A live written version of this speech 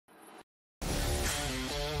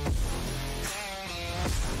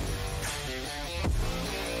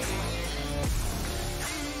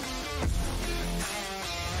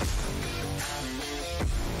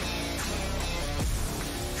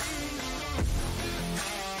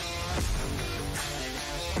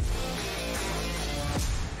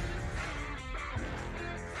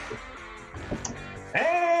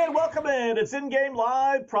And it's in-game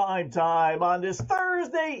live prime time on this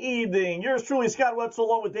Thursday evening. Yours truly, Scott Wetzel,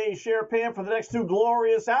 along with Dave Sharapan for the next 2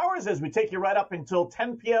 glorious hours as we take you right up until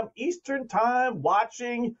 10 p.m. Eastern time,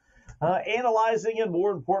 watching, analyzing, and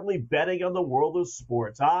more importantly, betting on the world of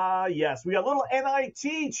sports. Yes, we got a little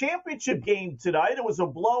NIT championship game tonight. It was a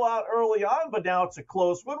blowout early on, but now it's a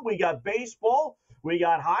close one. We got baseball. We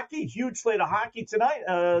got hockey, huge slate of hockey tonight,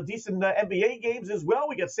 decent NBA games as well.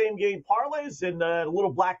 We got same-game parlays and a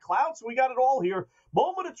little black cloud, so we got it all here.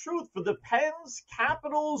 Moment of truth for the Pens,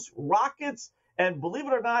 Capitals, Rockets, and believe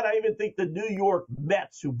it or not, I even think the New York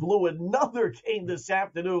Mets, who blew another game this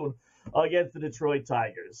afternoon against the Detroit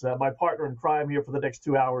Tigers. My partner in crime here for the next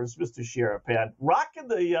 2 hours, Mr. Sharapan, rocking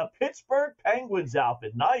the Pittsburgh Penguins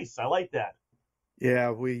outfit. Nice, I like that.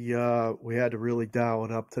 Yeah, we had to really dial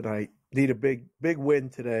it up tonight. Need a big win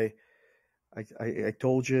today. I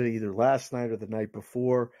told you either last night or the night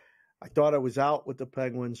before. I thought I was out with the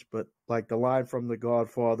Penguins, but like the line from The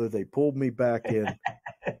Godfather, they pulled me back in.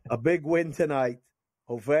 A big win tonight.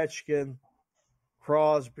 Ovechkin,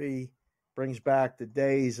 Crosby brings back the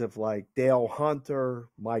days of like Dale Hunter,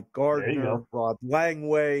 Mike Gardner, Rod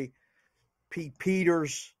Langway, Pete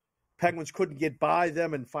Peters. Penguins couldn't get by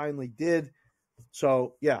them and finally did.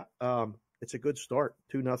 So, yeah, it's a good start.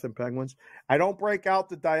 2-0 Penguins. I don't break out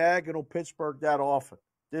the diagonal Pittsburgh that often.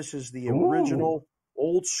 This is the original,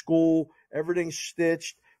 old school, everything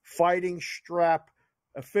stitched, fighting strap,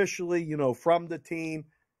 officially, from the team.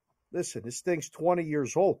 Listen, this thing's 20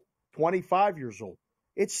 years old, 25 years old.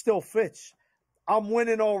 It still fits. I'm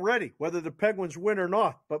winning already, whether the Penguins win or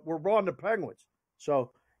not, but we're on the Penguins.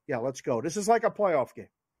 So, yeah, let's go. This is like a playoff game.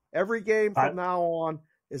 Every game from now on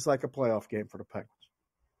is like a playoff game for the Penguins.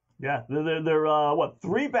 Yeah, they're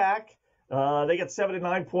 3 back. They got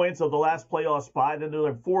 79 points of the last playoff spot, and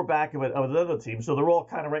they're 4 back of another team. So they're all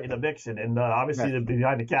kind of right in the mixing, and obviously they're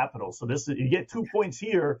behind the Capitals. So you get 2 points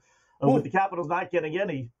here with the Capitals not getting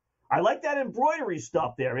any. I like that embroidery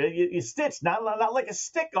stuff there. You stitch, not like a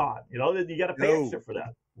stick-on. You got to pay extra for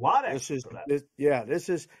that. A lot extra for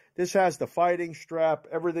that. This has the fighting strap,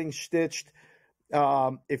 everything stitched.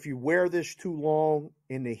 If you wear this too long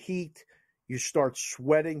in the heat, you start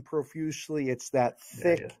sweating profusely. It's that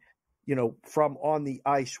thick, from on the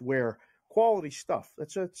ice wear. Quality stuff.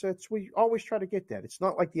 We always try to get that. It's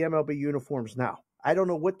not like the MLB uniforms now. I don't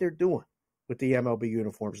know what they're doing with the MLB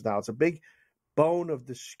uniforms now. It's a big bone of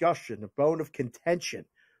discussion, a bone of contention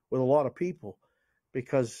with a lot of people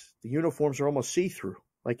because the uniforms are almost see-through.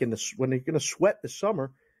 Like when they're going to sweat this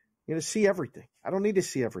summer, you're going to see everything. I don't need to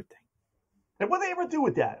see everything. And what did they ever do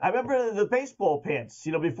with that? I remember the baseball pants,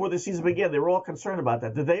 before the season began, they were all concerned about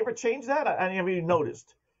that. Did they ever change that? I never even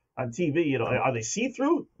noticed on TV. Are they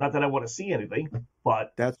see-through? Not that I want to see anything,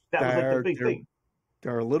 but that was like the big thing.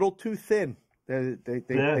 They're a little too thin. They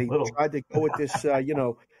tried to go with this,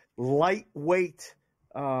 lightweight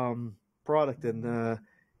product, and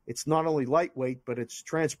it's not only lightweight, but it's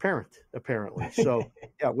transparent, apparently. So,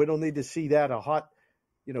 yeah, we don't need to see that. A hot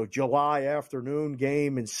July afternoon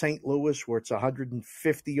game in St. Louis where it's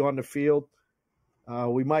 150 on the field.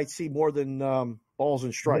 We might see more than balls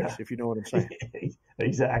and strikes, if you know what I'm saying.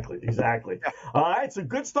 Exactly. All right, so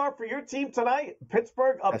good start for your team tonight.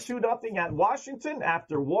 Pittsburgh up 2-0 at Washington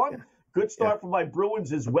after 1. Yeah. Good start for my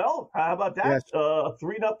Bruins as well. How about that?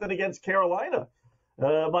 3-0 against Carolina.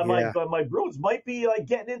 My Bruins might be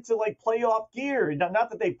getting into playoff gear. Not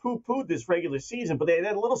that they poo-pooed this regular season, but they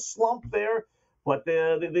had a little slump there. But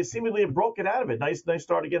they seemingly have broken out of it. Nice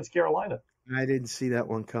start against Carolina. I didn't see that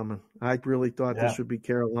one coming. I really thought this would be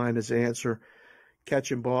Carolina's answer.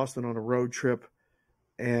 Catching Boston on a road trip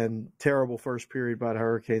and terrible first period by the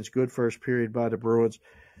Hurricanes, good first period by the Bruins.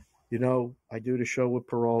 I do the show with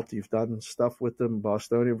Peralta. You've done stuff with them,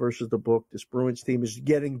 Bostonian versus the book. This Bruins team is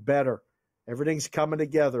getting better. Everything's coming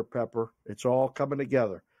together, Pepper. It's all coming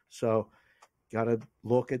together. So got to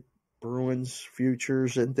look at Bruins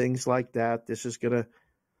futures and things like that. This is going to,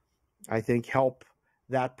 I think, help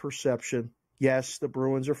that perception. Yes, the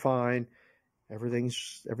Bruins are fine.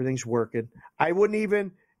 Everything's working. I wouldn't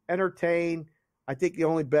even entertain. I think the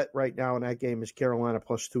only bet right now in that game is Carolina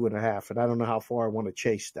plus 2.5, and I don't know how far I want to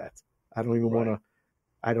chase that. I don't even want to.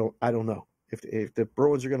 I don't know if the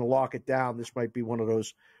Bruins are going to lock it down. This might be one of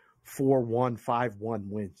those 4-1, 5-1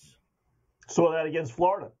 wins. Saw that against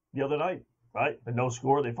Florida the other night. Right? And no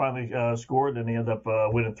score. They finally scored, and they end up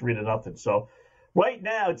winning 3-0. So right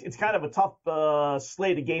now, it's kind of a tough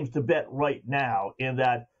slate of games to bet right now in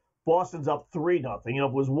that Boston's up 3-0. If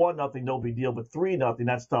it was 1-0, no big deal, but 3-0,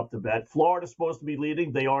 that's tough to bet. Florida's supposed to be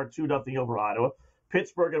leading. They are 2-0 over Ottawa.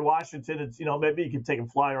 Pittsburgh and Washington, it's, maybe you can take a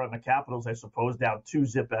flyer on the Capitals, I suppose, down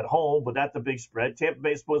 2-zip at home, but that's a big spread. Tampa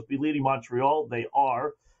Bay is supposed to be leading Montreal. They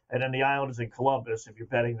are. And then the Islanders in Columbus. If you're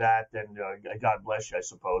betting that, then God bless you, I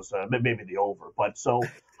suppose. Maybe the over. But so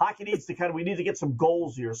hockey needs to we need to get some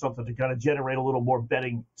goals here or something to kind of generate a little more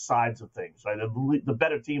betting sides of things. Right? The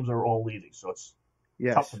better teams are all leading, so it's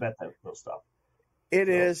tough to bet that stuff. It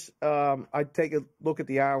is. I'd take a look at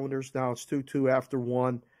the Islanders. Now it's 2-2 after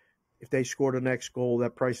one. If they score the next goal,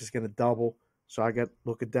 that price is going to double. So I got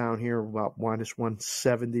looking down here about minus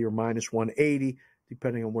 170 or minus 180,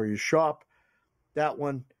 depending on where you shop. That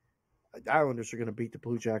one, the Islanders are going to beat the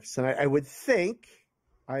Blue Jackets tonight. I would think,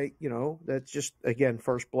 that's just, again,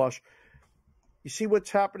 first blush. You see what's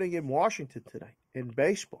happening in Washington tonight in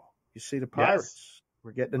baseball. You see the Pirates. Yes.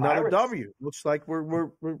 We're getting another W. Looks like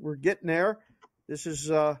we're getting there. This is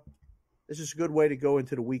a good way to go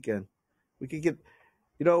into the weekend. We could get,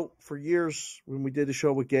 for years when we did the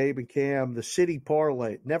show with Gabe and Cam, the city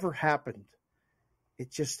parlay never happened.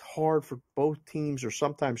 It's just hard for both teams or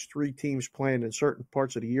sometimes three teams playing in certain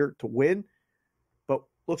parts of the year to win. But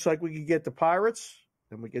looks like we could get the Pirates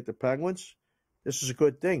and we get the Penguins. This is a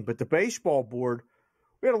good thing. But the baseball board,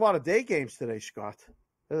 we had a lot of day games today, Scott.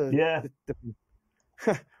 Yeah.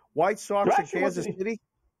 White Sox and Kansas City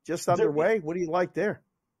just underway. What do you like there?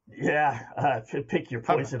 Yeah, pick your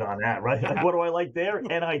poison on that, right? What do I like there?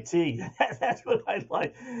 NIT. That's what I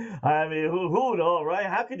like. I mean, who knows, right?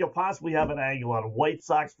 How could you possibly have an angle on White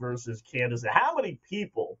Sox versus Kansas? How many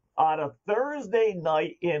people on a Thursday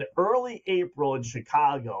night in early April in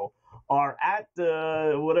Chicago are at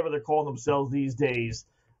the, whatever they're calling themselves these days,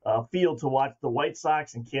 field to watch the White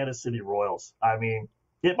Sox and Kansas City Royals? I mean,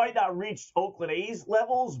 it might not reach Oakland A's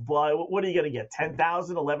levels, but what are you going to get?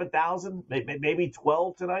 10,000, 11,000, maybe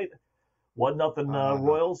 12 tonight? 1-0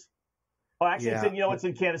 Royals. Oh, actually, yeah. It's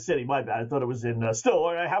in Kansas City. My bad. I thought it was in. Still,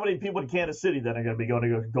 how many people in Kansas City then are going to be going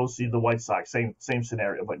to go see the White Sox? Same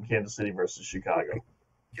scenario, but in Kansas City versus Chicago.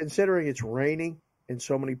 Considering it's raining in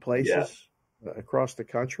so many places across the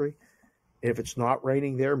country, if it's not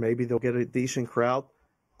raining there, maybe they'll get a decent crowd.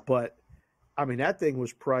 But I mean, that thing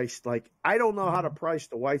was priced like I don't know how to price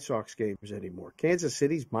the White Sox games anymore. Kansas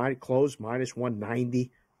City's closed minus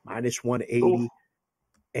 190, minus 180. Ooh.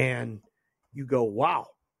 And you go, wow.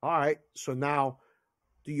 All right. So now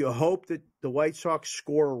do you hope that the White Sox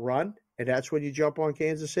score a run and that's when you jump on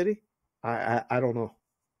Kansas City? I don't know.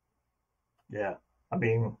 Yeah. I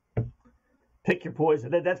mean, pick your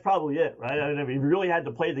poison. That's probably it, right? I mean, you really had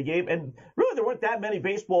to play the game. And really, there weren't that many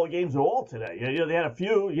baseball games at all today. They had a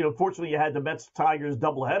few. Fortunately, you had the Mets-Tigers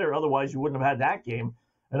doubleheader. Otherwise, you wouldn't have had that game.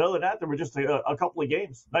 And other than that, there were just a couple of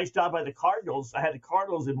games. Nice job by the Cardinals. I had the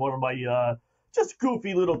Cardinals in one of my just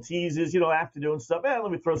goofy little teases, afternoon stuff. Let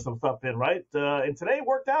me throw some stuff in, right? And today it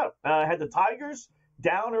worked out. I had the Tigers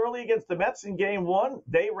down early against the Mets in game one.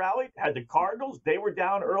 They rallied. Had the Cardinals. They were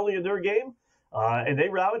down early in their game. And they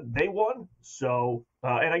rallied, they won. So,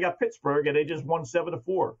 and I got Pittsburgh, and they just won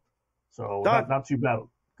 7-4. So not too bad.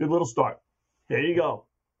 Good little start. There you go.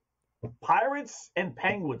 Pirates and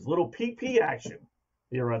Penguins, little PP action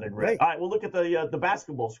here on the grid. All right, we'll look at the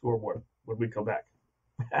basketball scoreboard when we come back.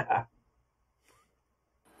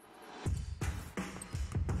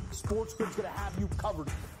 SportsGrid's going to have you covered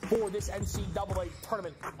for this NCAA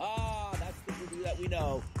tournament. That's the movie that we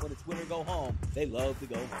know. When it's win or go home, they love to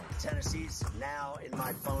go home. Tennessee's now in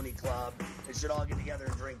my phony club. They should all get together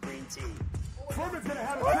and drink green tea. Furman's going to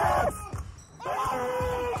have it.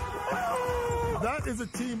 That is a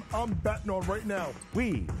team I'm betting on right now.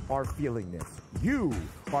 We are feeling this. You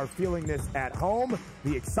are feeling this at home.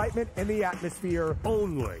 The excitement and the atmosphere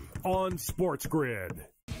only on SportsGrid.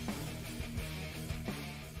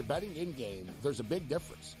 Betting in game, there's a big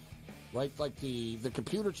difference. Like the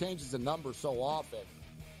computer changes the number so often.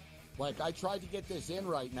 Like I tried to get this in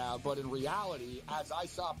right now, but in reality, as I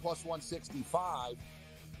saw plus 165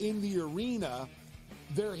 in the arena,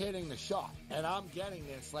 they're hitting the shot. And I'm getting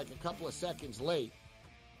this like a couple of seconds late.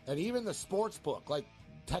 And even the sports book, like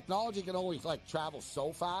technology can only travel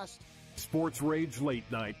so fast. Sports Rage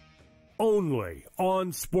Late Night, only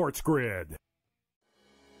on SportsGrid.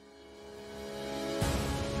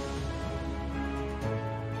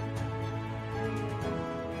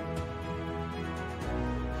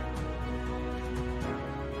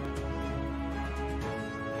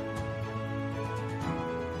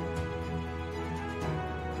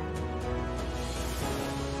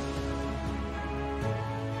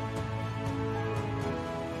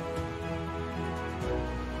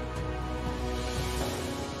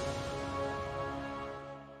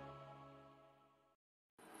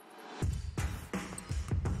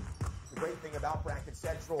 great thing about Bracket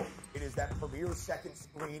Central, it is that premier second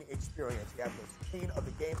screen experience. You have the screen of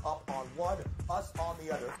the game up on one, us on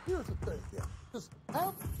the other. Here's the thing, just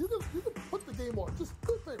have, you can put the game on. Just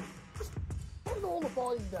do a favor. Just turn all the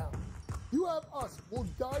volume down. You have us. We'll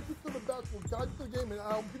guide you to the best. We'll guide you to the game, and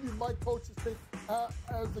I'll give you my coach's take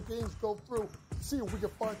as the games go through. See if we can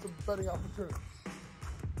find some betting opportunities.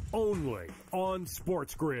 Only on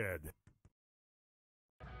SportsGrid.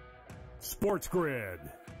 SportsGrid,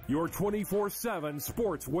 your 24/7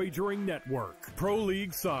 sports wagering network. Pro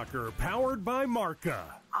League Soccer, powered by Marca.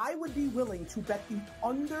 I would be willing to bet the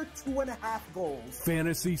under 2.5 goals.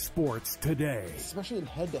 Fantasy sports today. Especially in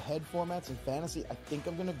head-to-head formats in fantasy, I think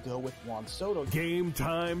I'm going to go with Juan Soto. Game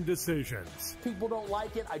time decisions. People don't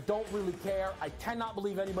like it. I don't really care. I cannot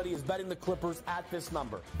believe anybody is betting the Clippers at this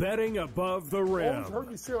number. Betting above the rim. All I've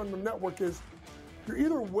heard you say on the network is you're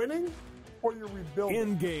either winning or you're rebuilding.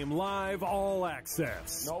 In-game live all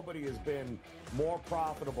access. Nobody has been more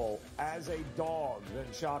profitable as a dog than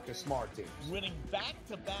Shaka Smart teams. Winning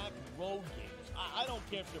back-to-back road games. I don't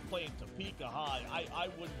care if you're playing Topeka High. I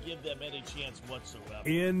wouldn't give them any chance whatsoever.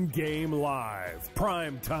 In-game live.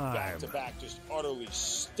 Prime time. Back-to-back just utterly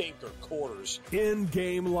stinker quarters.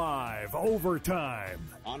 In-game live. Overtime.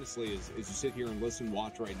 Honestly, as you sit here and listen,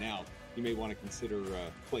 watch right now, you may want to consider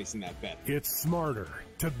placing that bet. It's smarter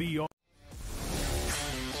to be on.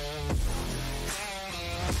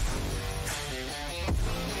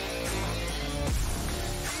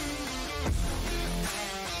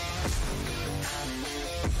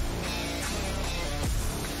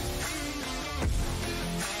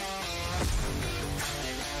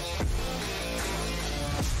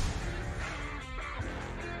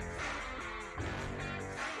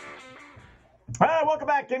 All right, welcome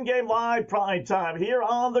back. In-game live, prime time here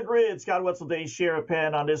on the grid. Scott Wetzel, Dave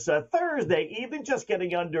Sharapan on this Thursday evening, just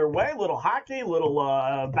getting underway. Little hockey, little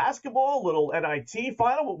basketball, little NIT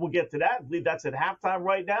final. We'll get to that. I believe that's at halftime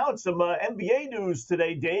right now. And some NBA news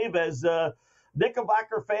today, Dave, as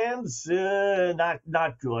Knickerbocker fans,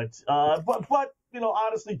 not good. But you know,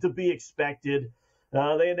 honestly, to be expected.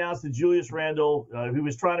 They announced that Julius Randle, who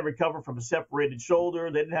was trying to recover from a separated shoulder,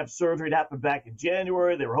 they didn't have surgery. It happened back in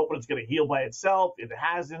January. They were hoping it's going to heal by itself. It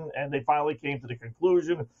hasn't, and they finally came to the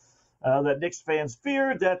conclusion that Knicks fans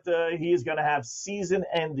feared that he is going to have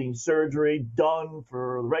season-ending surgery done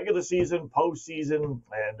for the regular season, postseason,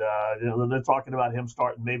 and they're talking about him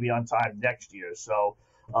starting maybe on time next year. So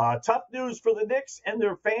tough news for the Knicks and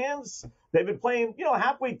their fans. They've been playing,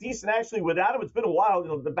 halfway decent actually without him. It's been a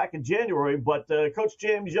while, back in January. But Coach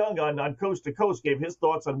James Young on Coast to Coast gave his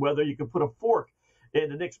thoughts on whether you could put a fork in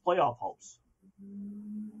the Knicks' playoff hopes.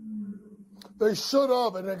 They should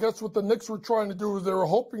have, and I guess what the Knicks were trying to do is they were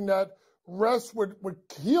hoping that rest would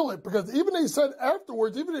heal it, because even they said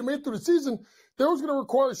afterwards, even they made it through the season, they was going to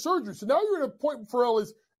require surgery. So now you're at a point, Pharrell,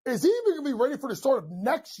 is he even going to be ready for the start of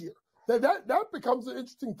next year? That becomes an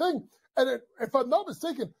interesting thing. And if I'm not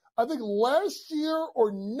mistaken, I think last year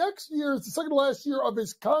or next year is the second to last year of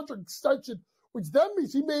his contract extension, which then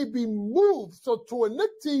means he may be moved. So to a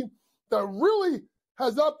Knicks team that really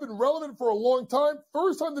has not been relevant for a long time,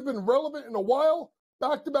 first time they've been relevant in a while,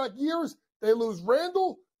 back-to-back years, they lose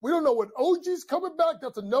Randall. We don't know when OG's coming back.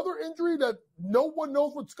 That's another injury that no one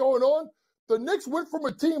knows what's going on. The Knicks went from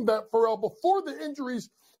a team that, Pharrell, before the injuries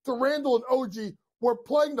to Randall and OG, were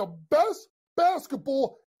playing the best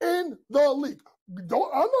basketball in the league. I'm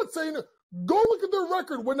not saying it. Go look at their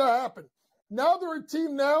record when that happened. Now they're a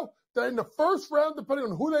team now that in the first round, depending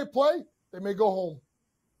on who they play, they may go home.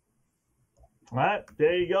 All right,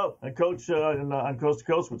 there you go. And Coach on Coast to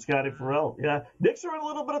Coast with Scotty Farrell. Yeah, Knicks are in a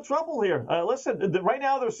little bit of trouble here. Listen, right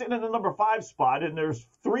now they're sitting in the number 5 spot, and there's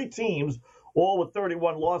 3 teams, all with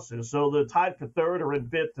 31 losses. So they're tied for third or in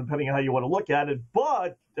fifth, depending on how you want to look at it.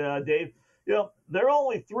 But, Dave, they're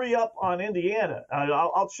only 3 up on Indiana.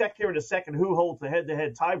 I'll check here in a second who holds the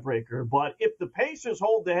head-to-head tiebreaker. But if the Pacers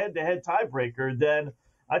hold the head-to-head tiebreaker, then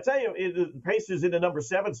I tell you, the Pacers in the number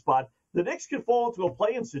 7 spot, the Knicks could fall into a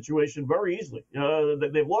play-in situation very easily.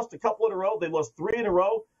 They've lost a couple in a row. They lost 3 in a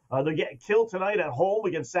row. They're getting killed tonight at home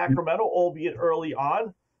against Sacramento, albeit early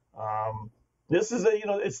on. This is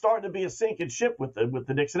it's starting to be a sinking ship with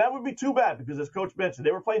the Knicks, and that would be too bad because, as Coach mentioned,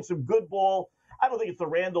 they were playing some good ball. I don't think it's the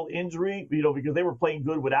Randall injury, because they were playing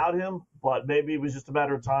good without him, but maybe it was just a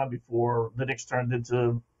matter of time before the Knicks turned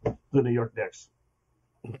into the New York Knicks.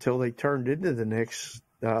 Until they turned into the Knicks,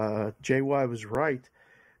 JY was right.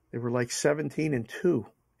 They were like 17-2,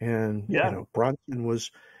 and Brunson was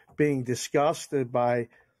being disgusted by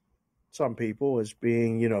some people as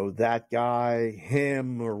being, that guy,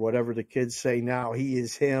 him, or whatever the kids say now. He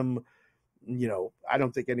is him. I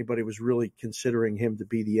don't think anybody was really considering him to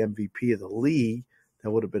be the MVP of the league.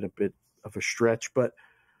 That would have been a bit of a stretch, but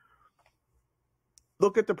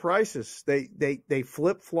look at the prices. They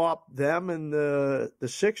flip-flop them and the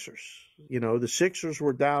Sixers. The Sixers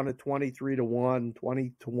were down at 23-1,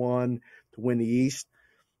 20-1 to win the East,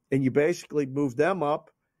 and you basically move them up,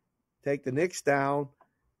 take the Knicks down.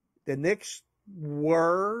 The Knicks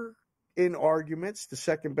were in arguments the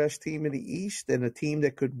second best team in the East and a team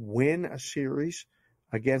that could win a series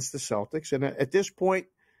against the Celtics. And at this point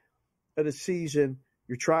of the season,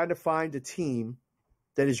 you're trying to find a team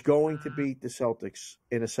that is going to beat the Celtics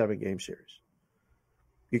in a 7-game series.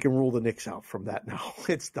 You can rule the Knicks out from that now.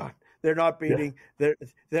 It's done. They're not beating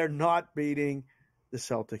they're not beating the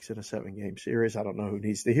Celtics in a 7-game series. I don't know who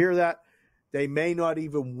needs to hear that. They may not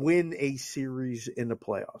even win a series in the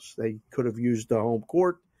playoffs. They could have used the home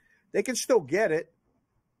court. They can still get it,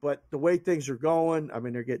 but the way things are going,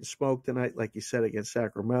 they're getting smoked tonight, like you said, against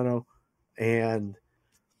Sacramento. And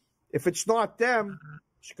if it's not them,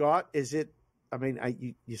 Scott, is it?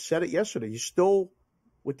 You said it yesterday. You still,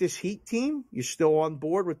 with this Heat team, you still on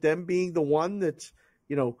board with them being the one that's,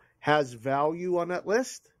 has value on that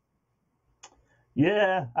list?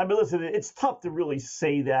 Yeah, listen, it's tough to really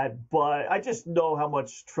say that, but I just know how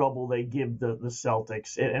much trouble they give the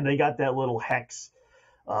Celtics, and they got that little hex.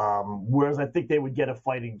 Whereas I think they would get a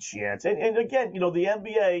fighting chance. And again, the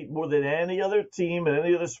NBA, more than any other team and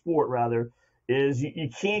any other sport, rather, is you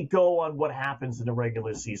can't go on what happens in the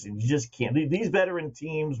regular season. You just can't. These veteran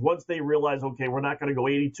teams, once they realize, okay, we're not going to go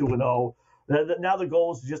 82-0, now the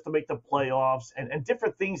goal is just to make the playoffs. And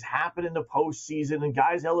different things happen in the postseason, and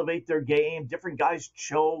guys elevate their game. Different guys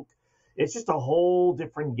choke. It's just a whole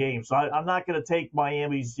different game. So I'm not going to take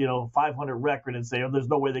Miami's 500 record and say, there's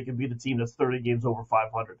no way they can beat a team that's 30 games over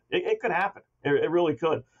 500. It could happen. It really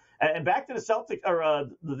could. And back to the Celtics or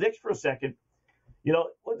the Knicks for a second.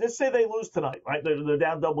 Let's say they lose tonight, right? They're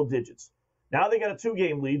down double digits. Now they got a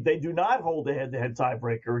 2-game lead. They do not hold a head-to-head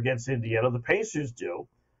tiebreaker against Indiana. The Pacers do.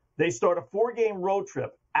 They start a 4-game road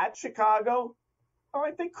trip at Chicago. All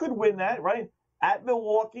right, they could win that, right? At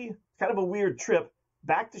Milwaukee, kind of a weird trip.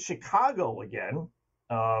 Back to Chicago again.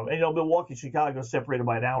 Milwaukee, Chicago separated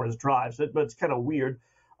by an hour's drive, but it's kind of weird.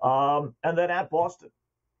 And then at Boston.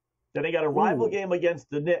 Then they got a rival game against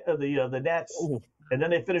the Nets. Ooh. And then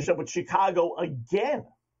they finish up with Chicago again.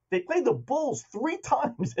 They played the Bulls 3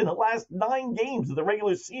 times in the last 9 games of the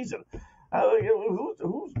regular season.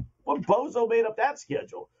 What bozo made up that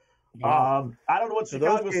schedule? I don't know what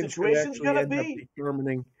Chicago's situation is going to be.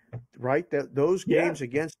 Determining, right, that those games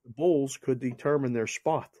against the Bulls could determine their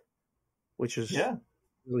spot, which is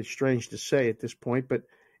really strange to say at this point, but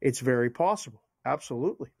it's very possible.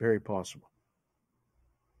 Absolutely, very possible.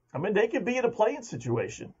 They could be in a play-in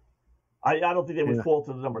situation. I don't think they would fall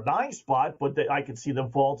to the number 9 spot, but I could see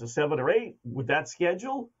them fall to 7 or 8 with that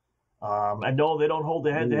schedule. I know they don't hold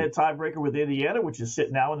the head-to-head tiebreaker with Indiana, which is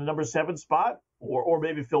sitting now in the number 7 spot, or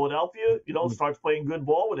maybe Philadelphia, starts playing good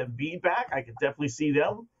ball with Embiid back. I could definitely see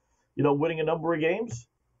them, winning a number of games.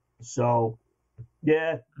 So,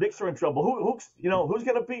 Knicks are in trouble. Who's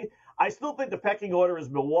going to be? I still think the pecking order is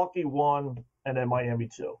Milwaukee 1 and then Miami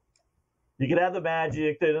 2. You can have the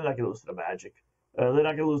Magic. They're not going to lose to the Magic. They're not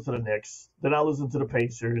going to lose to the Knicks. They're not losing to the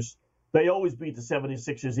Pacers. They always beat the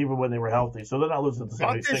 76ers even when they were healthy, so they're not losing to the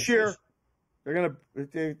 76ers. Not this year. They're going to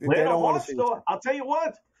they don't want to see it. I'll tell you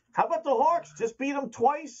what. How about the Hawks? Just beat them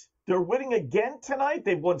twice. They're winning again tonight.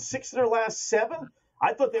 They've won 6 of their last 7.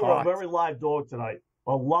 I thought they were a very live dog tonight.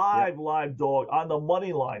 A live dog on the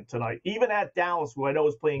money line tonight. Even at Dallas, who I know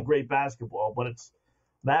is playing great basketball, but it's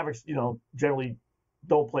Mavericks, generally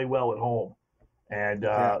don't play well at home. And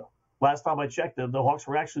last time I checked, the Hawks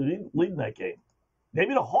were actually leading that game.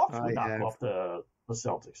 Maybe the Hawks would knock off the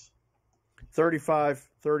Celtics.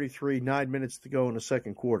 35-33, 9 minutes to go in the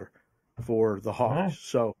second quarter for the Hawks. Right.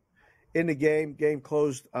 So in the game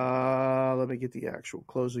closed, let me get the actual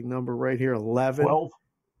closing number right here, 11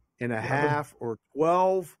 and a half or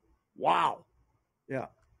 12. Wow. Yeah.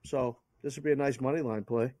 So this would be a nice money line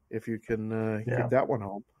play if you can get that one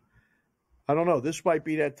home. I don't know. This might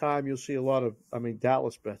be that time you'll see a lot of,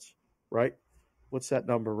 Dallas bets, right? What's that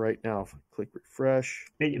number right now? If I click refresh.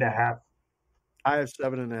 8.5. I have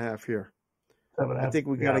 7.5 here. 7.5. I think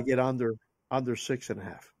we got to get under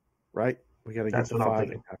 6.5, right? We got to get to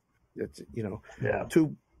 5.5. It's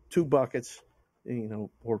two buckets,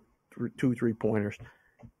 or 2 3-pointers.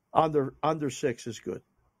 Under 6 is good.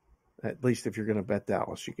 At least if you're going to bet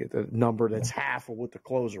Dallas, you get the number that's half of what the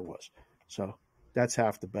closer was. So that's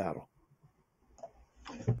half the battle.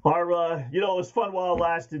 It was fun while it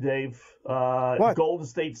lasted, Dave. Golden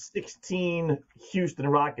State 16, Houston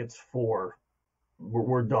Rockets 4.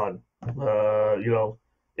 we're done.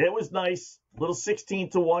 It was nice. Little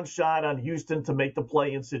 16-1 shot on Houston to make the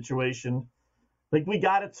play-in situation. Like, we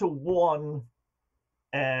got it to 1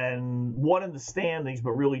 and 1 in the standings,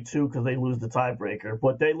 but really 2 because they lose the tiebreaker.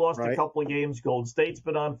 But they lost a couple of games. Golden State's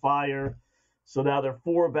been on fire. So now they're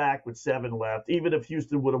 4 back with 7 left. Even if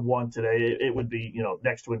Houston would have won today, it would be,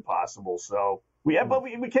 next to impossible. So we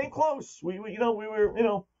came close. We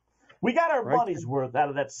got our money's worth out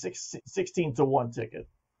of that 16-1 ticket.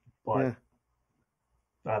 But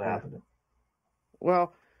not happening.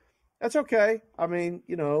 Well, that's okay. I mean,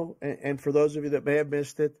 and for those of you that may have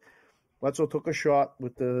missed it, Wetzel took a shot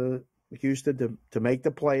with the Houston to make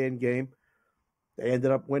the play-in game. They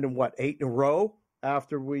ended up winning 8 in a row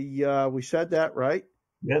after we said that, right?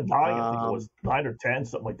 Yeah, 9. I think it was 9 or 10,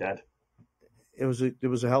 something like that. It was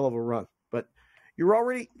a hell of a run. But you're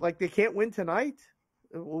already they can't win tonight.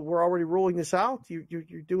 We're already ruling this out. You're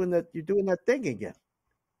doing that. You're doing that thing again.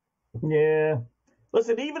 Yeah.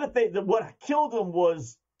 Listen, even if what killed them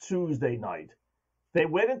was Tuesday night. They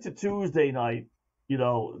went into Tuesday night.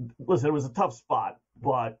 Listen, it was a tough spot,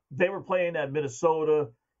 but they were playing at Minnesota,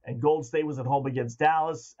 and Golden State was at home against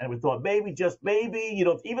Dallas, and we thought maybe, just maybe,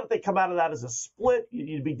 even if they come out of that as a split,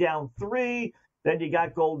 you'd be down 3. Then you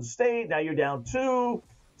got Golden State. Now you're down 2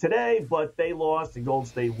 today, but they lost, and Golden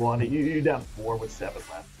State won. You're down 4 with 7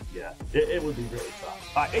 left. Yeah, it would be really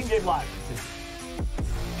tough. All right, InGame Live.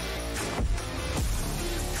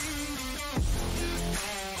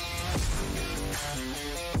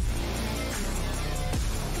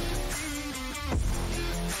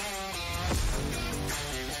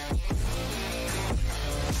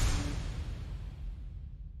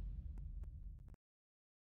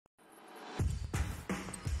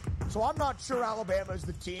 So I'm not sure Alabama is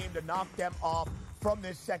the team to knock them off from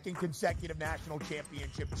this second consecutive national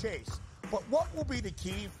championship chase. But what will be the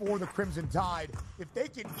key for the Crimson Tide if they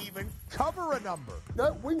can even cover a number?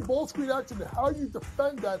 That wing ball screen action and how you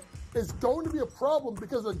defend that is going to be a problem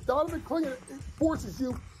because of Donovan Clingan, it forces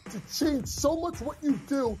you to change so much what you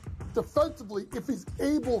do defensively if he's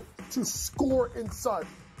able to score inside.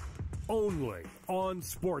 Only on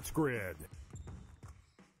SportsGrid.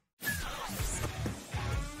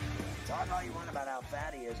 Talk all you want about how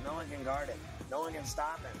fat he is. No one can guard him. No one can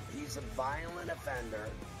stop him. He's a violent offender.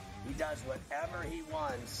 He does whatever he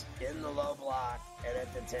wants in the low block and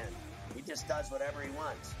at the 10. He just does whatever he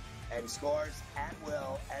wants and scores at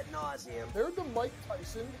will, ad nauseum. They're the Mike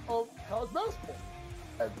Tyson of college basketball.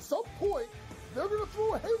 At some point, they're going to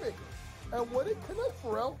throw a haymaker. And when it connects,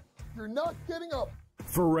 Pharrell, you're not getting up.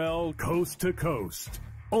 Pharrell Coast to Coast.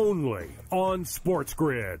 Only on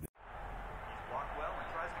SportsGrid.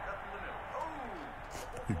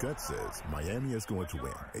 Your gut says Miami is going to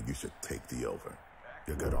win, and you should take the over.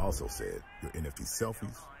 Your gut also said your NFT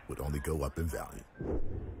selfies would only go up in value.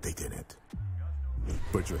 They didn't.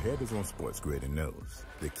 But your head is on SportsGrid and knows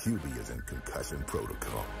the QB is in concussion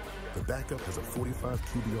protocol. The backup has a 45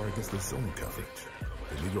 QBR against the zone coverage.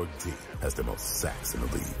 The New York D has the most sacks in the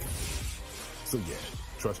league. So yeah,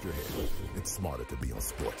 trust your head. It's smarter to be on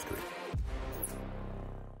SportsGrid.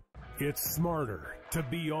 It's smarter to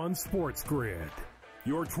be on SportsGrid.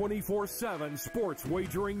 Your 24/7 sports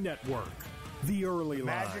wagering network. The early line.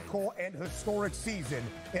 Magical and historic season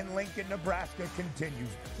in Lincoln, Nebraska continues.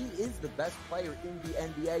 He is the best player in the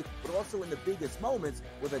NBA, but also in the biggest moments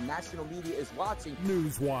where the national media is watching.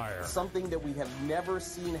 Newswire. Something that we have never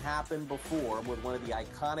seen happen before with one of the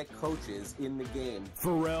iconic coaches in the game.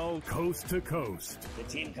 Pharrell Coast to Coast. The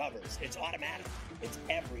team covers. It's automatic. It's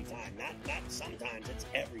every time. Not sometimes. It's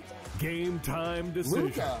every time. Game time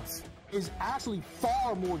decisions. Luka is actually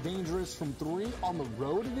far more dangerous from 3 on the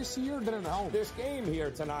road this year than at home. This game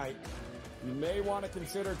here tonight, you may want to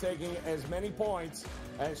consider taking as many points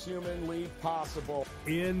as humanly possible.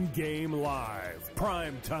 InGame Live,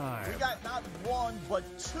 prime time. We got not 1, but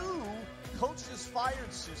 2 coaches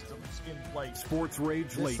fired systems in place. Sports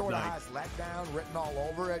Rage Late This sort of Night. has letdown written all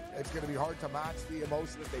over it. It's going to be hard to match the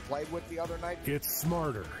emotion that they played with the other night. It's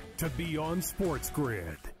smarter to be on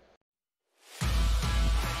SportsGrid.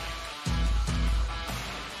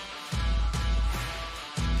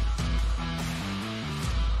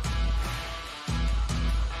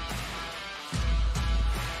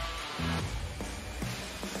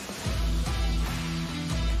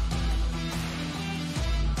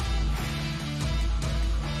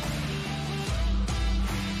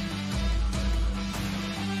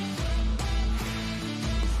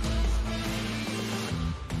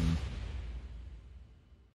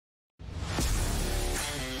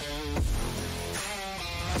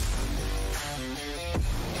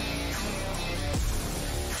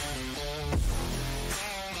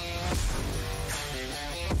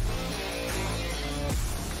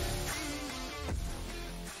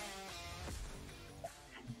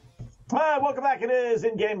 Hi, welcome back. It is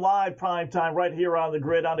InGame Live Prime Time right here on the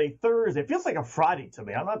grid on a Thursday. It feels like a Friday to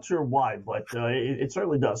me. I'm not sure why, but it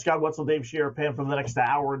certainly does. Scott Wetzel, Dave Sharapan for the next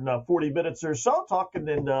hour and 40 minutes or so, talking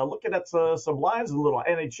and looking at some lines, a little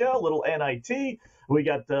NHL, a little NIT. We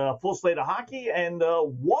got a full slate of hockey and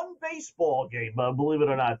one baseball game, believe it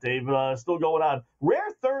or not, Dave, still going on.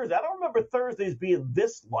 Rare Thursday. I don't remember Thursdays being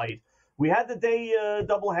this light. We had the day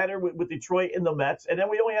doubleheader with Detroit and the Mets, and then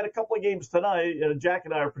we only had a couple of games tonight. Jack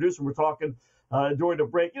and I, our producer, were talking during the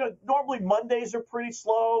break. Normally Mondays are pretty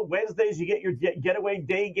slow. Wednesdays you get your getaway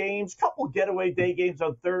day games, couple getaway day games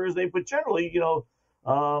on Thursday, but generally,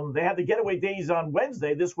 they have the getaway days on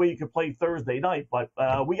Wednesday. This way you can play Thursday night. But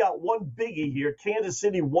we got one biggie here. Kansas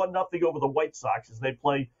City 1-0 over the White Sox as they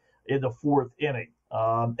play in the fourth inning.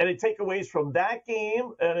 Any takeaways from that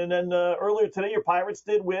game? And then earlier today, your Pirates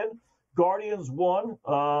did win. Guardians won.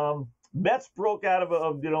 Mets broke out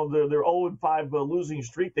of their 0-5 losing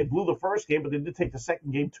streak. They blew the first game, but they did take the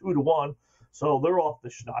second game 2-1. So they're off the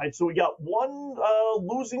schneid. So we got one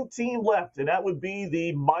losing team left, and that would be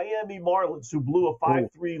the Miami Marlins, who blew a 5-3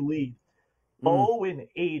 lead.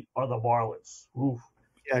 0-8 are the Marlins. Oof.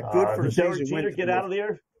 Yeah, good for did Derek season Jeter wins. get out of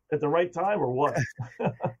there at the right time or what?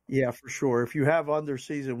 Yeah, for sure. If you have under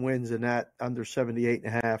season wins in that, under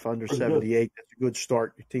 78.5, under 78, that's a good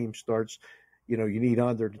start. Your team starts, you need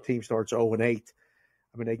under. The team starts 0-8.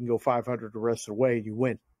 I mean, they can go 500 the rest of the way and you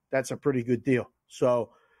win. That's a pretty good deal. So,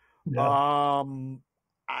 I'm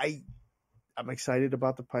excited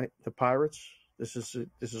about the Pirates. This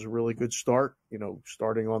is a really good start.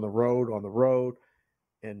 Starting on the road,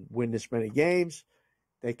 and win this many games.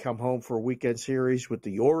 They come home for a weekend series with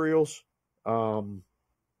the Orioles.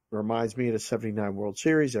 Reminds me of the 79 World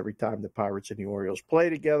Series every time the Pirates and the Orioles play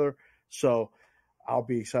together. So I'll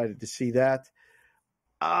be excited to see that.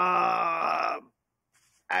 I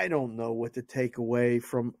don't know what to take away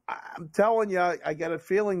from. I'm telling you, I got a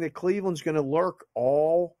feeling that Cleveland's going to lurk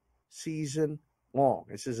all season long.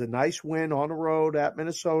 This is a nice win on the road at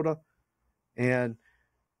Minnesota. And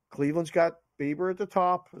Cleveland's got Bieber at the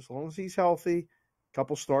top as long as he's healthy. A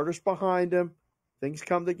couple starters behind him. Things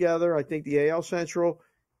come together. I think the AL Central,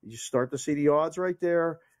 you start to see the odds right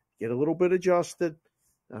there. Get a little bit adjusted.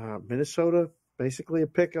 Minnesota, basically a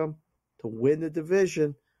pick 'em to win the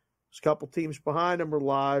division. There's a couple teams behind them are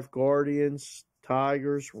live. Guardians,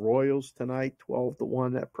 Tigers, Royals tonight,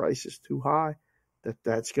 12-1. That price is too high.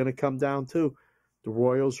 That's going to come down too. The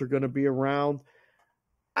Royals are going to be around.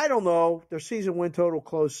 I don't know. Their season win total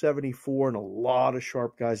closed 74, and a lot of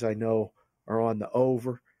sharp guys I know are on the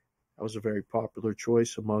over. That was a very popular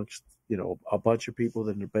choice amongst, a bunch of people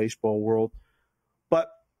in the baseball world.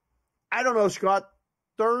 But I don't know, Scott.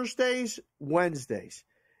 Thursdays, Wednesdays.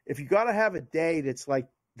 If you got to have a day that's like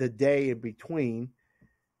the day in between,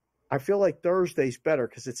 I feel like Thursday's better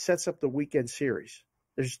because it sets up the weekend series.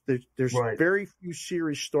 There's right. Very few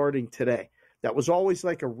series starting today. That was always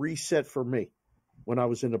like a reset for me when I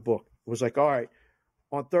was in the book. It was like, all right,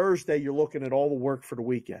 on Thursday, you're looking at all the work for the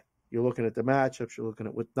weekend. You're looking at the matchups. You're looking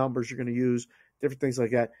at what numbers you're going to use, different things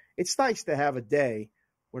like that. It's nice to have a day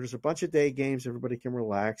where there's a bunch of day games, everybody can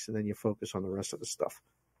relax, and then you focus on the rest of the stuff.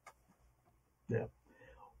 Yeah.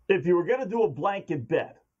 If you were going to do a blanket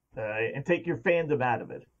bet and take your fandom out of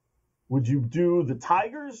it, would you do the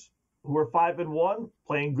Tigers, who are 5-1,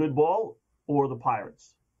 playing good ball, or the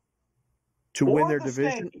Pirates? To win their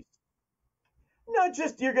division? Yankees? No,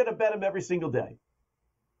 just you're going to bet them every single day.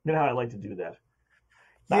 You know how I like to do that.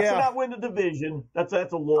 Not win the division. That's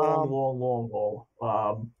a long haul.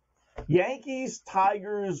 Yankees,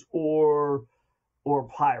 Tigers, or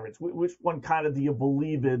Pirates? Which one kind of do you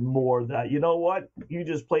believe in more? That, you know what, you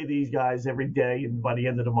just play these guys every day, and by the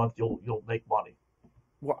end of the month, you'll make money.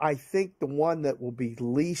 Well, I think the one that will be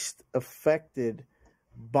least affected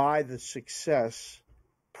by the success,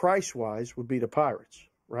 price-wise, would be the Pirates,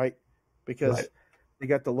 right? Because they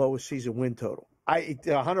got the lowest season win total.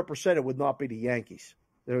 100% it would not be the Yankees.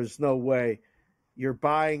 There's no way you're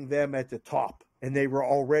buying them at the top, and they were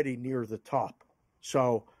already near the top.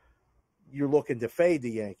 So you're looking to fade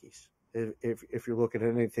the Yankees if you're looking at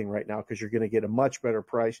anything right now, because you're going to get a much better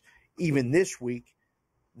price. Even this week,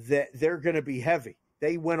 that they're going to be heavy.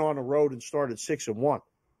 They went on the road and started 6-1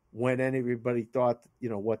 when everybody thought,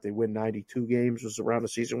 they win 92 games was around the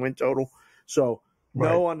season win total. So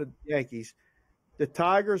no on the Yankees. The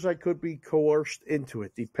Tigers, I could be coerced into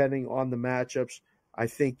it depending on the matchups. I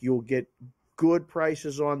think you'll get good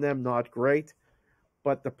prices on them, not great.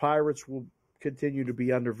 But the Pirates will continue to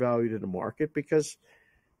be undervalued in the market because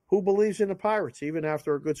who believes in the Pirates even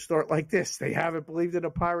after a good start like this? They haven't believed in the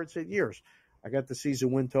Pirates in years. I got the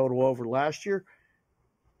season win total over last year.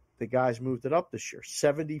 the guys moved it up this year,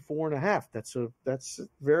 74.5. That's a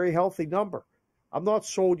very healthy number. I'm not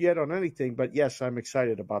sold yet on anything, but yes, I'm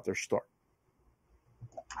excited about their start.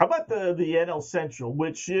 How about the NL Central,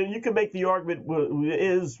 which you can make the argument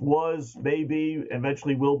was, maybe,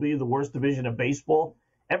 eventually will be the worst division of baseball?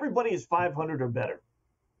 Everybody is 500 or better.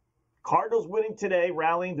 Cardinals winning today,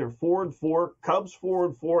 rallying. They're 4-4. Cubs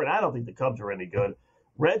 4-4, and I don't think the Cubs are any good.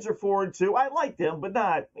 Reds are 4-2. I like them, but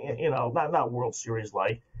not World Series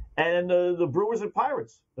like. And the Brewers and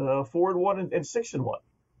Pirates 4-1 and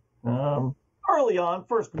 6-1. Early on,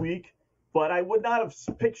 first week. But I would not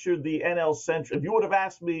have pictured the NL Central. If you would have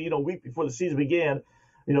asked me, a week before the season began,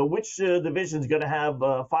 which division is going to have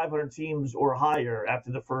 500 teams or higher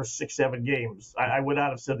after the first 6-7 games, I would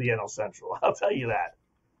not have said the NL Central. I'll tell you that.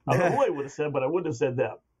 I don't know who I would have said, but I wouldn't have said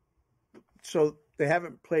them. So they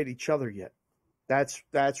haven't played each other yet.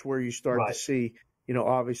 That's where you start to see,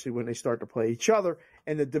 obviously when they start to play each other.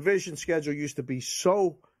 And the division schedule used to be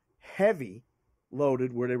so heavy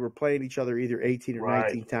loaded where they were playing each other either 18 or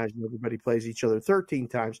 19 times and everybody plays each other 13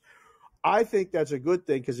 times. I think that's a good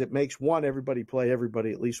thing because it makes, one, everybody play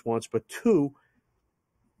everybody at least once, but two,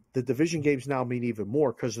 the division games now mean even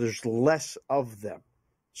more because there's less of them.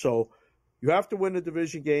 So you have to win the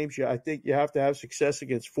division games. I think you have to have success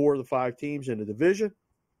against 4 of the 5 teams in the division.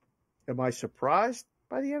 Am I surprised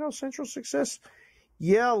by the NL Central success?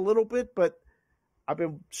 Yeah, a little bit, but I've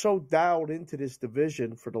been so dialed into this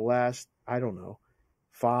division for the last,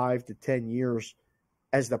 5 to 10 years.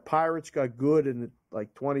 As the Pirates got good in the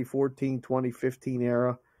 2014, 2015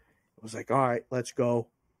 era, it was like, all right, let's go.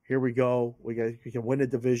 Here we go. We can win a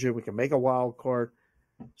division. We can make a wild card.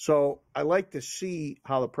 So I like to see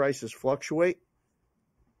how the prices fluctuate.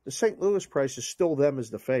 The St. Louis price is still them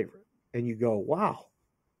as the favorite. And you go, wow,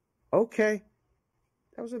 okay.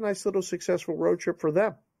 That was a nice little successful road trip for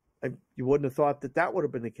them. You wouldn't have thought that would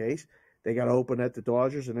have been the case. They got to open at the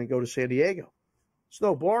Dodgers and then go to San Diego. It's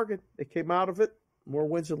no bargain. They came out of it. More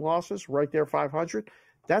wins and losses. Right there, 500.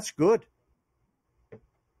 That's good.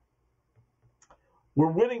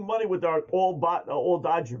 We're winning money with our all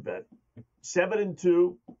Dodger bet.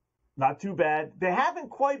 7-2. Not too bad. They haven't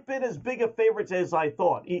quite been as big of favorites as I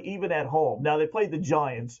thought, even at home. Now, they played the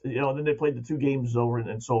Giants, then they played the 2 games over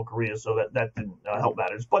in Seoul, Korea, so that didn't help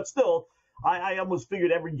matters. But still, I almost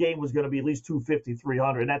figured every game was going to be at least 250,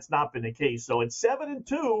 300, and that's not been the case. So at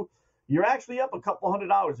 7-2, you're actually up a couple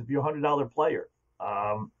 $100 if you're a $100 player.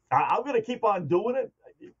 I'm going to keep on doing it.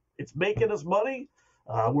 It's making us money.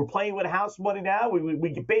 We're playing with house money now. We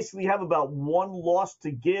basically have about 1 loss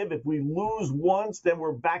to give. If we lose once, then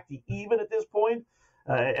we're back to even at this point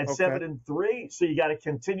at 7-3. So you got to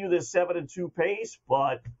continue this 7-2 pace.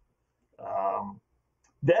 But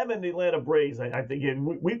them and the Atlanta Braves, I think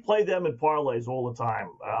we play them in parlays all the time.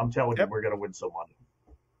 I'm telling you, we're going to win some money.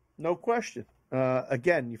 No question.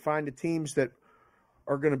 Again, you find the teams that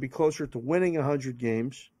are going to be closer to winning 100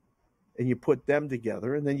 games, and you put them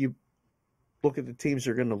together, and then you look at the teams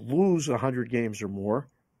that are going to lose 100 games or more,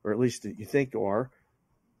 or at least that you think are,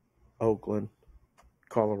 Oakland,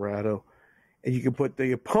 Colorado, and you can put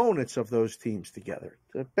the opponents of those teams together.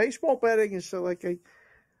 The baseball betting is like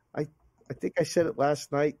I think I said it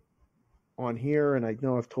last night on here, and I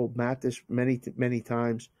know I've told Matt this many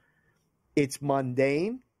times. It's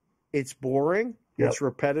mundane. It's boring. It's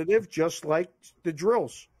repetitive, just like the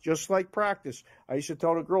drills, just like practice. I used to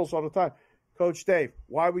tell the girls all the time, Coach Dave,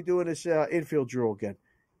 why are we doing this infield drill again?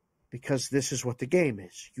 Because this is what the game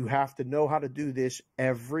is. You have to know how to do this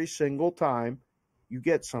every single time you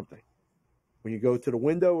get something. When you go to the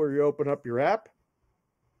window or you open up your app,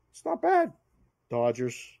 it's not bad.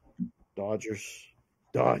 Dodgers.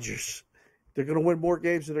 They're going to win more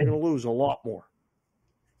games than they're going to lose, a lot more.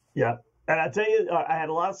 Yeah. And I tell you, I had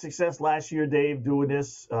a lot of success last year, Dave, doing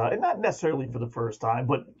this, and not necessarily for the first time,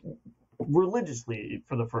 but religiously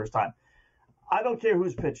for the first time. I don't care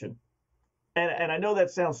who's pitching. And I know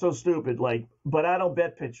that sounds so stupid, but I don't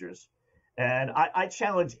bet pitchers. And I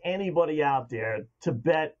challenge anybody out there to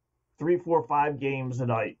bet 3, 4, 5 games a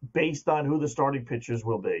night based on who the starting pitchers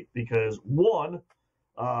will be. Because, one,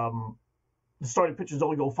 the starting pitchers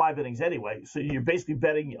only go 5 innings anyway. So you're basically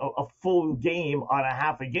betting a full game on a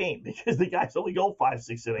half a game because the guys only go 5,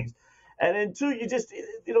 6 innings. And then 2,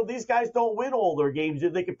 these guys don't win all their games.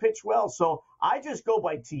 They can pitch well. So I just go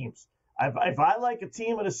by teams. If I like a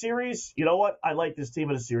team in a series, you know what? I like this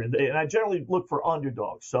team in a series. And I generally look for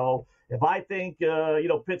underdogs. So if I think,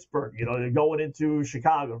 Pittsburgh, they're going into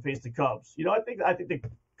Chicago and face the Cubs, I think the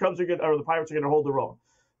Cubs are good, or the Pirates are going to hold their own.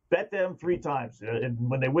 Bet them 3 times. And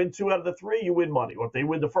when they win 2 out of the 3, you win money. Or if they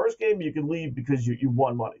win the first game, you can leave because you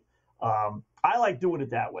won money. I like doing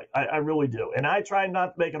it that way. I really do. And I try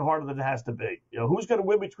not to make it harder than it has to be. Who's going to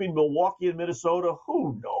win between Milwaukee and Minnesota?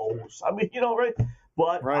 Who knows? I mean, right?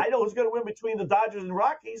 But I know who's going to win between the Dodgers and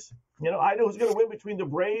Rockies. I know who's going to win between the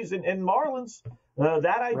Braves and Marlins.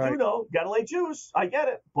 That I do know. Got to lay juice. I get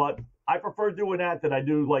it. But I prefer doing that than I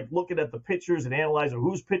do like looking at the pitchers and analyzing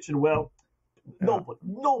who's pitching well. Yeah.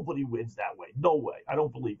 Nobody wins that way. No way. I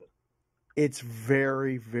don't believe it. It's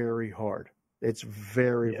very, very hard. It's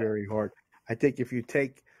very, very hard. I think if you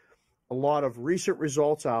take a lot of recent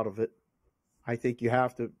results out of it, I think you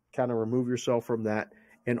have to kind of remove yourself from that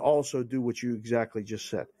and also do what you exactly just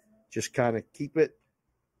said. Just kind of keep it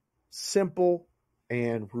simple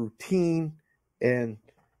and routine, and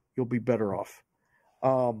you'll be better off.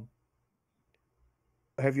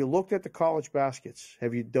 Have you looked at the college baskets?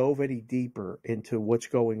 Have you dove any deeper into what's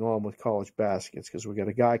going on with college baskets? Because we got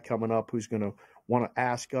a guy coming up who's going to want to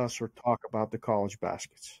ask us or talk about the college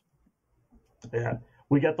baskets. Yeah,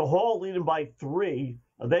 we got the Hall leading by 3.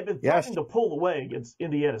 They've been threatening to pull away against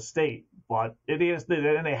Indiana State, but Indiana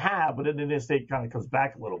State kind of comes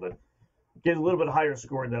back a little bit. Get a little bit higher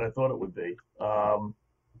scoring than I thought it would be.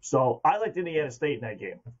 So I liked Indiana State in that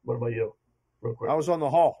game. What about you? Real quick. I was on the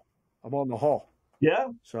Hall. I'm on the Hall. Yeah?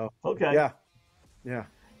 So okay. Yeah. Yeah,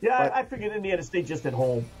 but I figured Indiana State just at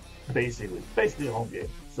home, basically a home game.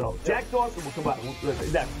 So Jack Dawson will come out. We'll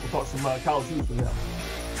talk some college hoops with him.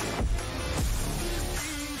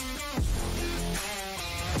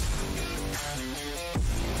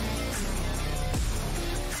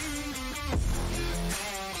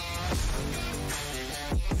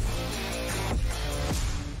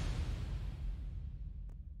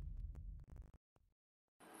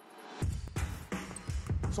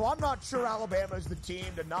 So I'm not sure Alabama is the team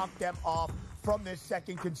to knock them off from this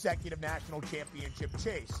second consecutive national championship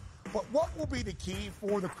chase. But what will be the key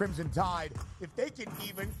for the Crimson Tide if they can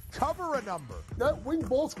even cover a number? That wing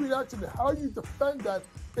ball screen action, how you defend that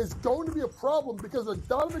is going to be a problem because of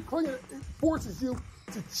Donovan Clingan, it forces you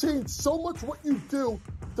to change so much what you do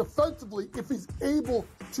defensively if he's able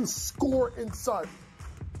to score inside.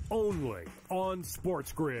 Only on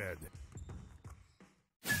SportsGrid.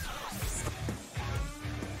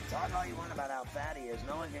 Talk all you want about how fat he is.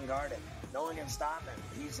 No one can guard him. No one can stop him.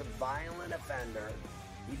 He's a violent offender.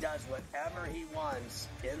 He does whatever he wants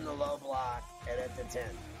in the low block and at the 10.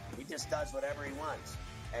 He just does whatever he wants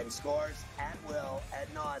and scores at will, ad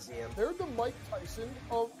nauseum. They're the Mike Tyson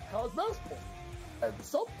of college basketball. At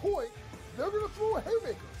some point, they're going to throw a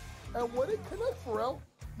haymaker. And when it connects, Pharrell,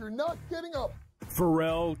 you're not getting up.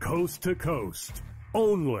 Pharrell Coast to Coast.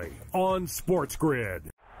 Only on SportsGrid.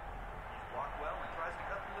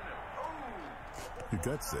 Your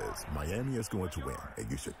gut says Miami is going to win, and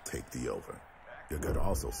you should take the over. Your gut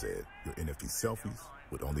also said your NFT selfies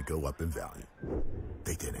would only go up in value.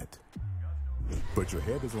 They didn't. But your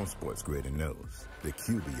head is on SportsGrid and knows the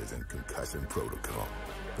QB is in concussion protocol.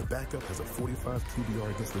 The backup has a 45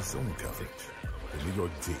 QBR against the zone coverage. The New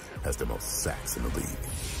York D has the most sacks in the league.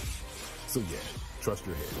 So yeah, trust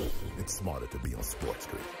your head. It's smarter to be on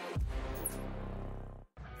SportsGrid.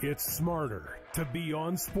 It's smarter to be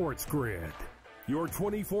on SportsGrid. Your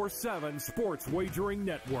 24/7 sports wagering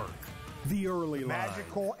network. The early line.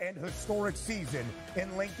 Magical and historic season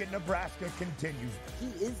in Lincoln, Nebraska continues.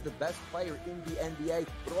 He is the best player in the NBA,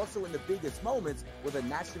 but also in the biggest moments where the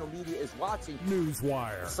national media is watching.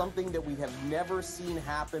 Newswire. Something that we have never seen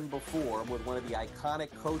happen before with one of the iconic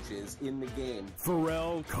coaches in the game.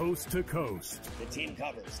 Pharrell Coast to Coast. The team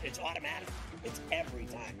covers. It's automatic. It's every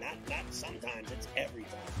time. Not sometimes. It's every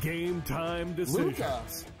time. Game time decisions. Luka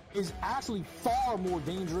is actually far more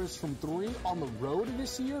dangerous from 3 on the road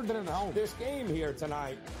this year than at home. This game here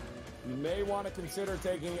tonight, you may want to consider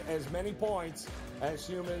taking as many points as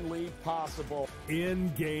humanly possible.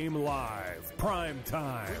 InGame Live,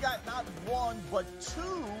 PrimeTime. We got not 1, but 2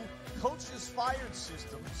 coaches fired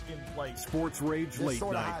systems in place. Sports Rage Late This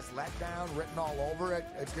sort of Night. has letdown written all over it.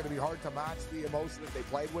 It's going to be hard to match the emotion that they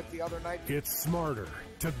played with the other night. It's smarter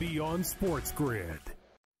to be on SportsGrid.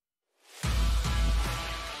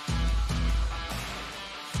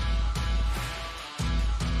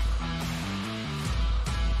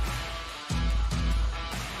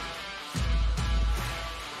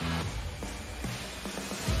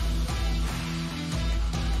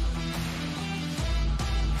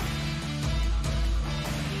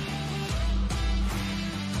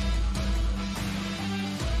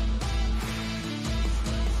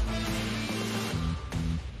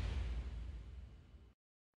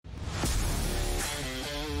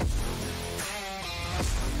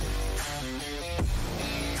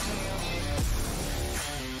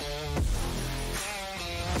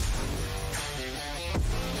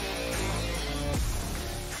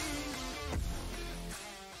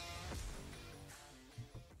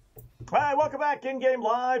 All right, welcome back. In-game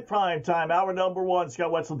live, prime time, hour number one.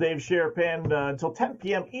 Scott Wetzel, Dave Sharapan, until 10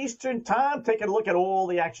 p.m. Eastern time. Taking a look at all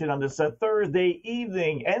the action on this Thursday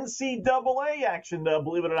evening. NCAA action,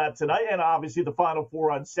 believe it or not, tonight, and obviously the Final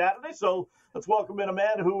Four on Saturday. So let's welcome in a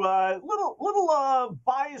man who little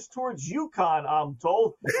biased towards UConn, I'm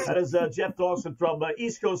told. That is Jeff Dawson from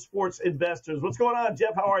East Coast Sports Investors. What's going on,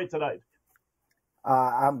 Jeff? How are you tonight?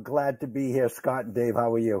 I'm glad to be here, Scott and Dave.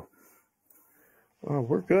 How are you? Oh,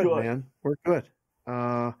 we're good, man. We're good.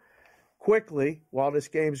 Quickly, while this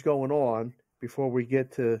game's going on, before we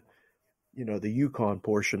get to, the UConn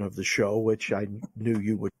portion of the show, which I knew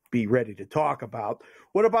you would be ready to talk about.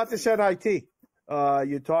 What about this NIT?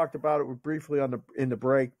 You talked about it briefly in the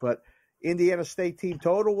break, but Indiana State team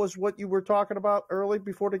total was what you were talking about early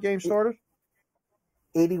before the game started?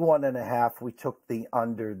 81.5. We took the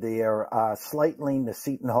under there. Slight lean to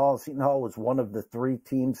Seton Hall. Seton Hall was one of the three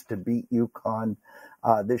teams to beat UConn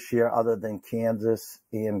this year, other than Kansas.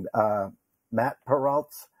 And Matt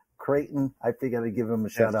Peralt's Creighton, I figured I'd give him a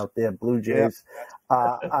shout out there. Blue Jays.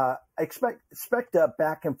 Expect a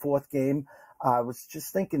back and forth game. I was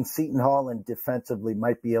just thinking Seton Hall and defensively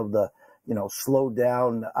might be able to, slow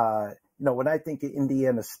down. When I think of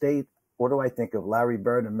Indiana State, what do I think of? Larry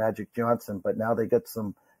Bird and Magic Johnson, but now they got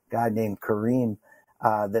some guy named Kareem.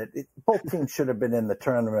 Both teams should have been in the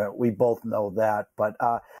tournament. We both know that, but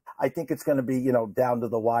I think it's going to be, down to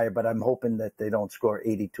the wire. But I'm hoping that they don't score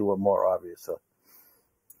 82 or more. Obviously,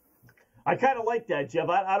 I kind of like that, Jeff.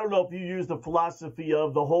 I don't know if you use the philosophy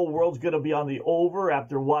of the whole world's going to be on the over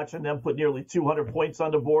after watching them put nearly 200 points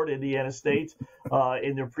on the board, Indiana State,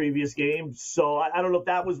 in their previous game. So I don't know if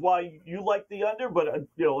that was why you liked the under, but, at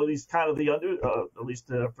least kind of the under, at least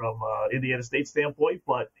from Indiana State standpoint.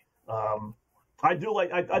 But I do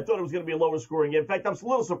like – I thought it was going to be a lower scoring game. In fact, I'm a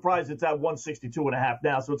little surprised it's at 162.5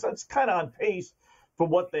 now. So it's kind of on pace from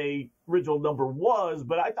what the original number was,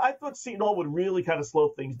 but I thought Seton Hall would really kind of slow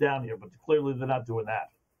things down here, but clearly they're not doing that.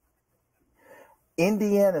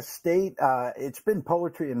 Indiana State, it's been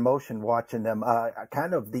poetry in motion watching them.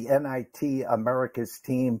 Kind of the NIT America's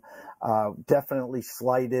team, definitely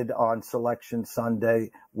slighted on Selection Sunday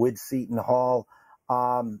with Seton Hall.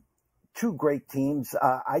 Two great teams.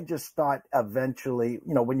 I just thought eventually,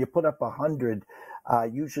 when you put up 100,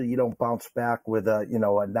 usually you don't bounce back with a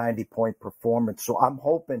 90-point performance. So I'm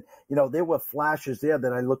hoping, there were flashes there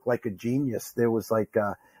that I looked like a genius. There was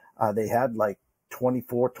they had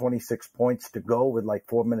 24, 26 points to go with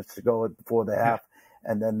 4 minutes to go before the half.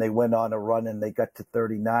 And then they went on a run and they got to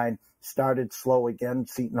 39, started slow again.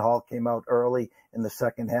 Seton Hall came out early in the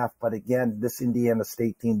second half. But again, this Indiana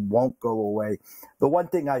State team won't go away. The one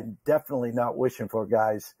thing I'm definitely not wishing for,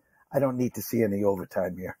 guys, I don't need to see any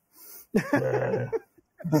overtime here.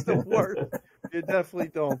 It's the worst. You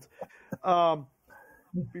definitely don't.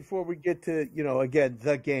 Before we get to, again,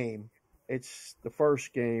 the game, it's the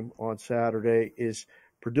first game on Saturday is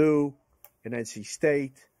Purdue and NC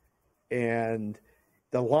State. And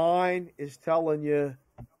the line is telling you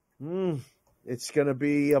it's going to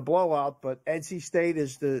be a blowout. But NC State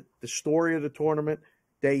is the story of the tournament.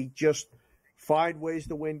 They just find ways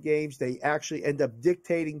to win games. They actually end up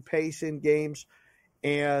dictating pace in games.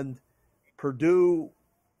 And Purdue,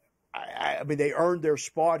 I mean, they earned their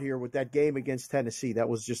spot here with that game against Tennessee. That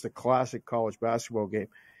was just a classic college basketball game.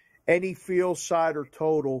 Any field side or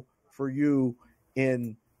total for you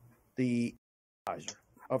in the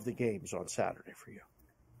of the games on Saturday for you?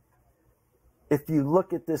 If you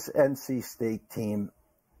look at this NC State team,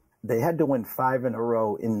 they had to win 5 in a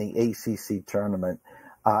row in the ACC tournament.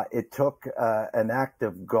 It took an act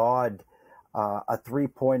of God, a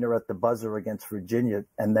three-pointer at the buzzer against Virginia,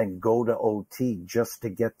 and then go to OT just to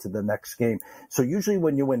get to the next game. So usually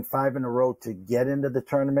when you win 5 in a row to get into the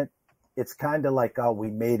tournament, it's kind of like, oh,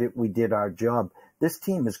 we made it, we did our job. This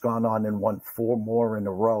team has gone on and won 4 more in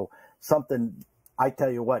a row. Something, I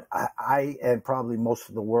tell you what, I and probably most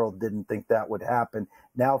of the world didn't think that would happen.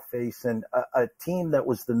 Now facing a team that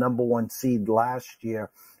was the number 1 seed last year,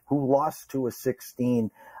 who lost to a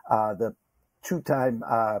 16, the two-time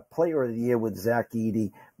player of the year with Zach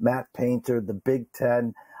Edey, Matt Painter, the Big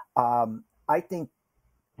Ten. I think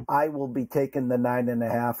I will be taking the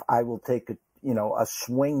 9.5. I will take a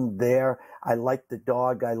swing there. I like the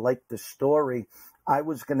dog. I like the story. I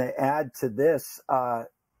was going to add to this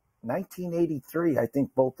 1983. I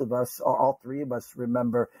think both of us, or all three of us,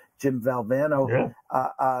 remember Jim Valvano. Yeah.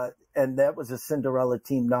 And that was a Cinderella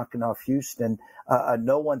team knocking off Houston.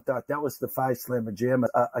 No one thought that was the 5-slammer jam.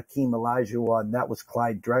 Akeem Olajuwon, that was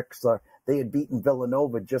Clyde Drexler. They had beaten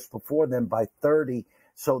Villanova just before them by 30.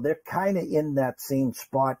 So they're kind of in that same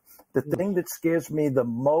spot. The thing that scares me the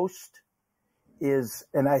most is,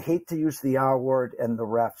 and I hate to use the R word and the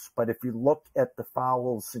refs, but if you look at the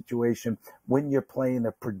foul situation when you're playing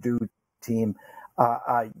a Purdue team,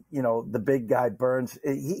 the big guy Burns,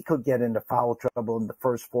 he could get into foul trouble in the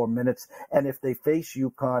first 4 minutes. And if they face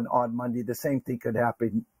UConn on Monday, the same thing could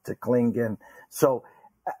happen to Klingon. So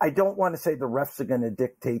I don't want to say the refs are going to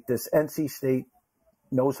dictate this. NC State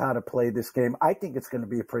knows how to play this game. I think it's going to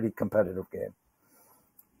be a pretty competitive game.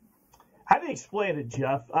 How do you explain it,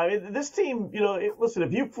 Jeff? I mean, this team, listen,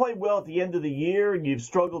 if you play well at the end of the year and you've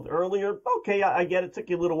struggled earlier, okay, I get it. It took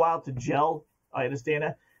you a little while to gel. I understand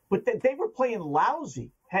that. But they were playing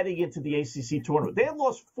lousy heading into the ACC tournament. They had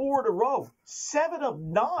lost 4 in a row, 7 of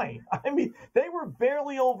 9. I mean, they were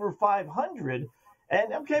barely over 500.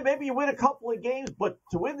 And, okay, maybe you win a couple of games, but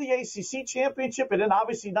to win the ACC championship and then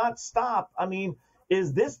obviously not stop, I mean,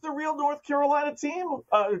 is this the real North Carolina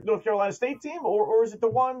State team, or is it the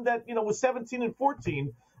one that, was 17 and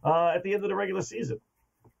 14 at the end of the regular season?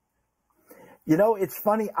 It's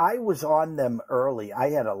funny. I was on them early.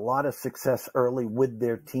 I had a lot of success early with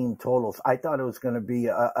their team totals. I thought it was going to be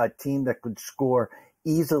a team that could score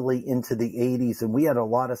easily into the 80s, and we had a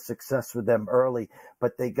lot of success with them early.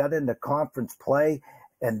 But they got into conference play,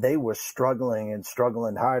 and they were struggling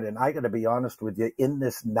hard. And I got to be honest with you, in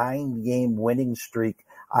this 9-game winning streak,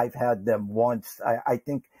 I've had them once. I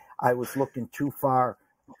think I was looking too far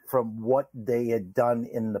from what they had done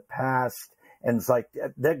in the past. And it's like,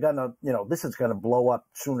 they're going to, this is going to blow up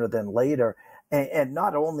sooner than later. And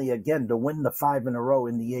not only, again, to win the 5 in a row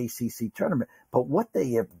in the ACC tournament, but what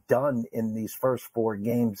they have done in these first 4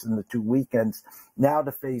 games in the 2 weekends. Now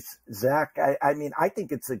to face Zach, I mean, I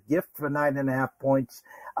think it's a gift for 9.5 points.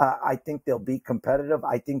 I think they'll be competitive.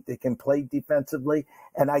 I think they can play defensively.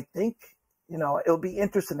 And I think, it'll be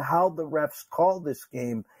interesting how the refs call this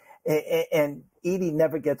game. And Edey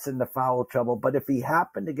never gets into foul trouble, but if he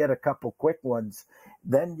happened to get a couple quick ones,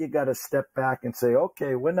 then you got to step back and say,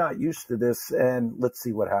 okay, we're not used to this, and let's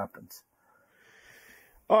see what happens.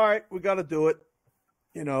 All right, we got to do it.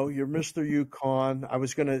 You're Mr. UConn. I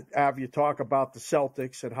was going to have you talk about the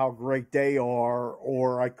Celtics and how great they are,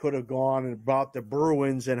 or I could have gone about the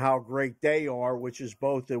Bruins and how great they are, which is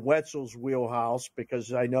both in Wetzel's wheelhouse,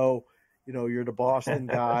 because I know, you're the Boston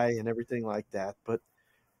guy and everything like that, but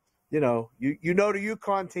the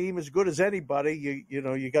UConn team as good as anybody.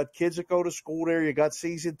 You got kids that go to school there. You got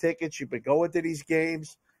season tickets. You've been going to these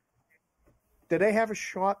games. Do they have a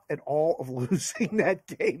shot at all of losing that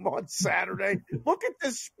game on Saturday? Look at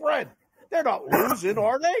this spread. They're not losing,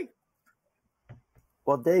 are they?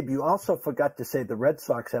 Well, Dave, you also forgot to say the Red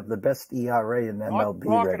Sox have the best ERA in MLB right now. I'm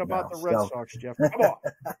talking about the Red Sox, Jeff. Come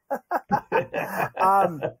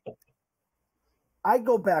on. I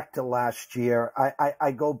go back to last year.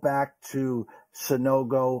 I go back to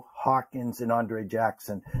Sonogo, Hawkins, and Andre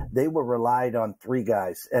Jackson. They were relied on 3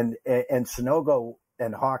 guys, and Sonogo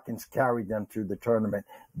and Hawkins carried them through the tournament.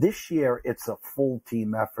 This year, it's a full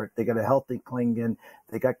team effort. They got a healthy Klingon.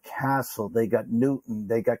 They got Castle. They got Newton.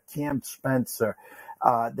 They got Cam Spencer.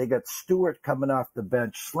 They got Stewart coming off the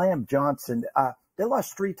bench. Slam Johnson. They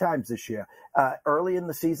lost 3 times this year. Early in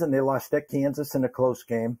the season, they lost at Kansas in a close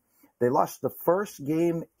game. They lost the first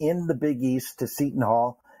game in the Big East to Seton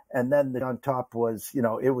Hall, and then on top was,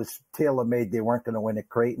 it was tailor-made. They weren't going to win at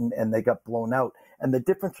Creighton, and they got blown out. And the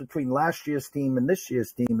difference between last year's team and this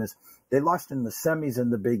year's team is they lost in the semis in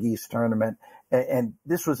the Big East tournament, and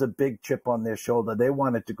this was a big chip on their shoulder. They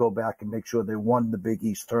wanted to go back and make sure they won the Big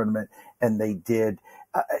East tournament, and they did.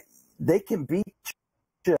 They can beat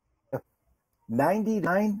you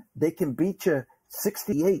 99. They can beat you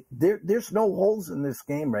 68. There's no holes in this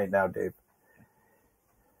game right now, Dave.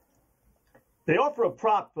 They offer a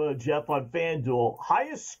prop, Jeff, on FanDuel,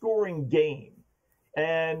 highest scoring game.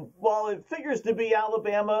 And while it figures to be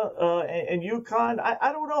Alabama and UConn,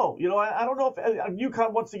 I don't know. I don't know if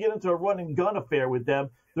UConn wants to get into a run and gun affair with them.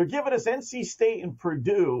 They're giving us NC State and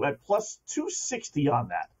Purdue at plus 260 on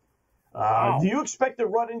that. Wow. Do you expect a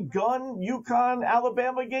run and gun UConn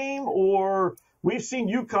Alabama game, or we've seen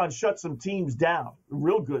UConn shut some teams down,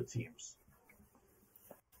 real good teams?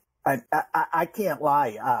 I can't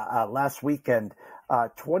lie. Last weekend,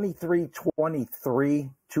 23-23,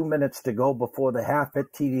 2 minutes to go before the half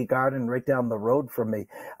at TD Garden, right down the road from me.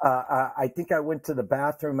 I think I went to the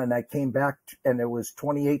bathroom and I came back and it was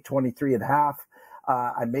 28-23 at half.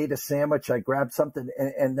 I made a sandwich. I grabbed something,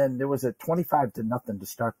 and then there was a 25-0 to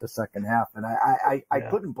start the second half. And I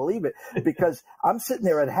couldn't believe it, because I'm sitting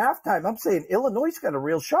there at halftime. I'm saying Illinois got a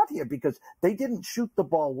real shot here because they didn't shoot the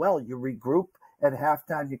ball well. You regroup at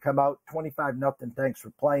halftime. You come out 25-0. Thanks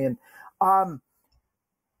for playing.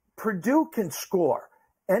 Purdue can score.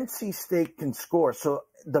 NC State can score. So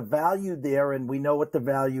the value there, and we know what the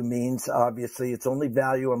value means, obviously. It's only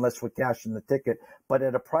value unless we're cashing the ticket. But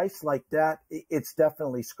at a price like that, it's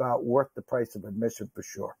definitely, Scott, worth the price of admission for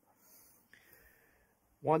sure.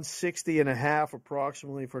 160.5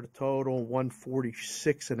 approximately for the total,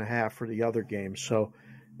 146.5 for the other game. So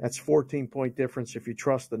that's 14-point difference. If you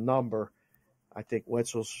trust the number, I think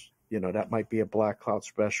Wetzel's, that might be a black cloud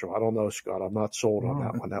special. I don't know, Scott. I'm not sold on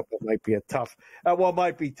that one. That one might be that one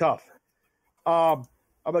might be tough. I'm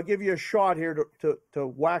going to give you a shot here to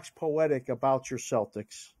wax poetic about your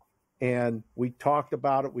Celtics. And we talked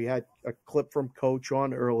about it. We had a clip from Coach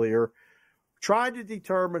on earlier, trying to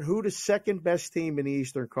determine who the second best team in the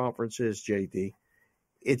Eastern Conference is, JD.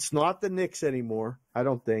 It's not the Knicks anymore, I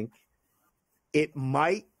don't think. It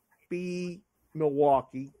might be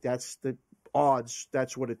Milwaukee. That's the odds.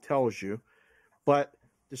 That's what it tells you. But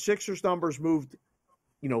the Sixers numbers moved,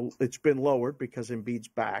 it's been lowered because Embiid's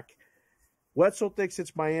back. Wetzel thinks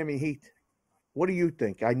it's Miami Heat. What do you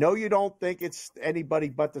think? I know you don't think it's anybody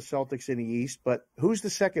but the Celtics in the East, but who's the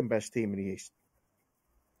second best team in the East?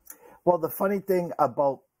 Well, the funny thing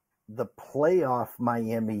about the playoff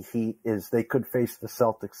Miami Heat is they could face the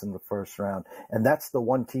Celtics in the first round. And that's the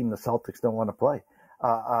one team the Celtics don't want to play,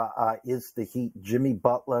 is the Heat. Jimmy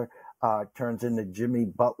Butler turns into Jimmy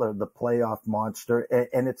Butler, the playoff monster.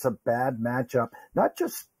 And it's a bad matchup. Not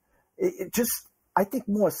just I think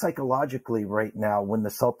more psychologically right now when the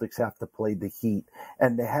Celtics have to play the Heat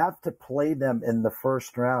and they have to play them in the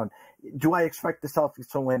first round. Do I expect the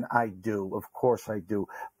Celtics to win? I do. Of course I do.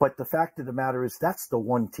 But the fact of the matter is that's the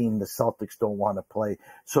one team the Celtics don't want to play.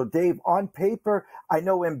 So, Dave, on paper, I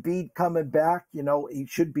know Embiid coming back, he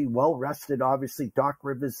should be well rested. Obviously, Doc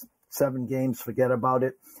Rivers, 7 games, forget about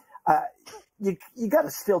it. You got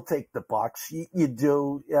to still take the Bucks. You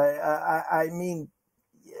do. I mean,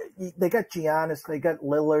 they got Giannis, they got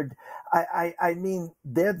Lillard. I mean,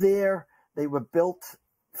 they're there. They were built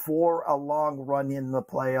for a long run in the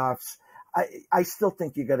playoffs. I still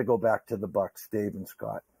think you got to go back to the Bucks, Dave and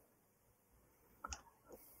Scott.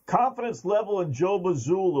 Confidence level in Joe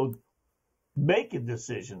Mazzulla making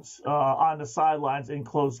decisions on the sidelines in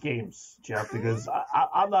close games, Jeff, because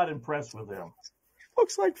I'm not impressed with him.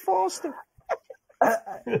 Looks like Foster.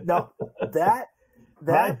 No, that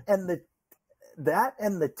Right?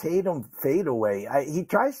 and the Tatum fadeaway. He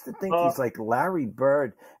tries to think he's like Larry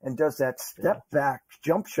Bird and does that step back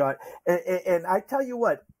jump shot. And I tell you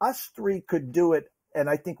what, us three could do it, and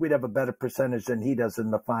I think we'd have a better percentage than he does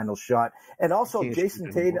in the final shot. And also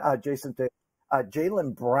Jaylen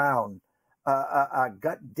Brown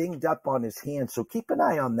got dinged up on his hand, so keep an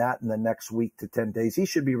eye on that in the next week to 10 days. He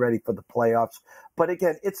should be ready for the playoffs. But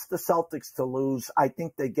again, it's the Celtics to lose. I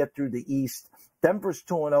think they get through the East. Denver's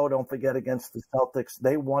 2-0, don't forget, against the Celtics.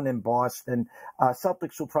 They won in Boston.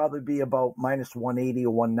 Celtics will probably be about minus 180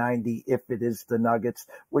 or 190 if it is the Nuggets,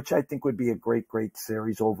 which I think would be a great, great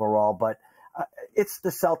series overall. But it's the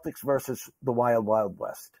Celtics versus the Wild, Wild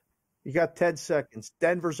West. You got 10 seconds.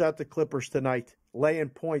 Denver's at the Clippers tonight, laying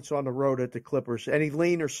points on the road at the Clippers. Any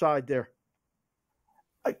lean or side there?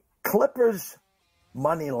 Clippers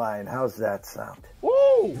money line. How's that sound?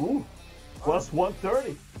 Woo! Plus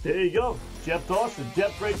 130. There you go. Jeff Dawson.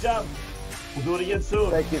 Jeff, great job. We'll do it again soon.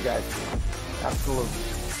 Thank you, guys. Absolutely.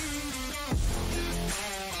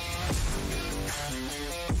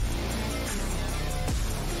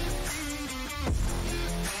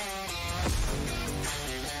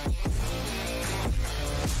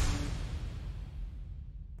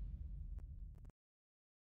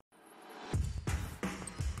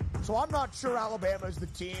 So I'm not sure Alabama is the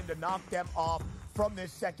team to knock them off from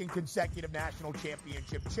this second consecutive national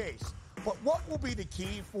championship chase. But what will be the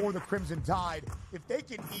key for the Crimson Tide if they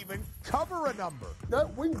can even cover a number?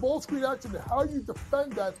 That wing ball screen action and how you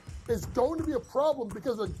defend that is going to be a problem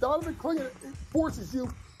because of Donovan Clingan, it forces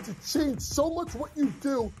you to change so much what you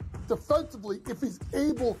do defensively if he's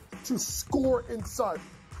able to score inside.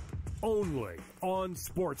 Only on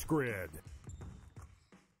SportsGrid.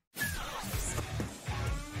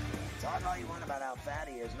 Talk all you want about how fat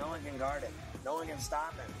he is. No one can guard him. No one can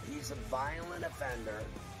stop him. He's a violent offender.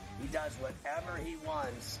 He does whatever he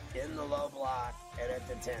wants in the low block and at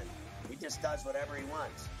the 10. He just does whatever he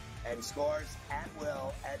wants and scores at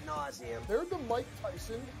will, ad nauseum. They're the Mike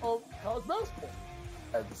Tyson of college basketball.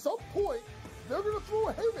 At some point, they're going to throw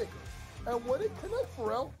a haymaker. And when it connects,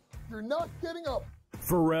 Pharrell, you're not getting up.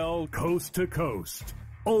 Pharrell Coast to Coast.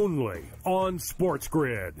 Only on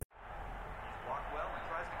SportsGrid.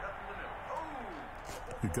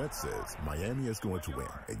 Your gut says Miami is going to win,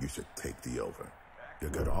 and you should take the over.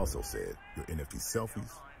 Your gut also said your NFT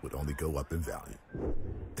selfies would only go up in value.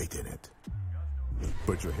 They didn't.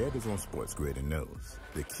 But your head is on SportsGrid and knows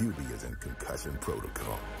the QB is in concussion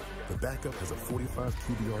protocol. The backup has a 45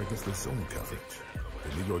 QBR against the zone coverage.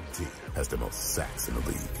 The New York team has the most sacks in the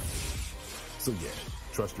league. So yeah,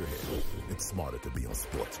 trust your head. It's smarter to be on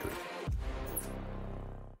SportsGrid.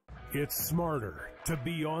 It's smarter to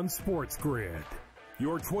be on SportsGrid,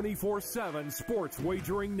 your 24/7 sports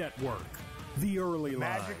wagering network. The early line.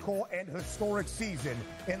 Magical and historic season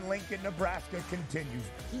in Lincoln, Nebraska continues.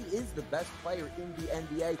 He is the best player in the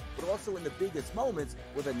NBA, but also in the biggest moments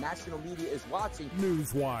where the national media is watching.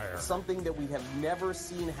 Newswire. Something that we have never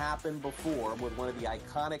seen happen before with one of the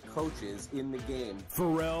iconic coaches in the game.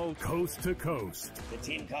 Pharrell, coast to coast. The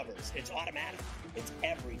team covers. It's automatic. It's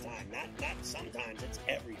every time. Not sometimes. It's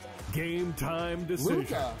every time. Game time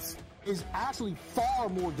decisions. Luka is actually far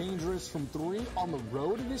more dangerous from three on the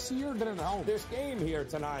road this year than at home. This game here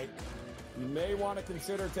tonight, you may want to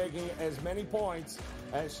consider taking as many points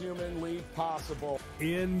as humanly possible.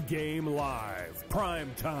 In-game live,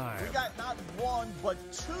 prime time. We got not one, but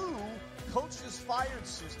two coaches fired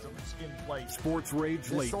systems in place. Sports Rage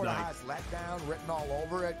This late sort of night. has letdown written all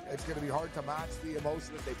over it. It's going to be hard to match the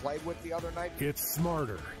emotion that they played with the other night. It's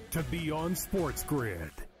smarter to be on SportsGrid.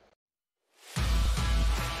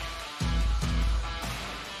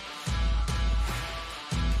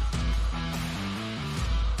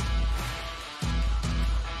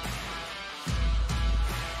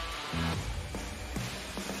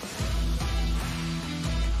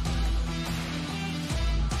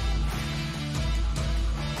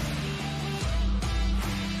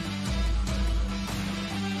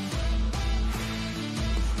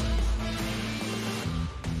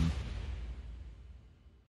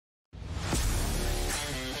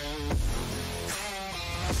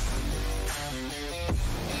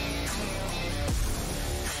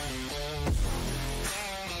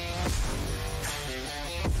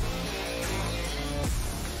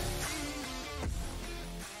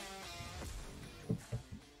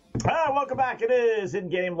 Welcome back. It is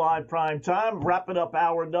In-Game Live Prime Time. Wrapping up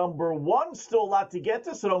hour number one. Still a lot to get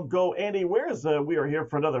to, so don't go anywhere. As, we are here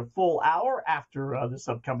for another full hour after this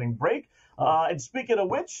upcoming break. And speaking of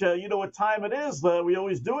which, you know what time it is. We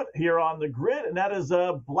always do it here on the grid, and that is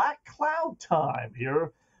Black Cloud time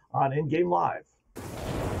here on In-Game Live.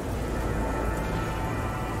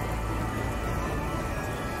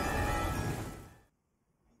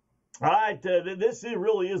 All right, this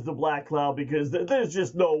really is the black cloud because there's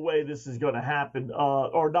just no way this is going to happen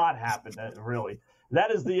or not happen, really. That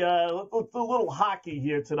is the little hockey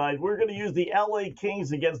here tonight. We're going to use the LA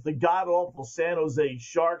Kings against the god-awful San Jose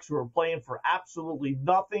Sharks, who are playing for absolutely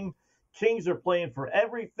nothing. Kings are playing for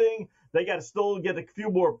everything. They got to still get a few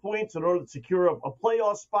more points in order to secure a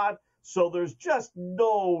playoff spot. So there's just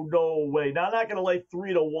no way. Now, I'm not going to lay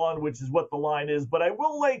 3-1, which is what the line is, but I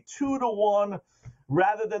will lay 2-1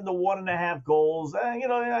 rather than the 1.5 goals. You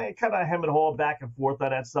know, I kind of hem and haw back and forth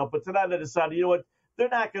on that stuff. But tonight I decided, you know what, they're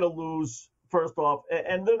not going to lose, first off,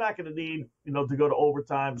 and they're not going to need, you know, to go to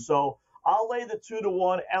overtime. So I'll lay the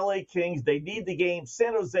 2-1 LA Kings. They need the game.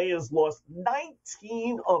 San Jose has lost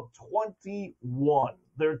 19 of 21.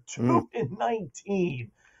 They're 2-19.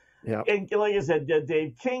 Yeah. And like I said,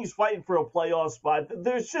 Dave, Kings fighting for a playoff spot.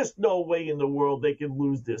 There's just no way in the world they can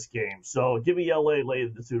lose this game. So give me LA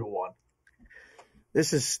later the 2-1.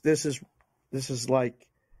 This is like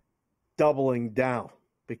doubling down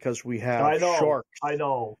because we have Sharks. I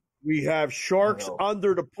know. We have Sharks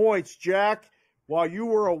under the points, Jack. While you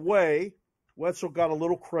were away, Wetzel got a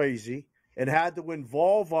little crazy and had to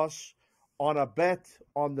involve us on a bet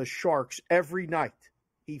on the Sharks every night.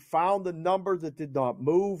 He found a number that did not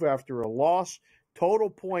move after a loss. Total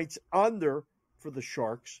points under for the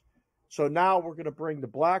Sharks. So now we're going to bring the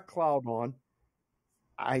Black Cloud on.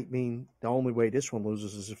 I mean, the only way this one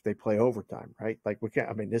loses is if they play overtime, right? Like we can't.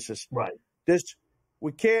 I mean, this is right.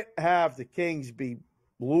 We can't have the Kings be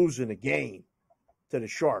losing a game to the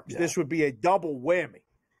Sharks. Yeah. This would be a double whammy,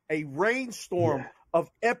 a rainstorm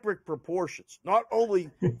of epic proportions. Not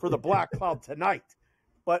only for the Black Cloud tonight,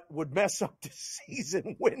 but would mess up the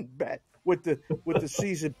season win bet with the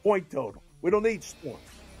season point total. We don't need storms.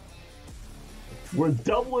 We're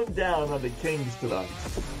doubling down on the Kings tonight.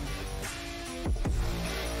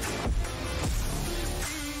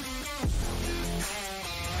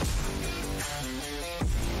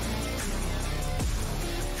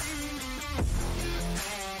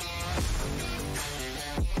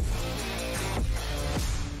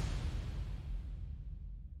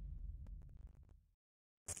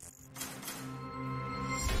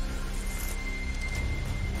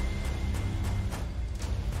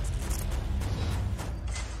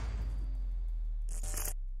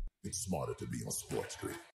 It's smarter to be on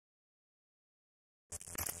SportsGrid.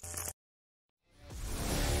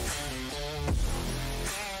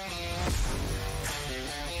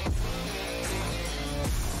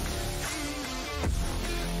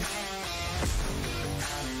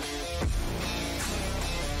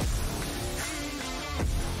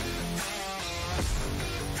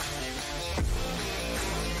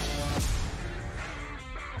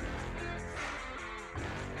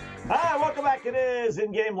 back. It is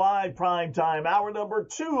in-game live prime time, hour number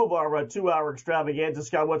 2 of our 2-hour extravaganza.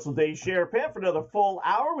 Scott Wetzel, Dave Sharapan for another full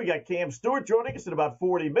hour. We got Cam Stewart joining us in about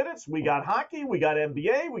 40 minutes. We got hockey, we got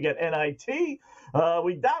NBA, we got NIT.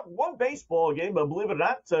 We got one baseball game, but believe it or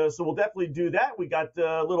not, so we'll definitely do that. We got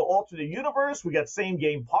a little alternate universe. We got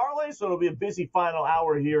same-game parlay, so it'll be a busy final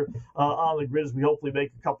hour here on the grid as we hopefully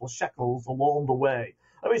make a couple of shekels along the way.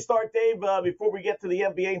 Let me start, Dave, before we get to the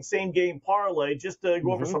NBA and same-game parlay, just to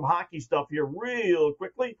go over some hockey stuff here real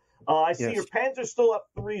quickly. I see your Pens are still up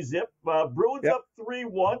 3-0. Bruins up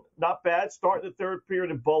 3-1. Not bad. Starting the third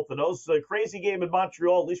period in both of those. Crazy game in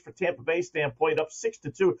Montreal, at least for Tampa Bay standpoint, up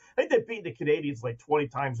 6-2. I think they've beaten the Canadians like 20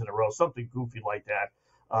 times in a row, something goofy like that.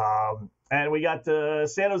 And we got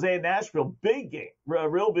San Jose and Nashville. Big game,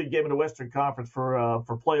 real big game in the Western Conference for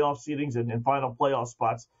playoff seedings and final playoff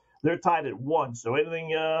spots. They're tied at 1. So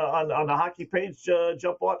anything on the hockey page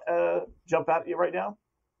jump out at you right now?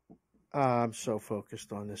 I'm so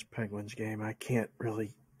focused on this Penguins game. I'm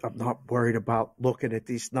not worried about looking at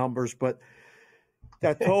these numbers, but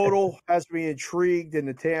that total has me intrigued in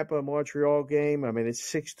the Tampa-Montreal game. I mean,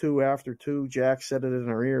 it's 6-2 after 2. Jack said it in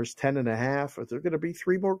our ears, 10.5. Are there going to be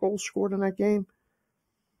 3 more goals scored in that game?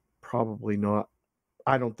 Probably not.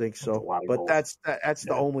 I don't think so. But goals. That's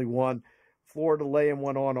the only one. Florida laying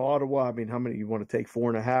one on Ottawa. I mean, how many you want to take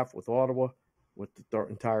 4.5 with Ottawa with the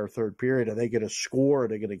entire third period? Are they going to score? Are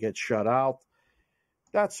they going to get shut out?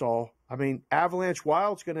 That's all. I mean, Avalanche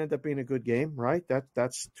Wild's going to end up being a good game, right?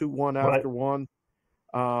 That's 2-1 after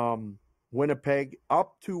 1. Winnipeg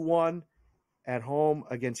up 2-1 at home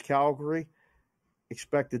against Calgary.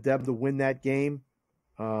 Expected them to win that game,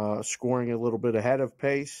 scoring a little bit ahead of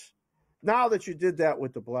pace. Now that you did that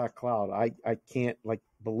with the Black Cloud, I can't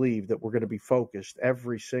believe that we're going to be focused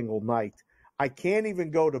every single night. I can't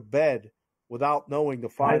even go to bed without knowing the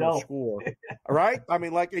final score. All right? I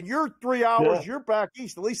mean, in your 3 hours, you're back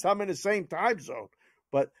east. At least I'm in the same time zone.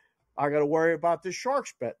 But I got to worry about this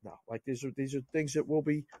Sharks bet now. These are things that we'll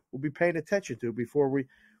be paying attention to before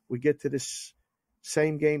we get to this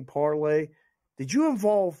same game parlay. Did you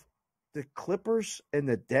involve the Clippers in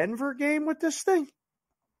the Denver game with this thing?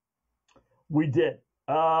 We did.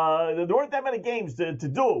 There weren't that many games to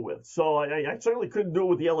do it with, so I certainly couldn't do it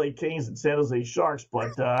with the LA Kings and San Jose Sharks,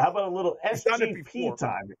 but how about a little SGP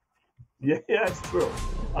time? Yeah, that's true.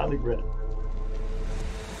 On the grid.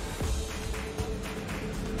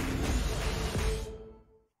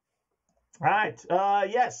 All right.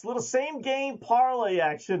 Yes, little same game parlay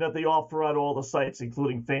action that they offer on all the sites,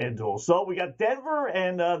 including FanDuel. So we got Denver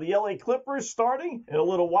and the LA Clippers starting in a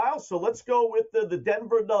little while. So let's go with the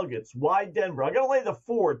Denver Nuggets. Why Denver? I'm going to lay the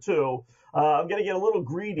 4 too. I'm going to get a little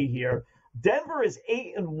greedy here. Denver is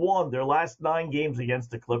 8-1 their last 9 games against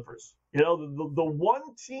the Clippers. You know, the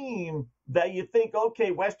one team that you think, okay,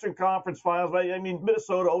 Western Conference Finals, right? I mean,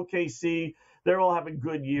 Minnesota, OKC, they're all having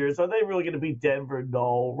good years. Are they really going to beat Denver?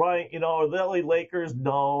 No, right? You know, are the LA Lakers?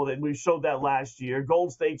 No. We showed that last year.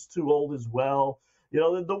 Golden State's too old as well. You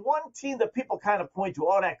know, the one team that people kind of point to,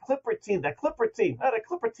 that Clipper team. That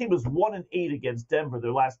Clipper team is 1-8 against Denver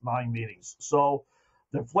their last 9 meetings. So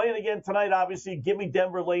they're playing again tonight, obviously. Give me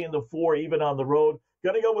Denver laying the 4, even on the road.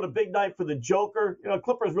 Going to go with a big night for the Joker. You know,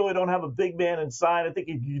 Clippers really don't have a big man inside. I think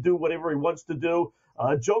he can do whatever he wants to do.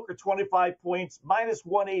 Joker, 25 points, minus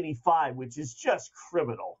 185, which is just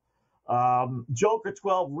criminal. Joker,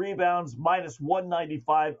 12 rebounds, minus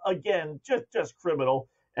 195. Again, just criminal.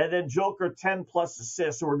 And then Joker, 10-plus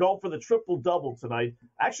assists. So we're going for the triple-double tonight.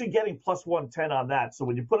 Actually getting plus 110 on that. So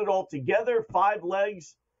when you put it all together, 4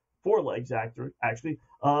 legs, actually,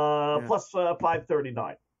 plus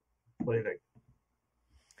 539. What do you think?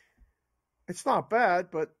 It's not bad,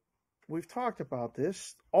 but we've talked about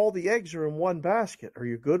this. All the eggs are in one basket. Are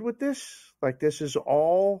you good with this? This is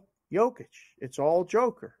all Jokic. It's all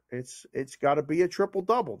Joker. It's got to be a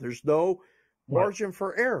triple-double. There's no margin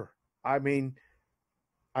for error. I mean,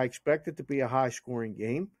 I expect it to be a high-scoring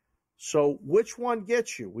game. So which one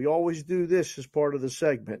gets you? We always do this as part of the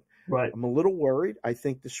segment. Right. I'm a little worried. I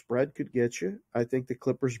think the spread could get you. I think the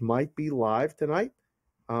Clippers might be live tonight,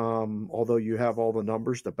 although you have all the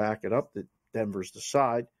numbers to back it up that Denver's the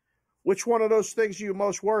side. Which one of those things are you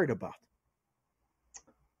most worried about?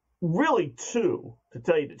 Really 2, to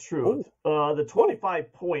tell you the truth. The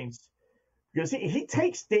 25 points, because he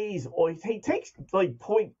takes days, or he takes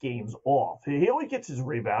point games off. He always gets his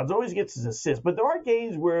rebounds, always gets his assists. But there are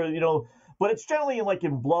games where, but it's generally in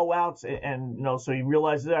blowouts, and so he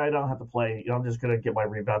realizes that I don't have to play. I'm just going to get my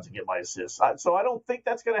rebounds and get my assists. So I don't think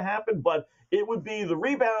that's going to happen, but it would be the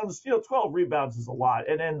rebounds. 12 rebounds is a lot,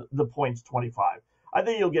 and then the points, 25. I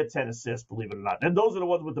think he'll get 10 assists, believe it or not. And those are the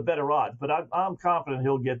ones with the better odds, but I'm confident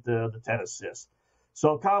he'll get the 10 assists.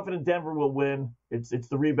 So confident Denver will win. It's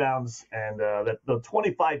the rebounds and the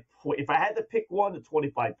 25 point. If I had to pick one, the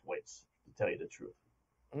 25 points, to tell you the truth.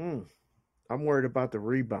 I'm worried about the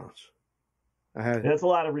rebounds. That's a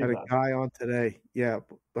lot of rebounds. Had a guy on today. Yeah.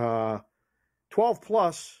 12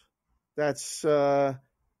 plus. That's, I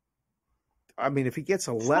mean, if he gets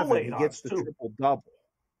 11, he gets the triple double,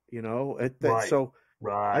 you know? Right. So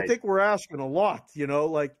right. I think we're asking a lot, you know,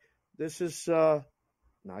 like this is, now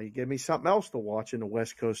you give me something else to watch in the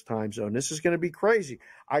West Coast time zone. This is going to be crazy.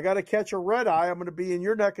 I got to catch a red eye. I'm going to be in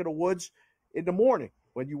your neck of the woods in the morning.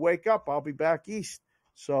 When you wake up, I'll be back east.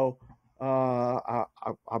 So I'll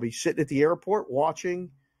be sitting at the airport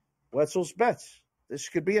watching Wetzel's bets. This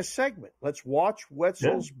could be a segment. Let's watch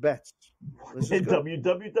Wetzel's bets. In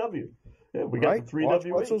WWW. Yeah, we got the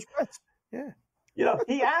 3W. Wetzel's bets. Yeah. You know,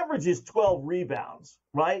 he averages 12 rebounds,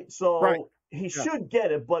 right? So he should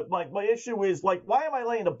get it. But my issue is, like, why am I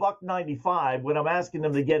laying $1.95 when I'm asking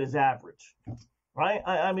him to get his average? Right?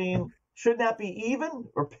 I mean, shouldn't that be even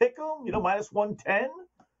or pick him? You know, minus 110?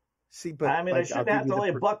 See, but I mean, I shouldn't have to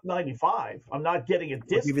lay $1.95. I'm not getting a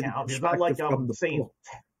discount. It's not like I'm saying.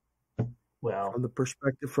 Well, from the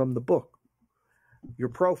perspective from the book, your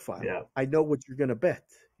profile. Yeah. I know what you're going to bet.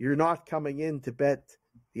 You're not coming in to bet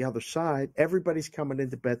the other side. Everybody's coming in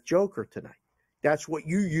to bet Joker tonight. That's what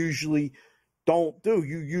you usually don't do.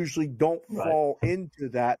 You usually don't fall into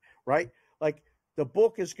that, right? Like the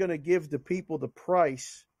book is going to give the people the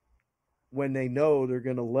price when they know they're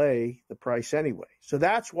going to lay the price anyway. So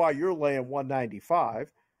that's why you're laying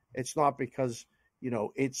 195. It's not because, you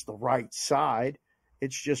know, it's the right side.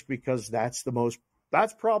 It's just because that's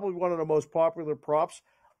probably one of the most popular props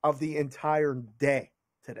of the entire day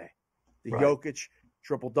today. The Jokic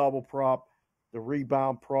triple-double prop, the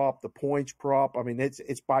rebound prop, the points prop. I mean,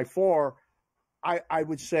 it's by far, I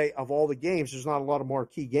would say, of all the games, there's not a lot of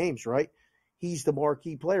marquee games, right? He's the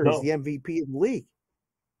marquee player. No. He's the MVP of the league.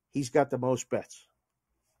 He's got the most bets.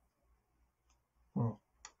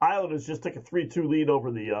 Islanders just took a 3-2 lead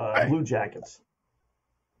over the Blue Jackets.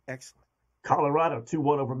 Excellent. Colorado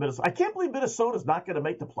 2-1 over Minnesota. I can't believe Minnesota's not going to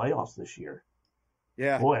make the playoffs this year.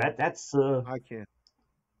 Yeah. Boy, that's I can't.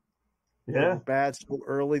 Yeah. Bad so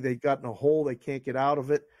early. They got in a hole. They can't get out of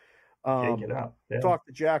it. Can't get out. Yeah. Talk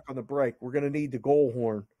to Jack on the break. We're going to need the goal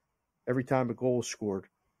horn every time a goal is scored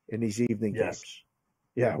in these evening games.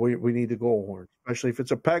 Yeah, we need the goal horn, especially if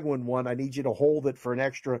it's a Penguin one. I need you to hold it for an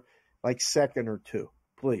extra, second or two,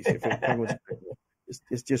 please. If it's Penguins,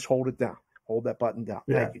 just hold it down. Hold that button down.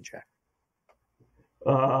 Yeah. Thank you, Jack.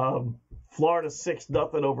 Florida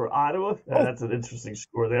 6-0 over Ottawa. That's an interesting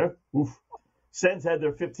score there. Oof. Sens had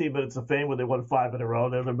their 15 minutes of fame when they won 5 in a row.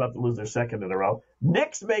 They're about to lose their second in a row.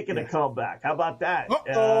 Knicks making a comeback. How about that?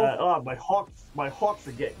 My Hawks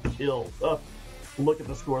are getting killed. Look at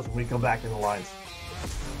the scores when we come back in the lines.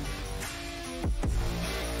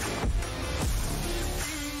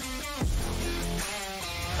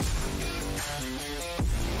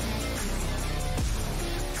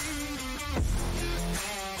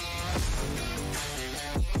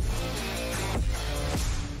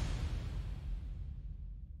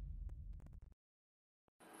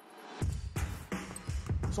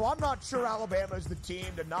 So I'm not sure Alabama is the team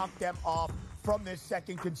to knock them off from this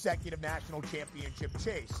second consecutive national championship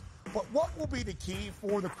chase. But what will be the key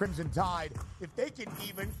for the Crimson Tide if they can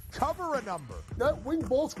even cover a number? That wing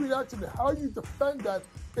ball screen action and how you defend that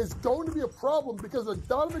is going to be a problem because of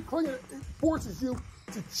Donovan Clingan. It forces you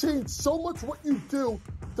to change so much what you do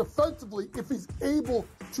defensively if he's able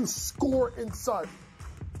to score inside.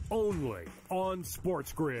 Only on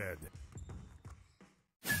SportsGrid.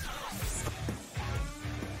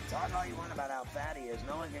 Talk all you want about how fat he is.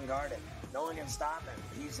 No one can guard him. No one can stop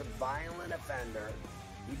him. He's a violent offender.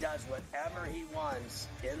 He does whatever he wants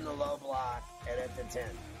in the low block and at the 10.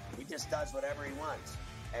 He just does whatever he wants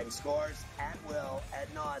and scores at will, ad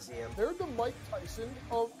nauseum. They're the Mike Tyson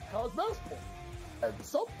of college basketball. At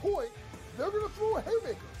some point, they're going to throw a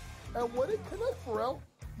haymaker. And when it connects, Pharrell,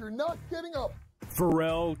 you're not getting up.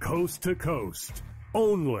 Pharrell Coast to Coast.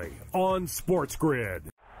 Only on SportsGrid.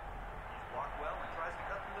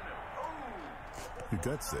 Your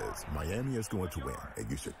gut says Miami is going to win, and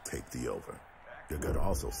you should take the over. Your gut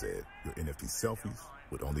also said your NFT selfies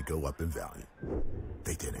would only go up in value.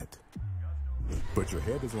 They didn't. But your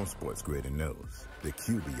head is on SportsGrid and knows the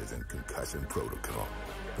QB is in concussion protocol.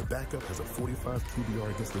 The backup has a 45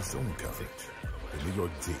 QBR against the zone coverage. The New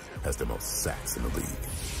York D has the most sacks in the league.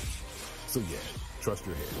 So yeah, trust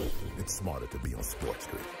your head. It's smarter to be on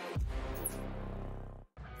SportsGrid.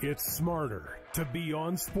 It's smarter to be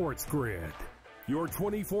on SportsGrid. your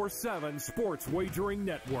 24/7 sports wagering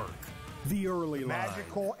network. The early line.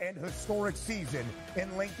 Magical and historic season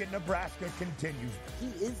in Lincoln, Nebraska continues. He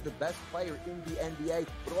is the best player in the NBA,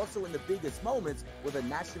 but also in the biggest moments where the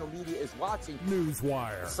national media is watching.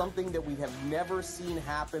 Newswire. Something that we have never seen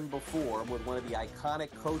happen before with one of the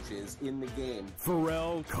iconic coaches in the game.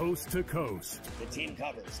 Pharrell coast to coast. The team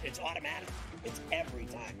covers. It's automatic. It's every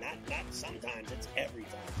time. Not sometimes. It's every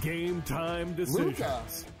time. Game time decisions. Luka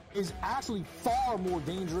is actually far more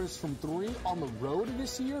dangerous from three on the road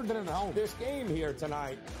this year than at home. This game here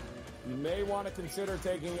tonight, you may want to consider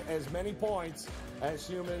taking as many points as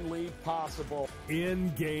humanly possible.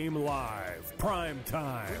 In-game live. Prime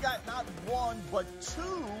time. We got not one, but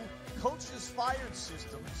two coaches fired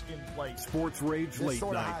systems in place. Sports Rage This late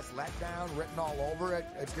sort of night. has letdown written all over it.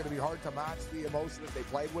 It's going to be hard to match the emotion that they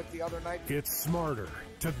played with the other night. It's smarter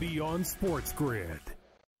to be on SportsGrid.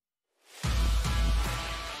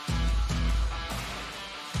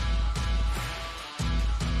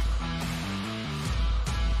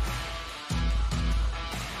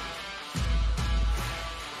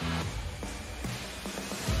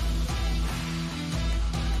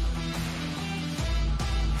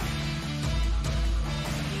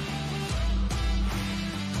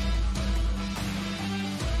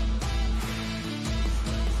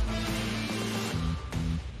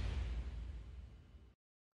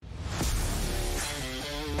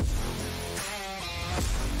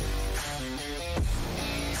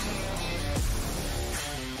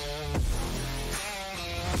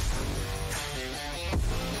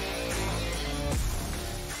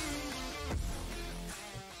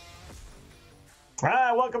 All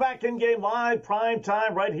right, welcome back. In-game live, prime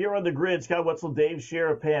time, right here on the grid. Scott Wetzel, Dave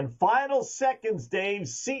Sharapan. Final seconds, Dave.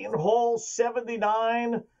 Seton Hall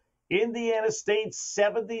 79, Indiana State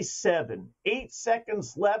 77. 8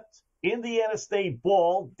 seconds left. Indiana State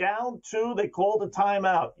ball down 2. They called a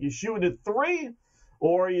timeout. You shoot at 3,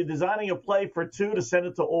 or are you designing a play for 2 to send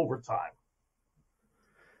it to overtime?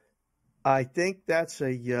 I think that's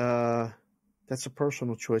a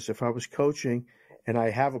personal choice. If I was coaching and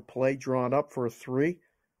I have a play drawn up for a 3,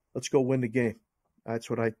 let's go win the game.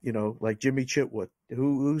 That's what like Jimmy Chitwood.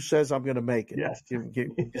 Who says I'm going to make it? Yes.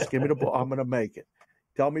 Just give me the ball. I'm going to make it.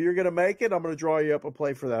 Tell me you're going to make it. I'm going to draw you up a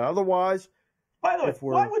play for that. Otherwise, by the way,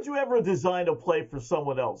 why would you ever design a play for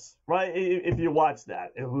someone else, right? If you watch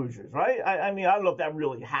that in Hoosiers, right? I mean, I don't know if that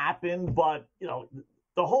really happened, but,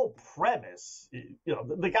 the whole premise,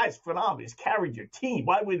 the guy's phenomenal. He's carried your team.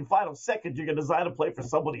 Why would in final seconds you're going to design a play for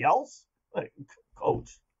somebody else? Like,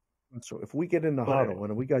 coach. So if we get in the huddle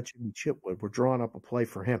and we got Jimmy Chitwood, we're drawing up a play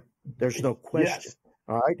for him. There's no question. Yes.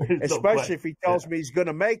 All right? Especially if he tells me he's going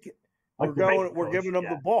to make it. We're giving him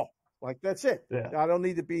the ball. Like, that's it. Yeah. I don't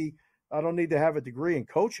need to have a degree in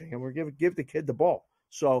coaching, and we're give the kid the ball.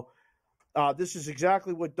 So this is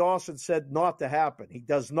exactly what Dawson said not to happen. He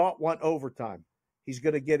does not want overtime. He's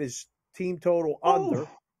going to get his team total under.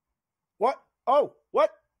 What? Oh,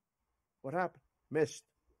 what? What happened? Missed.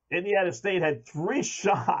 Indiana State had 3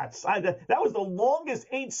 shots. That was the longest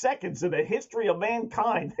 8 seconds in the history of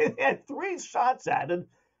mankind. They had 3 shots at it,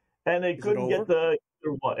 and they couldn't get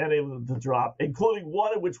any of them to drop, including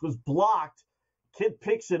one which was blocked. Kid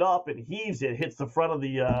picks it up and heaves it, hits the front of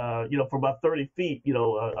the, from about 30 feet,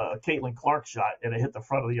 a Caitlin Clark shot, and it hit the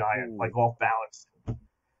front of the iron, like off balance.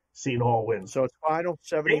 Seton Hall wins. So it's final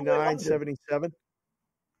 79-77?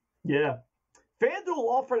 Yeah. FanDuel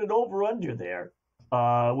offered an over-under there,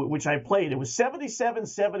 which I played. It was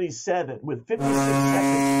 77-77 with 56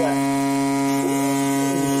 seconds left.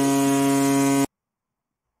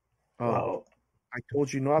 Oh, I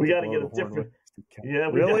told you not we to got to get a different. Yeah,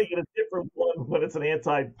 we got to get a different one when it's an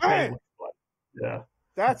anti-penguin one. Yeah.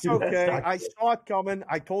 That's okay. I saw it coming.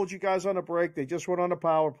 I told you guys on the break. They just went on a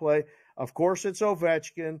power play. Of course, it's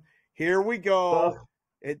Ovechkin. Here we go.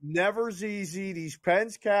 It never's easy. These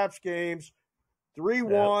Pens Caps games,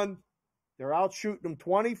 3-1. Yep. They're out shooting them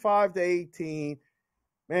 25-18.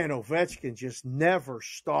 Man, Ovechkin just never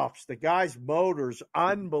stops. The guy's motor's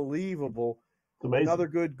unbelievable. Another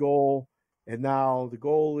good goal. And now the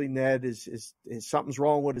goalie, Ned, is something's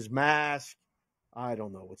wrong with his mask. I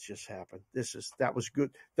don't know what's just happened. That was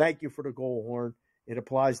good. Thank you for the goal horn. It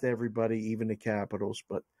applies to everybody, even the Capitals.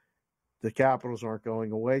 But the Capitals aren't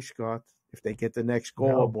going away, Scott. If they get the next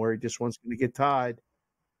goal, I'm worried this one's going to get tied.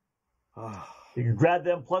 You can grab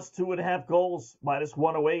them plus 2.5 goals, minus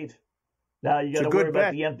 108. Now you got to worry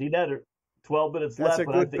about the empty netter. 12 minutes left,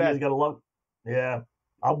 but I think he's got to look. Yeah.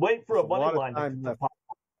 I'm waiting for a money line to pop.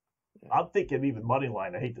 I'm thinking even money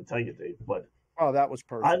line. I hate to tell you, Dave, but Oh, that was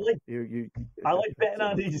personal. I like betting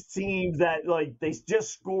on these teams that they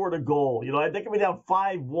just scored a goal. They can be down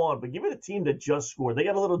 5-1, but give me the team that just scored. They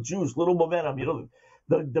got a little juice, little momentum.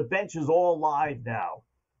 The bench is all live now.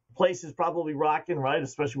 Place is probably rocking, right?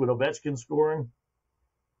 Especially with Ovechkin scoring.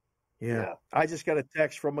 Yeah. I just got a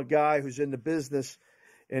text from a guy who's in the business,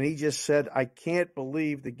 and he just said, I can't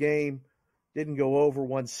believe the game didn't go over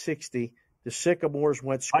 160. The Sycamores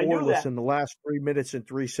went scoreless in the last 3 minutes and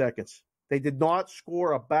 3 seconds. They did not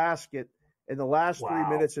score a basket in the last 3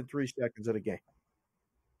 minutes and 3 seconds of the game.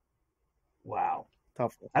 Wow.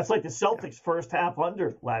 Tough. That's like the Celtics first half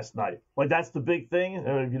under last night. That's the big thing.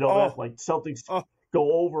 Celtics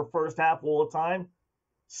go over first half all the time.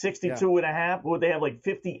 62 and a half. Would they have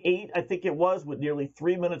 58, I think it was, with nearly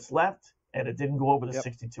 3 minutes left, and it didn't go over the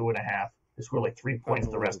 62 and a half. They scored 3 points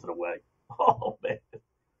the rest of the way. Oh, man.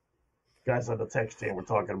 Guys on the text chain were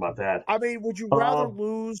talking about that. I mean, would you rather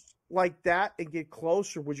lose like that and get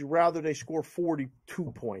close, or would you rather they score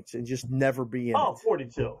 42 points and just never be in it?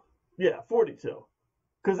 42. Yeah, 42.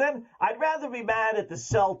 Because then I'd rather be mad at the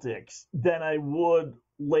Celtics than I would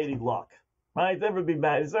Lady Luck. I'd never be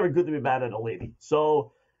mad. It's never good to be mad at a lady.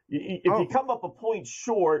 So if you come up a point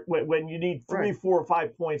short when you need 3, 4, or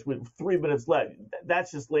 5 points with 3 minutes left,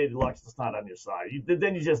 that's just Lady Luck that's not on your side.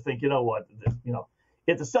 Then you just think, you know what,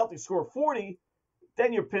 if the Celtics score 40,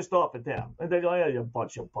 then you're pissed off at them. And they're like, you're a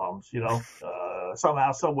bunch of bums,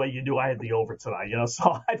 somehow, some way you knew I had the over tonight,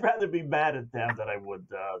 So I'd rather be mad at them than I would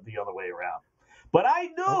the other way around. But I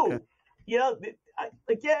knew, I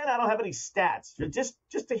don't have any stats.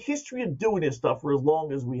 Just a history of doing this stuff for as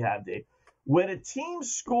long as we have, Dave. When a team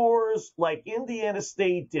scores like Indiana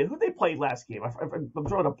State did, who they played last game? I'm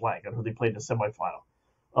drawing a blank on who they played in the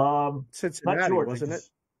semifinal. Cincinnati, not Georgia, wasn't it?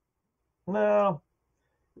 No.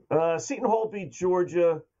 Seton Hall beat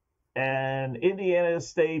Georgia, and Indiana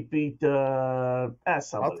State beat I'll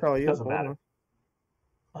tell you. Doesn't matter.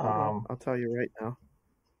 I'll tell you right now.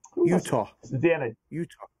 Utah.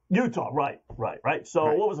 Utah, right.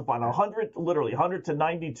 So what was the final? 100 to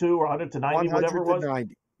 92 or 100 to 90, whatever it was?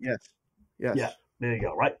 90, yes. Yeah, there you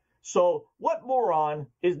go, right? So what moron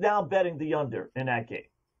is now betting the under in that game?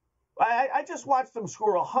 I just watched them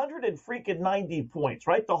score 190 points,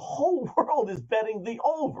 right? The whole world is betting the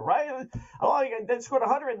over, right? They scored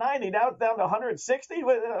 190, now it's down to 160.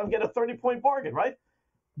 I'm getting a 30-point bargain, right?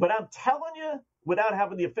 But I'm telling you, without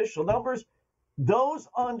having the official numbers, those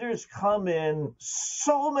unders come in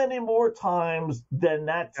so many more times than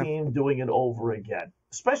that team doing it over again,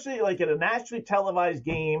 especially in a nationally televised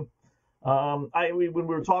game. When we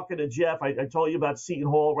were talking to Jeff, I told you about Seton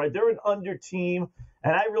Hall, right? They're an under team,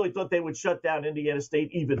 and I really thought they would shut down Indiana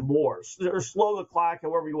State even more, or slow the clock,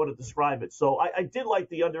 however you want to describe it. So I did like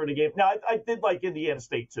the under in the game. Now, I did like Indiana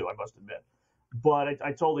State, too, I must admit. But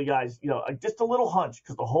I told the guys, just a little hunch,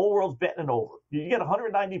 because the whole world's betting over. You get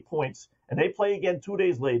 190 points, and they play again 2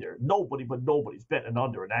 days later. Nobody's betting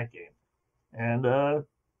under in that game. And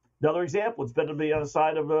another example, it's better to be on the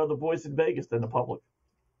side of the boys in Vegas than the public,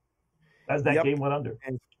 as that game went under.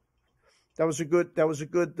 And that was a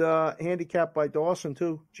good handicap by Dawson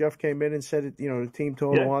too. Jeff came in and said it. The team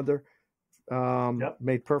total under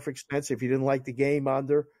made perfect sense. If you didn't like the game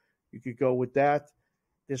under, you could go with that.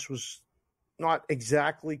 This was not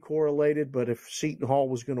exactly correlated, but if Seton Hall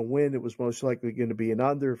was going to win, it was most likely going to be an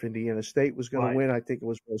under. If Indiana State was going to win, I think it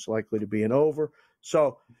was most likely to be an over.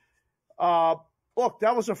 So, look,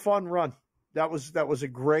 that was a fun run. That was a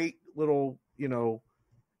great little,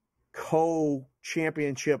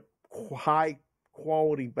 co-championship,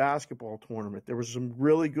 high-quality basketball tournament. There was some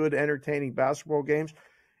really good, entertaining basketball games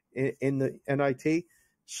in the NIT.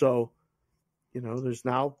 So,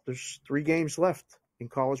 there's 3 games left in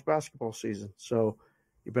college basketball season. So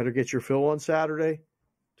you better get your fill on Saturday,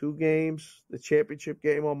 2 games, the championship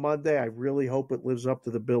game on Monday. I really hope it lives up to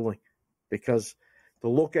the billing, because the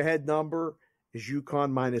look-ahead number is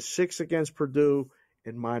UConn -6 against Purdue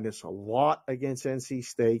and minus a lot against NC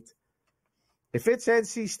State. If it's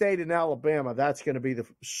NC State and Alabama, that's going to be the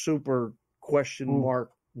super question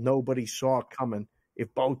mark nobody saw coming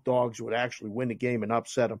if both dogs would actually win the game and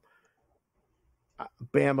upset them.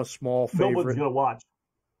 Bama small favorite. Nobody's going to watch.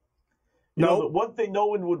 The one thing, no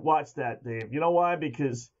one would watch that, Dave. You know why?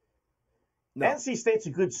 Because NC State's a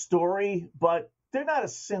good story, but they're not a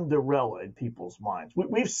Cinderella in people's minds.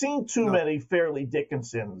 We've seen too many Fairleigh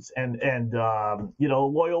Dickinsons and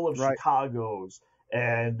Loyola of Chicago's,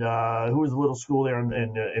 and who was the little school there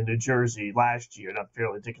in New Jersey last year, not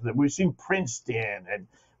Fairleigh Dickinson. We've seen Princeton, and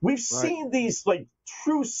we've seen these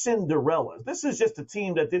true Cinderellas. This is just a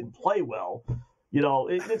team that didn't play well,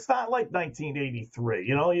 It's not like 1983.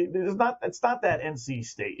 It's not that NC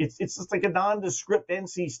State. It's just like a nondescript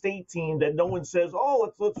NC State team that no one says,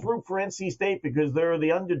 oh, let's root for NC State because they're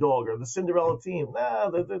the underdog or the Cinderella team. Nah,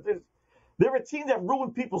 they're a team that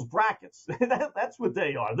ruined people's brackets. That's what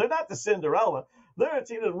they are. They're not the Cinderella. They're a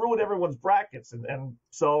team that ruined everyone's brackets. And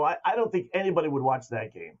so I don't think anybody would watch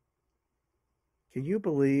that game. Can you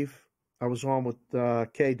believe I was on with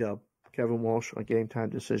K-Dub, Kevin Walsh, on Game Time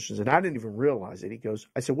Decisions, and I didn't even realize it. He goes,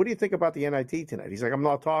 I said, what do you think about the NIT tonight? He's like, I'm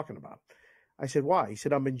not talking about it. I said, why? He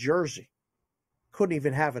said, I'm in Jersey. Couldn't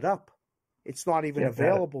even have it up. It's not even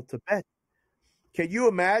available to bet. Can you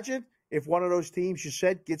imagine if one of those teams you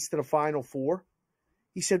said gets to the Final Four?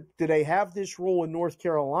 He said, do they have this rule in North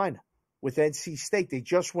Carolina with NC State? They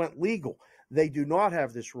just went legal. They do not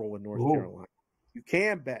have this rule in North Carolina. You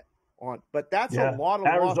can bet on, but that's a lot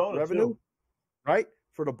of lost revenue, right?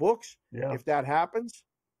 For the books. Yeah. If that happens,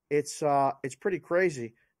 it's pretty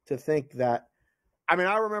crazy to think that. I mean,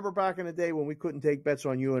 I remember back in the day when we couldn't take bets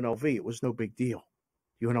on UNLV. It was no big deal.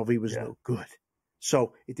 UNLV was no good.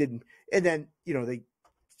 So it didn't. And then,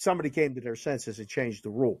 somebody came to their senses and changed the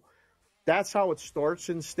rule. That's how it starts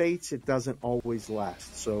in states. It doesn't always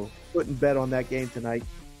last. So couldn't bet on that game tonight.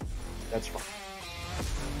 That's fine.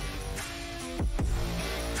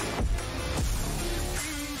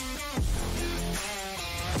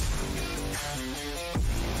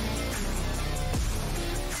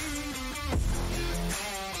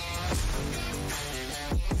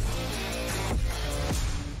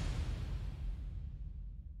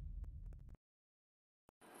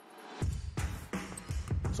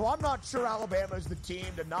 So I'm not sure Alabama is the team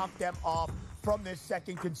to knock them off from this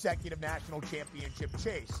second consecutive national championship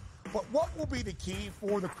chase. But what will be the key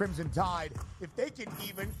for the Crimson Tide if they can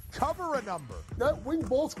even cover a number? That wing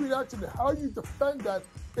ball screen action and how you defend that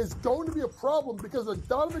is going to be a problem because of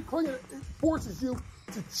Donovan Clingan. It forces you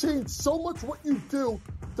to change so much what you do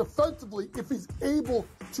defensively if he's able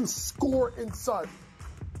to score inside.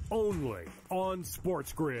 Only on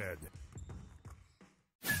SportsGrid.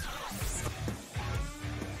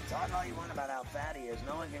 Talk all you want about how fat he is.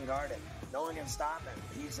 No one can guard him. No one can stop him.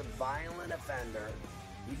 He's a violent offender.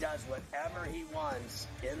 He does whatever he wants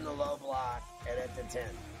in the low block and at the 10.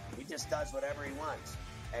 He just does whatever he wants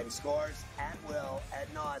and scores at will, ad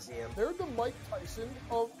nauseum. They're the Mike Tyson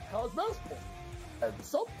of college basketball. At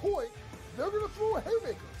some point, they're going to throw a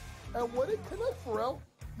haymaker. And when it connects, Pharrell,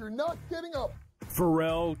 you're not getting up.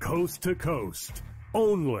 Pharrell Coast to Coast.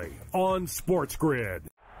 Only on SportsGrid.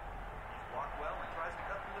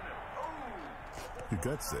 Your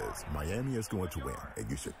gut says Miami is going to win, and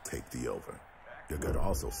you should take the over. Your gut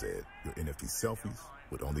also said your NFT selfies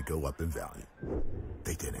would only go up in value.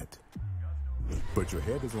 They didn't. But your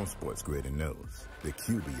head is on SportsGrid and knows the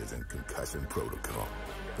QB is in concussion protocol.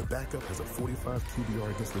 The backup has a 45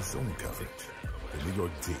 QBR against the zone coverage. The New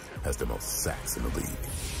York D has the most sacks in the league.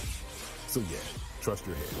 So yeah, trust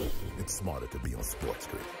your head. It's smarter to be on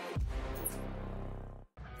SportsGrid.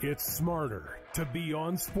 It's smarter to be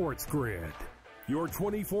on SportsGrid. Your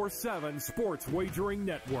 24/7 sports wagering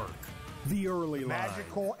network. The early line.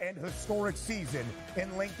 Magical and historic season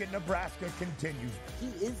in Lincoln, Nebraska continues.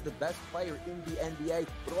 He is the best player in the NBA,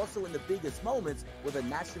 but also in the biggest moments where the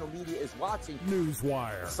national media is watching.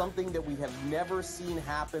 Newswire. Something that we have never seen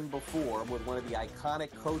happen before with one of the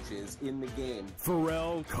iconic coaches in the game.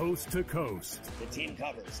 Pharrell Coast to Coast. The team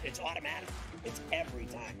covers. It's automatic. It's every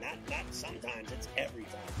time. Not sometimes. It's every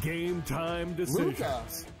time. Game Time Decisions. Luka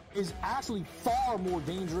is actually far more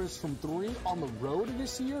dangerous from three on the road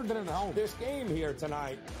this year than at home. This game here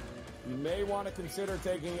tonight, you may want to consider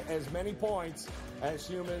taking as many points as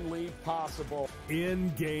humanly possible.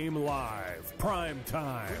 InGame Live,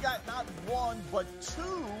 PrimeTime. We got not one, but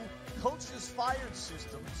two coaches fired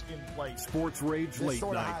systems in place. Sports Rage This Late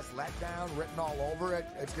sort of Night. has letdown written all over it.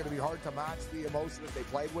 It's going to be hard to match the emotion that they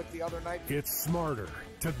played with the other night. It's smarter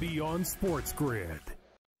to be on SportsGrid.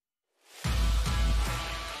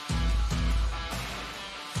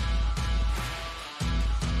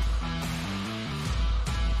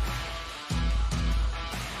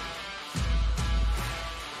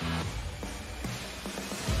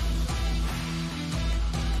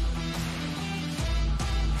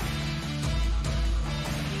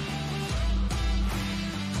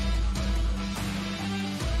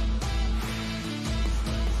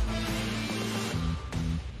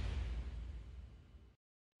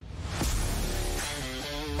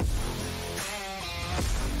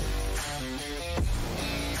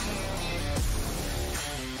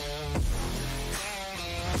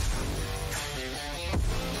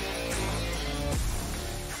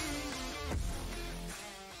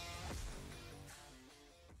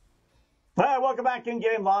 Welcome back in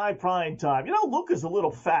Game Live Prime Time. Luka's a little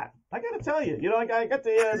fat. I got to tell you. I got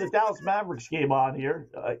the Dallas Mavericks game on here.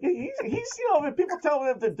 He's if people tell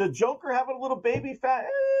me that the Joker having a little baby fat,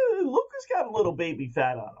 Luka's got a little baby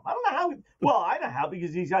fat on him. I don't know how. Well, I know how,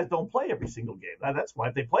 because these guys don't play every single game. That's why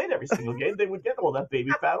if they played every single game, they would get all that baby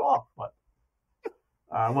fat off. But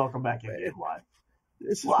welcome back in Game Live.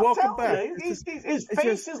 Welcome back. His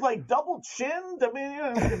face is like double chinned. I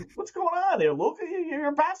mean, what's going on there, Luka? You're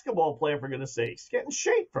a basketball player, for goodness sakes. Get in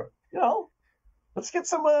shape for Let's get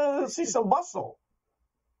see some muscle.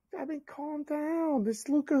 I mean, calm down. It's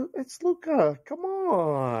Luka. Come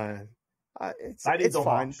on. It's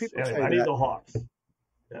fine. People say I need the Hawks.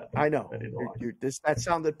 Yeah, I know. That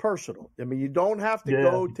sounded personal. I mean, you don't have to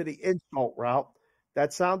go to the insult route.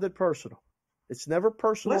 That sounded personal. It's never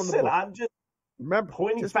personal. Listen, in the book. I'm just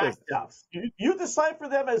pointing facts out. You decipher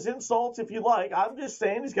them as insults if you like. I'm just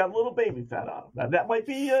saying he's got a little baby fat on him. Now, that might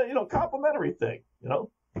be a complimentary thing,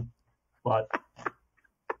 but it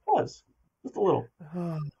was just a little.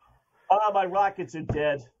 My Rockets are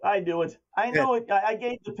dead. I knew it. I know it. I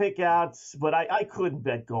gave the pick out, but I couldn't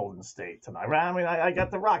bet Golden State tonight. I mean, I got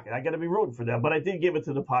the Rocket. I got to be rooting for them, but I did give it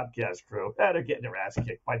to the podcast crew. They're getting their ass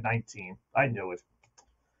kicked by 19. I knew it.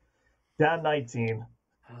 Down 19.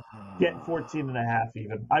 Getting 14.5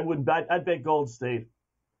 even. I wouldn't bet. I'd bet Golden State.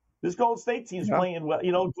 This Golden State team's playing well.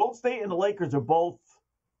 Golden State and the Lakers are both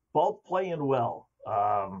playing well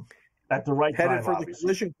at the right time. Headed for the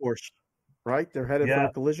collision course, right? They're headed for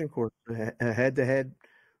the collision course. A head-to-head,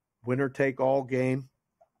 winner-take-all game.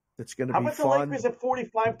 That's going to be fun. How about the Lakers at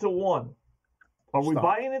 45-1? Are we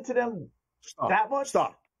buying into them that much?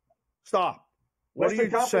 Stop. What are you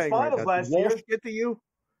saying? Finals last Did Walsh year. get to you?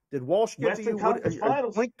 Did Walsh get to you?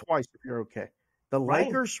 Blink twice if you're okay. The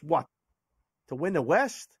Lakers, what? To win the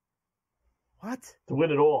West? What? To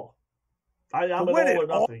win it all. I'm an all or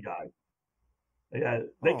nothing guy. Yeah,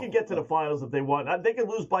 they can get to the finals if they want. They can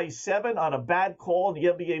lose by 7 on a bad call in the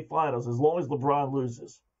NBA Finals as long as LeBron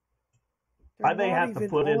loses. I may have to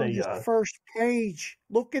put in a first page.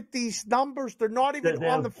 Look at these numbers. They're not even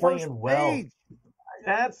on the first page.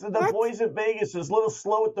 That's the boys in Vegas is a little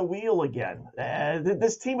slow at the wheel again.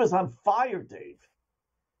 This team is on fire, Dave.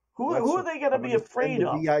 Who are they going to be afraid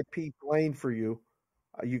of? VIP plane for you.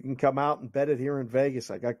 You can come out and bet it here in Vegas.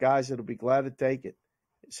 I got guys that'll be glad to take it.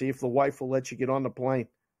 See if the wife will let you get on the plane.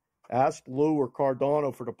 Ask Lou or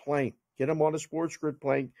Cardano for the plane. Get them on the SportsGrid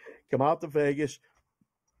plane. Come out to Vegas.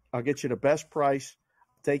 I'll get you the best price.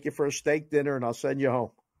 Take you for a steak dinner, and I'll send you home.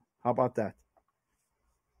 How about that?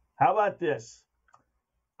 How about this?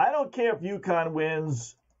 I don't care if UConn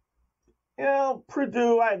wins.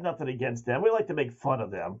 Purdue, I have nothing against them. We like to make fun of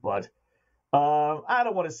them, but I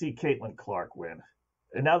don't want to see Caitlin Clark win.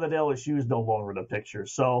 And now that LSU is no longer in the picture.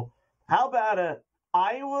 So how about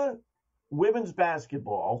Iowa women's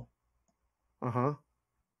basketball,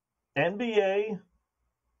 NBA,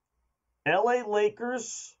 LA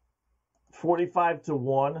Lakers,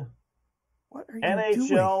 45-1. What are you NHL.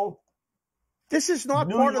 Doing? This is not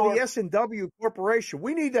part of the S&W Corporation.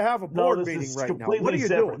 We need to have a board meeting right now. What are you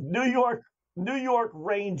doing? New York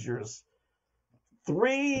Rangers,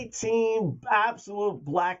 3-team absolute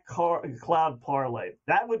black cloud parlay.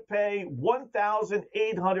 That would pay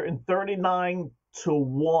 1,839 to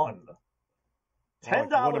 1.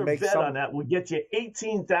 $10 bet on that would get you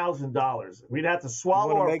 $18,000. We'd have to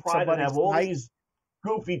swallow our pride and have all these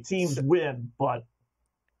goofy teams win, but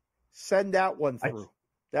send that one through.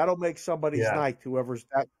 That'll make somebody's night. Whoever's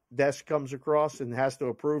that desk comes across and has to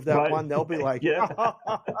approve that one, they'll be like, hey,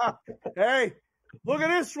 look at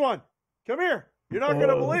this one. Come here. You're not going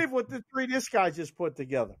to believe what this guy just put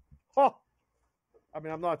together. Oh. I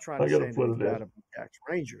mean, I'm not trying to say anything bad about the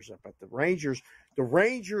Rangers, but the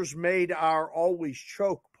Rangers made our always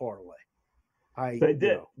choke parlay. They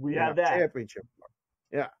did. We had that championship.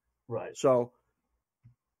 Yeah. Right. So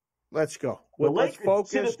let's go. Let's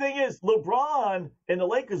focus. See, the thing is, LeBron and the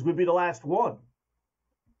Lakers would be the last one.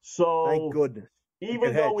 So thank goodness.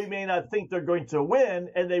 Even though we may not think they're going to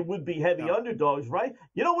win, and they would be heavy underdogs, right?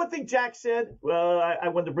 You know one thing Jack said? I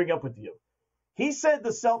wanted to bring up with you. He said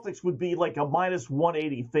the Celtics would be like a minus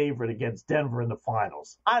 180 favorite against Denver in the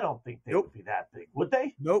finals. I don't think they would be that big, would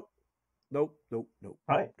they? Nope.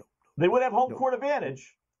 Right? They would have home court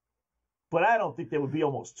advantage, but I don't think they would be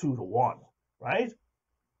almost 2-1, right?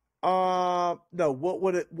 No. What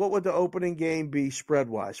would the opening game be spread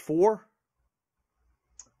wise? 4?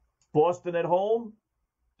 Boston at home,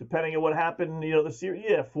 depending on what happened, the series.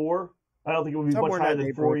 Yeah, 4. I don't think it would be much higher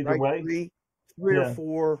than 4 either way. 3 or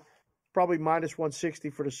 4. Probably minus 160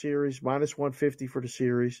 for the series, minus 150 for the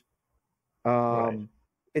series.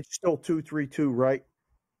 It's still 2-3-2, right?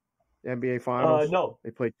 The NBA Finals? No.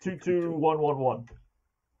 They played 2-2-1-1-1.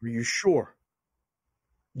 Are you sure?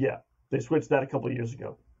 Yeah. They switched that a couple of years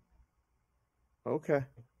ago. Okay.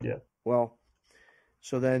 Yeah. Well,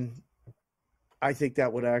 so then I think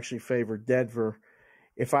that would actually favor Denver.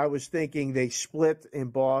 If I was thinking they split in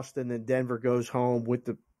Boston and Denver goes home with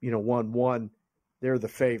the 1-1, they're the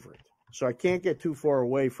favorite. So I can't get too far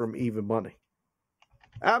away from even money.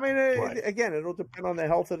 I mean, again, it'll depend on the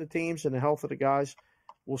health of the teams and the health of the guys.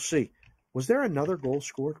 We'll see. Was there another goal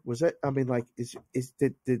scored? Was that? I mean, like,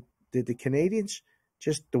 did the Canadians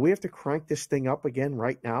do we have to crank this thing up again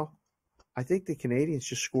right now? I think the Canadians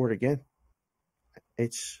just scored again.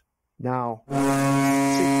 It's now. There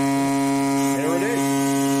it is.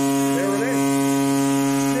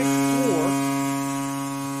 6-4.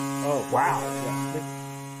 Oh, wow. Yeah.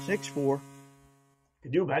 6-4.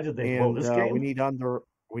 Could you imagine they blow this game? We need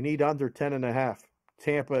under 10.5.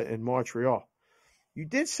 Tampa and Montreal. You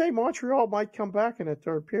did say Montreal might come back in the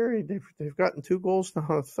third period. They've gotten 2 goals now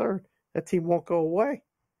in the third. That team won't go away.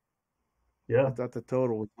 Yeah. I thought the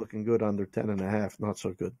total was looking good under 10.5. Not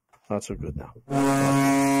so good. Not so good now.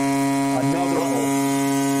 Another goal.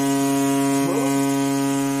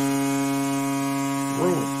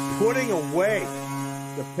 Bruins putting away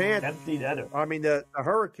the Panthers. Empty netter. I mean, the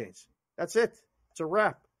Hurricanes. That's it. It's a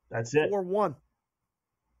wrap. That's it. 4-1.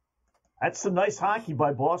 That's some nice hockey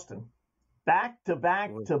by Boston. Back to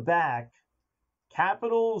back.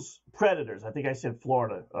 Capitals, Predators. I think I said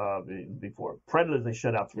Florida before. Predators, they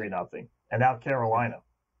shut out 3-0. And now Carolina.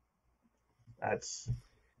 That's.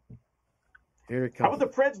 Here it comes. How about the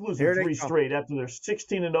Preds losing 3 straight after their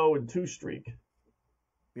 16-0 and 2 streak?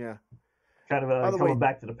 Yeah. Kind of coming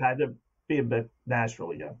back to the pad, being back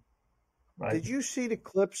Nashville again. Right? Did you see the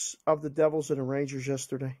clips of the Devils and the Rangers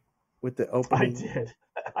yesterday with the opening? I did.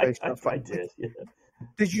 I did. Yeah.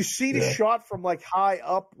 Did you see the shot from like high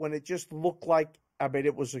up when it just looked like? I mean,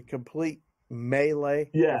 it was a complete melee.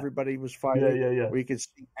 Yeah. Everybody was fighting. Yeah. Where you could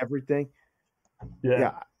see everything.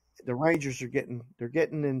 Yeah. The Rangers are getting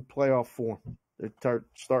in playoff form. They're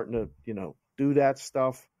starting to do that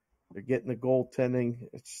stuff. They're getting the goaltending.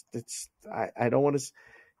 I don't want to.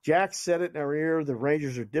 Jack said it in our ear. The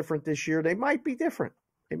Rangers are different this year. They might be different.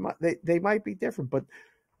 They might be different. But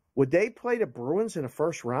would they play the Bruins in the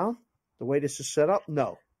first round? The way this is set up?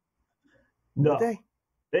 No. No. Would they?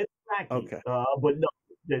 It's wacky. Okay. But no,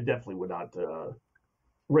 they definitely would not.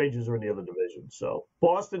 Rangers are in the other division. So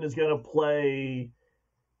Boston is going to play.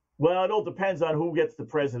 Well, it all depends on who gets the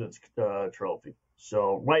President's Trophy.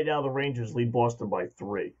 So right now the Rangers lead Boston by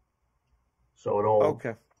 3. So it all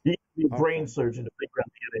be a brain surgeon to figure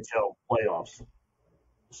out the NHL playoffs.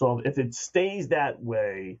 So if it stays that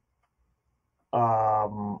way,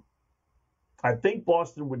 I think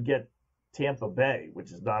Boston would get Tampa Bay,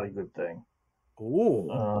 which is not a good thing.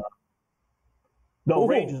 Ooh.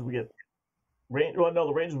 Rangers would get.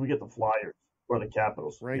 The Rangers would get the Flyers or the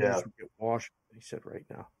Capitals. Rangers would get Washington. He said right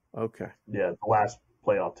now. Okay. Yeah, the last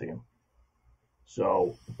playoff team.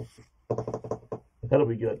 So that'll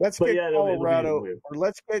be good. Let's get Colorado, or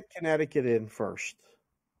let's get Connecticut in first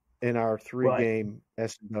in our 3-game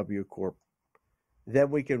S&W Corp. Then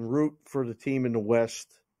we can root for the team in the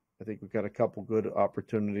West. I think we've got a couple good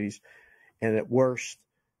opportunities. And at worst,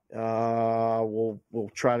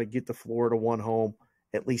 we'll try to get the Florida one home,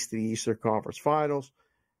 at least the Eastern Conference Finals.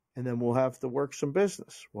 And then we'll have to work some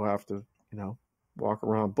business. We'll have to, walk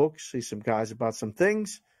around books, see some guys about some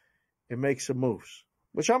things, and make some moves,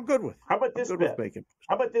 which I'm good with. How about this bet?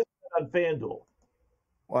 How about this bet on FanDuel?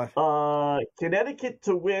 What? Connecticut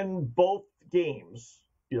to win both games,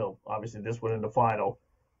 obviously this one in the final,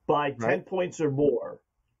 by 10 points or more.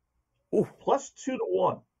 Ooh. Plus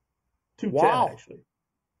 2-1. 2-10, wow. Actually.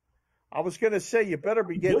 I was going to say you better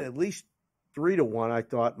be getting at least 3-1, I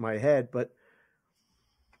thought in my head, but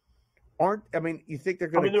you think they're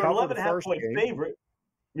going to cover the first game? They're 11.5-point favorite.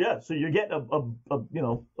 Yeah, so you're getting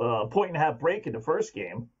a point and a half break in the first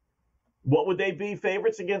game. What would they be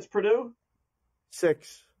favorites against Purdue?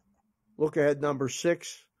 6. Look ahead number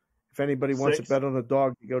 6. If anybody wants to bet on a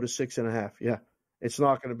dog, you go to 6.5. Yeah, it's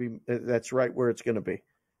not going to be. That's right where it's going to be.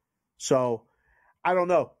 So, I don't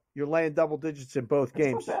know. You're laying double digits in both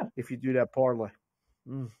games if you do that parlay.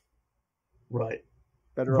 Right.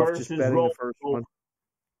 Better off just betting the first one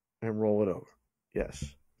and roll it over. Yes.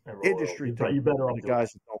 Industry term. You better off the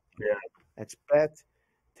guys that don't. Yeah. That's bet.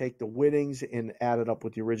 Take the winnings and add it up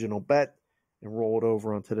with the original bet and roll it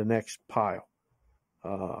over onto the next pile.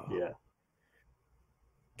 Yeah.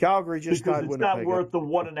 Calgary just got Winnipeg. It's not worth the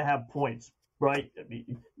 1.5 points, right? I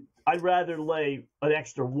mean, I'd rather lay an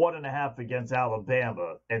extra 1.5 against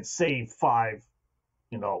Alabama and save 5,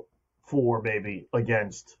 4 maybe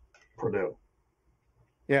against Purdue.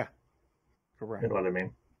 Yeah, correct. You know what I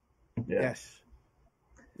mean? Yeah. Yes.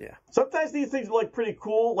 Yeah. Sometimes these things are like pretty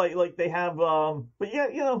cool, like they have, but yeah,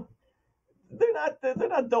 you know, they're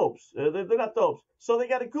not dopes. They're not dopes. So they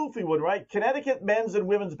got a goofy one, right? Connecticut men's and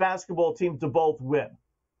women's basketball team to both win,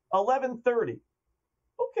 11:30.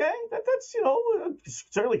 Okay, that's you know,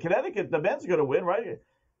 certainly Connecticut, the men's going to win, right?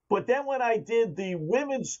 But then when I did the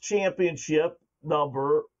women's championship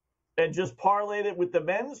number and just parlayed it with the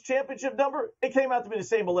men's championship number, it came out to be the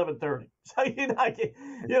same 11:30. So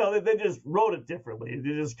they just wrote it differently. They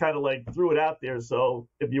just kind of like threw it out there. So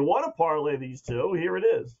if you want to parlay these two, here it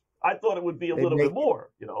is. I thought it would be a little bit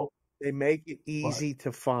more, you know. They make it easy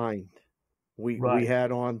to find. We Right.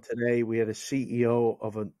 had on today, we had a CEO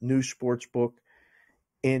of a new sports book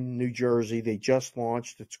in New Jersey. They just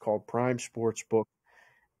launched. It's called Prime Sportsbook.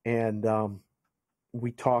 And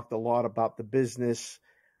we talked a lot about the business,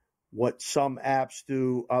 what some apps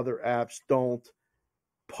do, other apps don't.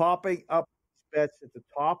 Popping up bets at the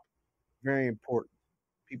top, very important.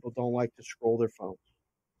 People don't like to scroll their phones.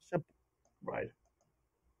 Simple. Right.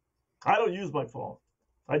 I don't use my phone.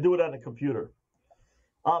 I do it on a computer.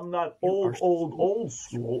 I'm not old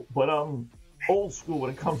school, but I'm old school when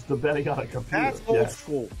it comes to betting on a computer. That's old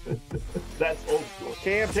school. That's old school.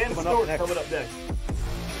 Cam's Cam coming Stewart up next. coming up next.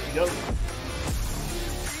 There you go.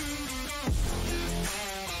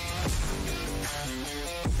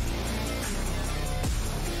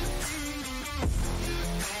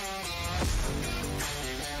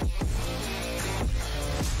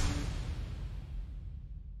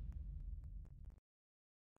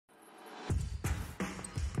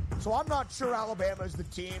 So I'm not sure Alabama is the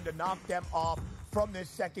team to knock them off from this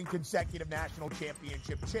second consecutive national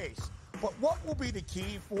championship chase. But what will be the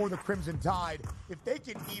key for the Crimson Tide if they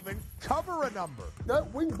can even cover a number?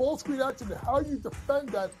 That wing ball screen action and how you defend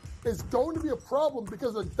that is going to be a problem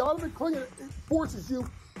because of Donovan Clingan, it forces you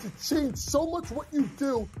to change so much what you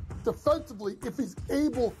do defensively if he's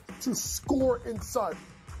able to score inside.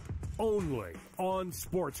 Only on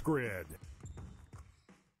SportsGrid.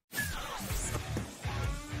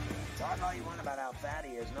 Talk all you want about how fat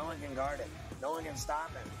he is. No one can guard him. No one can stop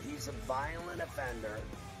him. He's a violent offender.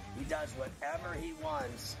 He does whatever he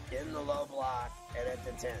wants in the low block and at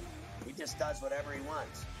the 10. He just does whatever he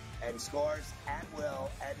wants and scores at will,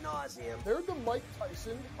 ad nauseum. They're the Mike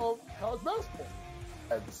Tyson of college basketball.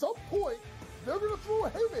 At some point, they're going to throw a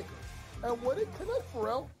haymaker. And when it connects,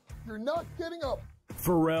 Pharrell, you're not getting up.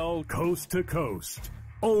 Pharrell Coast to Coast.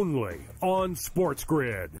 Only on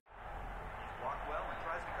SportsGrid.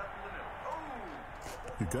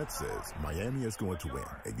 Your gut says Miami is going to win,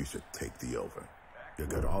 and you should take the over. Your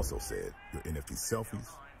gut also said your NFT selfies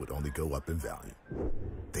would only go up in value.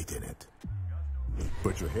 They didn't.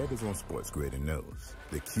 But your head is on SportsGrid and knows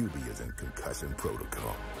the QB is in concussion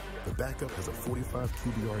protocol. The backup has a 45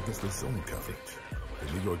 QBR against the zone coverage.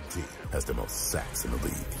 The New York D has the most sacks in the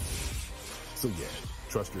league. So yeah,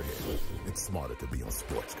 trust your head. It's smarter to be on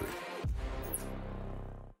SportsGrid.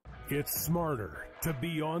 It's smarter to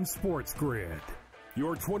be on SportsGrid.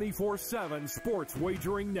 Your 24/7 sports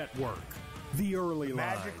wagering network. The early line.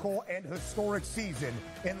 Magical and historic season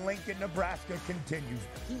in Lincoln, Nebraska continues.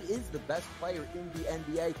 He is the best player in the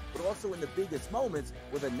NBA, but also in the biggest moments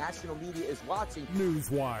where the national media is watching.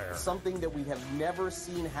 Newswire. Something that we have never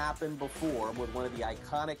seen happen before with one of the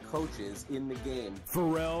iconic coaches in the game.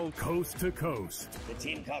 Pharrell Coast to Coast. The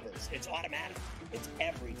team covers. It's automatic. It's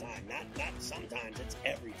every time. Not sometimes. It's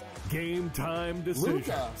every time. Game time decisions.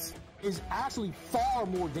 Luka is actually far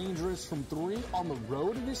more dangerous from three on the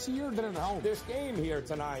road this year than at home. This game here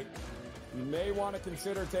tonight, you may want to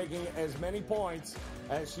consider taking as many points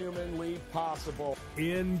as humanly possible.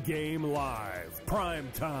 InGame Live.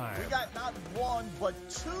 PrimeTime. We got not one, but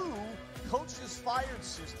two coaches fired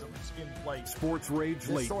systems in place. Sports Rage This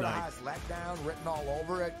Late sort of Night. has letdown written all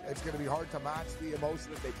over it. It's going to be hard to match the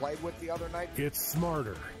emotion that they played with the other night. It's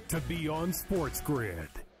smarter to be on SportsGrid.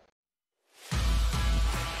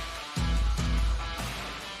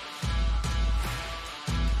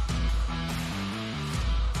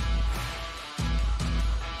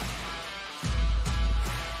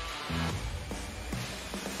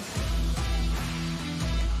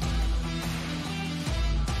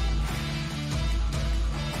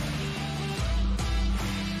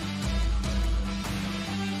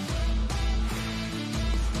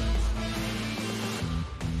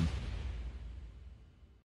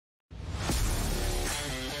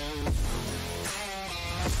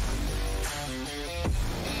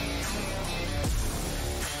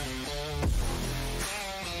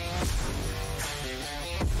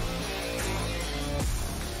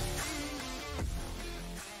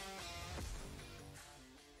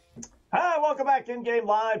 Welcome back, InGame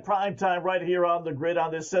Live, primetime right here on the grid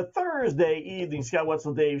on this Thursday evening. Scott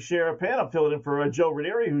Wetzel, Dave Sharapan. I'm filling in for Joe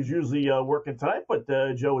Ranieri, who's usually working tonight, but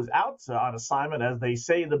Joe is out on assignment, as they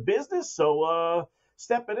say in the business. So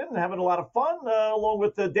stepping in and having a lot of fun along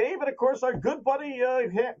with Dave. And, of course, our good buddy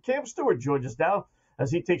Cam Stewart joins us now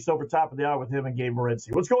as he takes over top of the hour with him and Gabe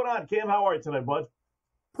Morency. What's going on, Cam? How are you tonight, bud?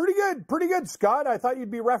 Pretty good, Scott. I thought you'd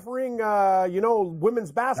be refereeing,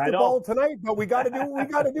 women's basketball tonight, but we got to do what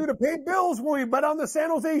we got to do to pay bills when we bet on the San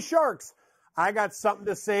Jose Sharks. I got something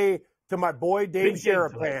to say to my boy Dave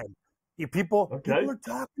Sharapan. You people are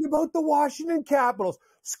talking about the Washington Capitals.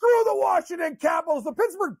 Screw the Washington Capitals. The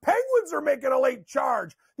Pittsburgh Penguins are making a late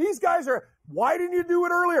charge. These guys are. Why didn't you do it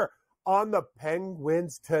earlier? On the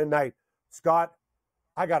Penguins tonight, Scott.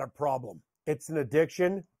 I got a problem. It's an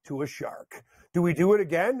addiction to a shark. Do we do it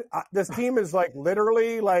again? This team is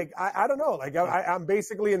literally I don't know. I'm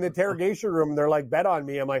basically in the interrogation room. They're like, bet on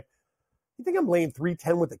me. I'm like, you think I'm laying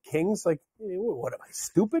 3-10 with the Kings? Like, what am I,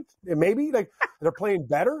 stupid? Maybe they're playing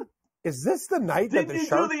better. Is this the night that the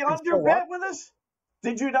Sharks? Did you do the under bet with us?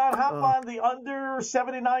 Did you not hop on the under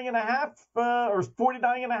 79.5 or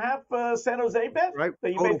 49.5 San Jose bet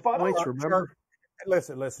that you made fun of? Remember?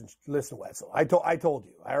 Listen, Wetzel. I told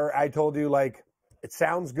you. I told you it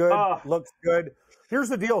sounds good, looks good. Here's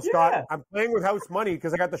the deal, Scott. Yeah. I'm playing with house money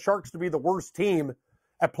because I got the Sharks to be the worst team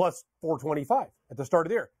at plus 425 at the start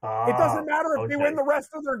of the year. It doesn't matter if they win the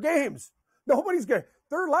rest of their games. Nobody's going to.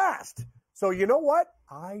 They're last. So you know what?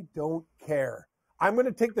 I don't care. I'm going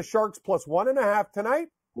to take the Sharks plus 1.5 tonight.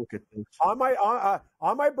 Look at this. On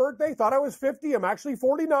my birthday, thought I was 50. I'm actually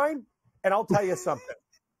 49. And I'll tell you something.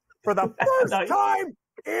 For the first time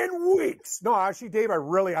in weeks. No, actually, Dave, I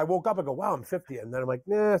woke up and go, wow, I'm 50. And then I'm like,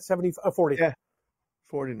 40. Yeah,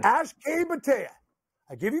 49. Ash K. Batea.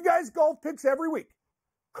 I give you guys golf picks every week.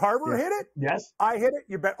 Carver hit it. Yes. I hit it.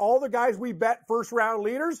 You bet all the guys we bet first round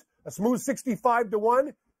leaders, a smooth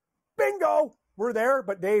 65-1. Bingo. We're there.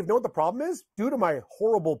 But Dave, know what the problem is? Due to my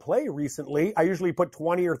horrible play recently, I usually put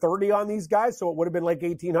 20 or 30 on these guys, so it would have been like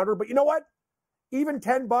 1,800. But you know what? Even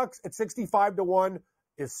 $10 at 65-1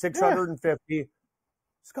 is 650. Yeah.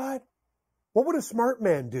 Scott, what would a smart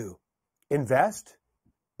man do? Invest?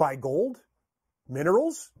 Buy gold?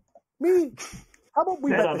 Minerals? Me? How about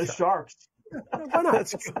we bet on the Sharks? Why not?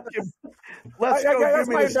 Let's go. That's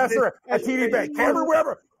my investor at TD Bank. Cameron,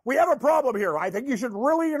 we have a problem here. I think you should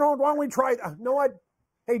really, why don't we try? You know what?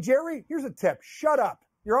 Hey, Jerry, here's a tip. Shut up.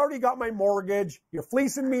 You already got my mortgage. You're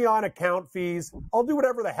fleecing me on account fees. I'll do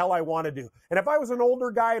whatever the hell I want to do. And if I was an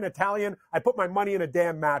older guy, an Italian, I'd put my money in a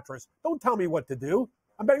damn mattress. Don't tell me what to do.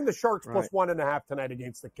 I'm betting the Sharks plus 1.5 tonight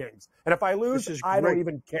against the Kings. And if I lose, I don't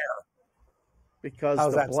even care. Because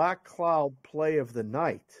the Black Cloud play of the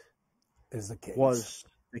night is the Kings. Was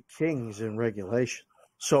the Kings in regulation.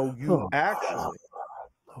 So you actually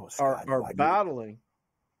are battling,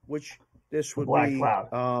 which this would be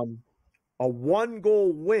a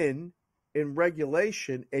 1-goal win in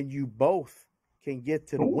regulation, and you both can get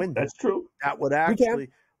to the window. That's true. That would actually,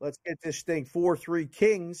 let's get this thing 4-3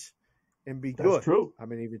 Kings and be good. That's true. I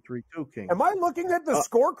mean, even 3-2 Kings. Am I looking at the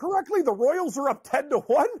score correctly? The Royals are up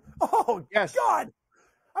 10-1? Oh, yes. God.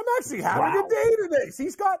 I'm actually having a day today. See,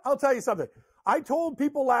 Scott, I'll tell you something. I told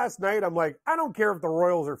people last night, I'm like, I don't care if the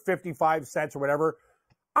Royals are 55 cents or whatever.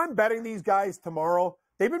 I'm betting these guys tomorrow.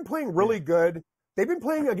 They've been playing really good. They've been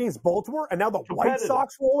playing against Baltimore, and now the White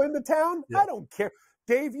Sox roll into town. Yeah. I don't care.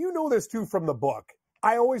 Dave, you know this too from the book.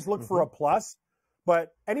 I always look for a plus,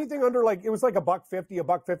 but anything under it was like $1.50,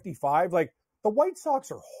 $1.55. The White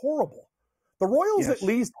Sox are horrible. The Royals at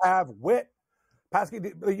least have wit.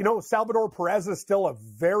 Salvador Perez is still a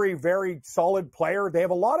very, very solid player. They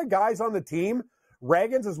have a lot of guys on the team.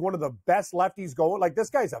 Ragans is one of the best lefties going. This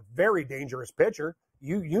guy's a very dangerous pitcher.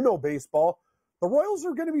 You know baseball. The Royals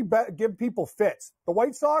are going to give people fits. The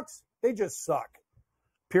White Sox, they just suck.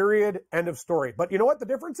 Period. End of story. But you know what the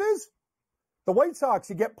difference is? The White Sox,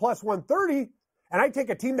 you get plus 130, and I take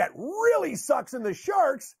a team that really sucks in the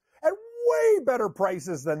Sharks at way better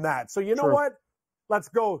prices than that. So you know what? Let's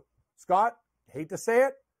go. Scott, hate to say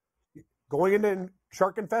it, going into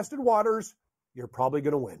shark-infested waters, you're probably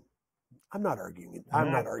going to win. I'm not arguing.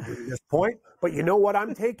 I'm not arguing this point. But you know what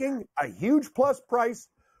I'm taking? A huge plus price,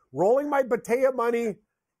 rolling my Batea money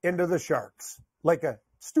into the Sharks like a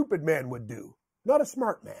stupid man would do, not a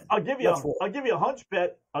smart man. I'll give you a hunch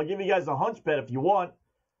bet. I'll give you guys a hunch bet if you want.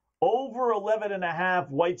 Over 11.5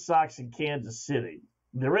 White Sox in Kansas City.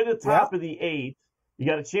 They're in the top of the 8th. You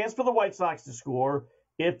got a chance for the White Sox to score.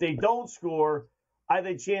 If they don't score, I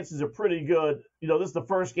think chances are pretty good. This is the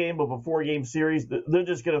first game of a 4-game series. They're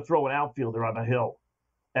just going to throw an outfielder on the hill.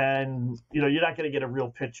 And, you're not going to get a real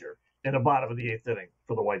pitcher. in the bottom of the 8th inning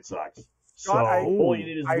for the White Sox. So Scott, all you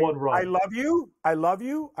need is one run. I love you. I love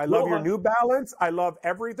you. I love your New Balance. I love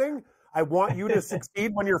everything. I want you to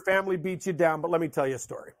succeed when your family beats you down. But let me tell you a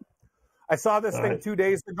story. I saw this thing 2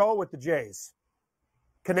 days ago with the Jays.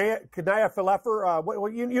 Kanaya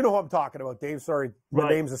Falefer, you know who I'm talking about, Dave. Sorry, the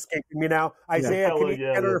name's escaping me now. Isaiah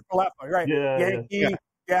Falefer, right? Yankee,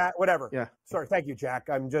 whatever. Yeah. Sorry, thank you, Jack.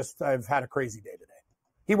 I've had a crazy day today.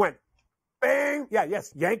 He went, bang,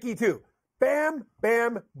 Yankee too. Bam,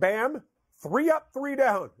 bam, bam, 3 up, 3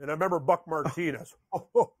 down. And I remember Buck Martinez.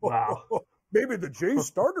 Wow. Maybe the Jays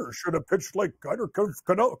starter should have pitched like Gunnar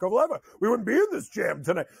Kavaleva. We wouldn't be in this jam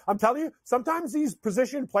tonight. I'm telling you, sometimes these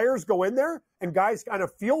position players go in there and guys kind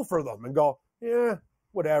of feel for them and go, yeah,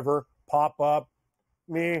 whatever, pop up,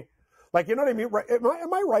 me. Like, you know what I mean? Right?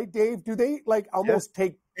 Am I right, Dave? Do they like almost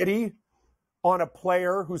take pity on a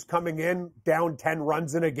player who's coming in down 10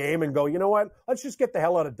 runs in a game and go, you know what? Let's just get the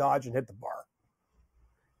hell out of Dodge and hit the bar.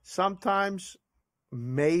 Sometimes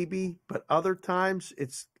maybe, but other times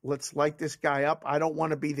it's let's light this guy up. I don't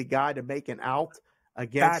want to be the guy to make an out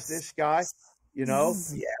against this guy, you know?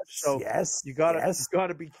 You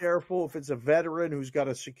gotta be careful if it's a veteran who's got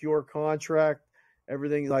a secure contract,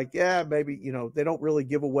 everything like, maybe, you know, they don't really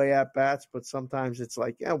give away at bats, but sometimes it's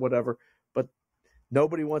like, whatever. But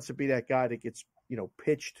nobody wants to be that guy that gets, you know,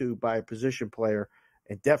 pitched to by a position player.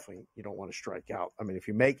 And definitely you don't want to strike out. I mean, if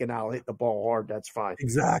you make an out, hit the ball hard, that's fine.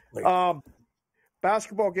 Exactly.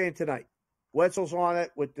 Basketball game tonight. Wetzel's on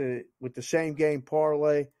it with the same game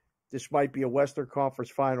parlay. This might be a Western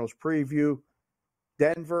Conference Finals preview.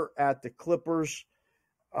 Denver at the Clippers.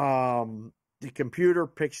 The computer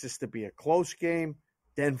picks this to be a close game.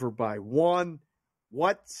 Denver by 1.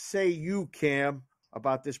 What say you, Cam,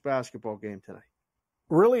 about this basketball game tonight?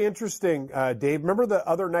 Really interesting, Dave. Remember the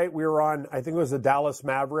other night we were on, I think it was the Dallas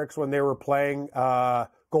Mavericks when they were playing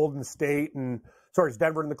Golden State it's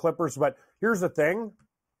Denver and the Clippers. But here's the thing.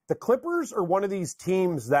 The Clippers are one of these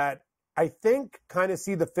teams that I think kind of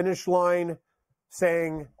see the finish line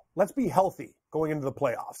saying, let's be healthy going into the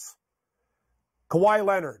playoffs. Kawhi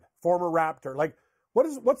Leonard, former Raptor. Like,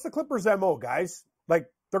 what's the Clippers' MO, guys? Like,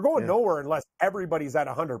 they're going nowhere unless everybody's at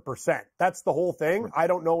 100%. That's the whole thing. I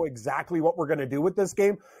don't know exactly what we're going to do with this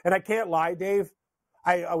game. And I can't lie, Dave.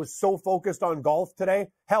 I was so focused on golf today.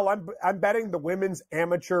 Hell, I'm betting the women's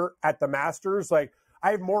amateur at the Masters. Like, I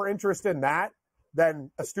have more interest in that than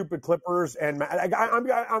a stupid Clippers. And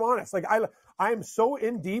I'm honest. Like, I'm so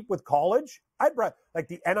in deep with college. I'd like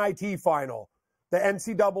the NIT final, the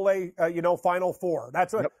NCAA, Final Four.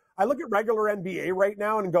 That's what I look at regular NBA right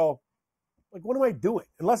now and go, like, what am I doing?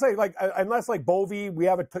 Unless Bovey, we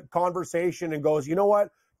have a conversation and goes, you know what,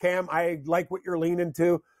 Cam, I like what you're leaning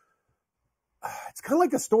to. It's kind of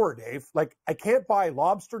like a store, Dave. Like, I can't buy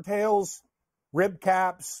lobster tails, rib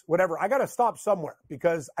caps, whatever. I got to stop somewhere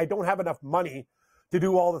because I don't have enough money to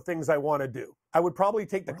do all the things I want to do. I would probably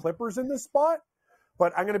take the Clippers in this spot,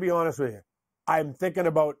 but I'm going to be honest with you. I'm thinking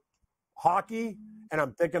about hockey and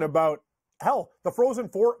I'm thinking about, the Frozen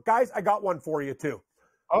Four. Guys, I got one for you too.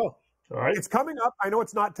 Oh, all right. It's coming up. I know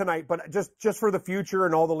it's not tonight, but just for the future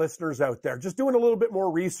and all the listeners out there, just doing a little bit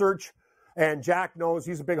more research. And Jack knows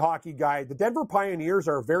he's a big hockey guy. The Denver Pioneers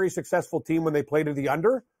are a very successful team when they play to the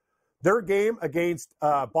under. Their game against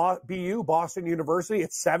BU, Boston University,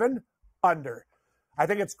 it's 7 under. I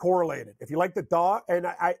think it's correlated. If you like the and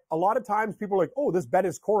a lot of times people are like, oh, this bet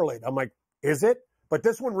is correlated. I'm like, is it? But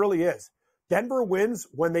this one really is. Denver wins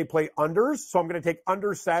when they play unders, so I'm going to take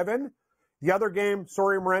under 7. The other game,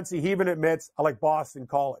 sorry, Morency, he even admits I like Boston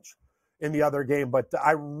College in the other game, but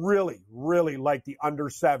I really, really like the under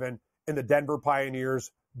 7 in the Denver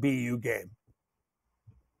Pioneers BU game.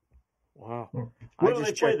 Wow. I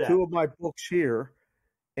just checked 2 of my books here,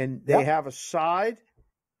 and they have a side,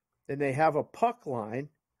 and they have a puck line,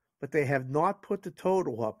 but they have not put the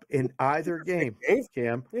total up in either game,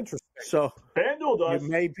 Cam. Interesting. So FanDuel does.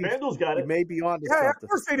 FanDuel's got it. You may be on to something. Of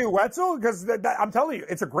course they do, Wetzel, because I'm telling you,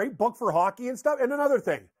 it's a great book for hockey and stuff. And another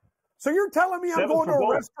thing. So you're telling me I'm going to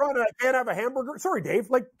a restaurant and I can't have a hamburger? Sorry, Dave.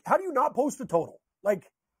 Like, how do you not post a total? Like,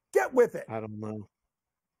 get with it. I don't know.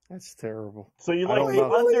 That's terrible. So you like the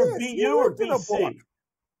under BU or BC?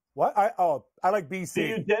 What? I like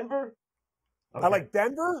BC. BU Denver? Okay. I like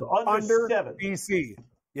Denver under 7. BC.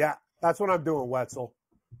 Yeah, that's what I'm doing, Wetzel.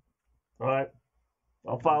 All right.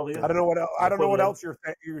 I'll follow you. I don't know what else. I don't know what else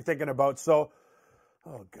you're thinking about. So,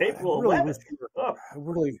 God, April 11th.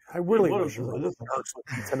 I really wish you were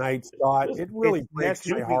tonight, Scott. It really breaks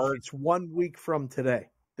my heart. It's 1 week from today.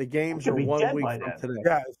 The games are 1 week from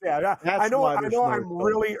today. Yeah. I know I'm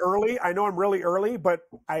really early. But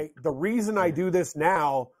the reason I do this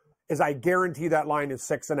now is I guarantee that line is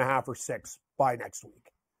 6.5 or 6 by next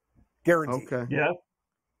week. Guarantee. Okay. Yeah.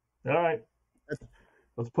 All right.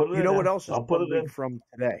 Let's put it in. You know what else is I'll put it in from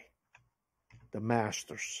today? The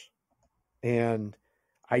Masters. And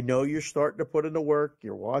I know you're starting to put in the work.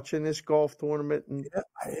 You're watching this golf tournament. And,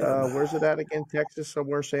 where's it at again? Texas,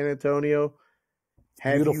 somewhere, San Antonio.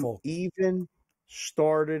 Beautiful. Have you even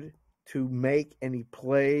started to make any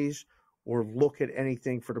plays or look at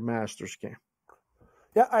anything for the Masters game?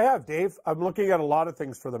 Yeah, I have, Dave. I'm looking at a lot of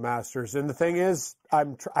things for the Masters. And the thing is, I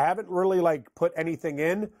haven't really put anything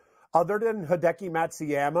in other than Hideki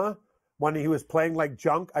Matsuyama. When he was playing like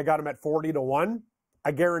junk, I got him at 40-1.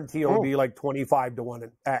 I guarantee he'll be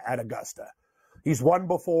 25-1 at Augusta. He's won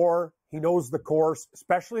before. He knows the course,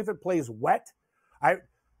 especially if it plays wet.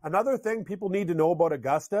 Another thing people need to know about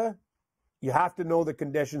Augusta, you have to know the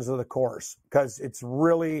conditions of the course, because it's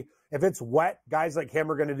really, if it's wet, guys like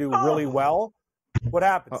him are going to do really well. What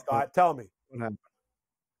happened, Scott? Tell me. What happened?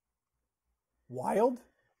 Wild?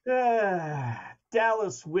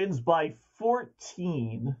 Dallas wins by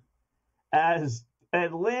 14 as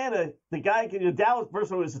Atlanta, Dallas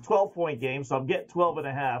first was a 12-point game, so I'm getting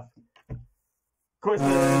 12.5. Of course,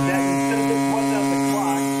 instead of this one down the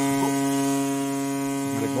clock.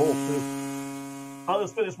 Got a goal, too. I'll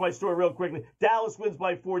just finish my story real quickly. Dallas wins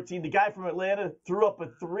by 14. The guy from Atlanta threw up a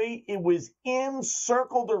 3. It was in,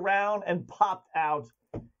 circled around, and popped out.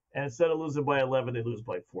 And instead of losing by 11, they lose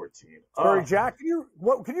by 14. Sorry, Jack, can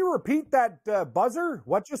you repeat that buzzer?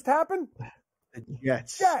 What just happened? The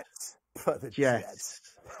Jets. The Jets.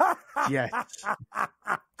 Jets.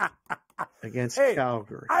 Against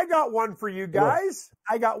Calgary. I got one for you guys.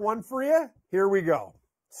 I got one for you. Here we go.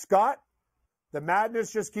 Scott, the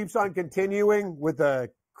madness just keeps on continuing with a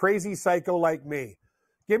crazy psycho like me.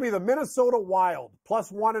 Give me the Minnesota Wild,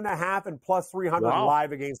 +1.5 and +300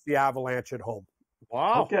 live against the Avalanche at home.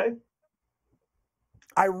 Wow. Okay.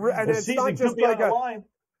 And it's not just like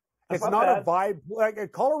it's not a vibe.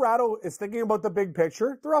 Colorado is thinking about the big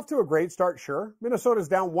picture. They're off to a great start, sure. Minnesota's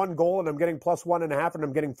down 1 goal, and I'm getting +1.5, and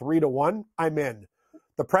I'm getting 3-1. I'm in.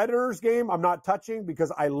 The Predators game, I'm not touching because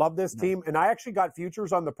I love this team, and I actually got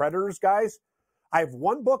futures on the Predators, guys. I have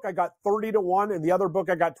one book I got 30-1, and the other book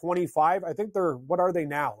I got 25. I think what are they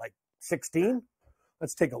now? 16?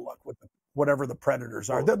 Let's take a look with whatever the Predators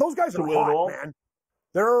are. Those guys are hot, man.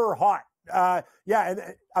 They're hot. And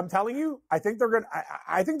I'm telling you, I think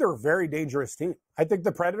they're a very dangerous team. I think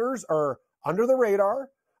the Predators are under the radar.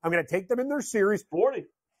 I'm going to take them in their series. 40.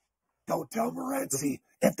 Don't tell Morency.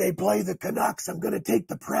 If they play the Canucks, I'm going to take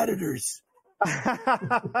the Predators.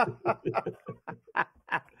 I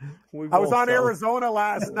was on Arizona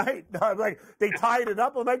last night. I'm they tied it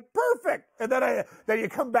up. I'm perfect. And then you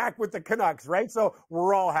come back with the Canucks, right? So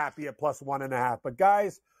we're all happy at +1.5. But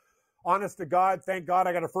guys, honest to God, thank God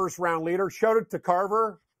I got a first-round leader. Shout out to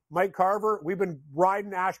Carver, Mike Carver. We've been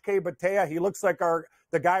riding Ashke Batea. He looks like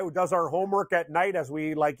the guy who does our homework at night as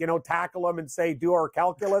we tackle him and say, do our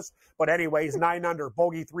calculus. But anyway, he's 9 under,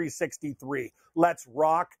 bogey 363. Let's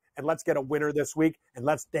rock, and let's get a winner this week. And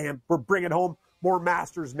we're bringing home more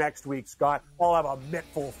Masters next week, Scott. I'll have a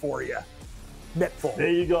mittful for you. Mittful. There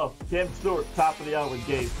you go. Cam Stewart, top of the hour with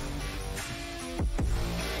Gabe.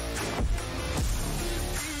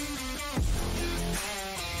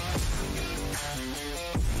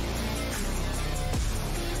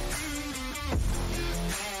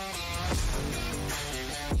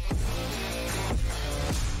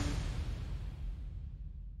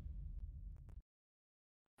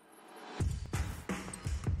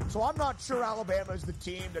 So I'm not sure Alabama is the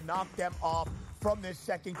team to knock them off from this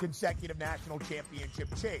second consecutive national championship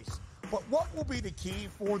chase. But what will be the key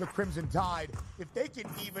for the Crimson Tide if they can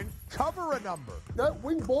even cover a number? That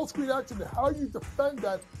wing ball screen action and how you defend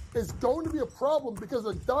that is going to be a problem because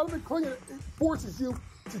of Donovan Clingan, it forces you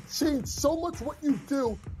to change so much what you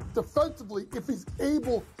do defensively if he's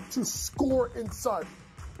able to score inside.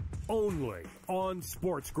 Only on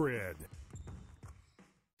SportsGrid.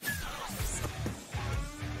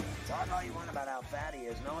 Talk all you want about how fat he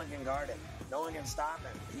is. No one can guard him. No one can stop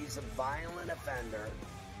him. He's a violent offender.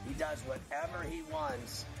 He does whatever he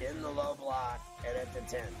wants in the low block and at the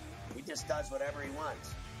 10. He just does whatever he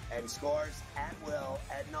wants and scores at will,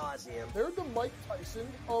 ad nauseum. They're the Mike Tyson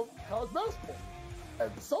of college basketball.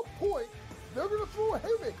 At some point, they're going to throw a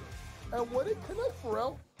haymaker. And when it connects,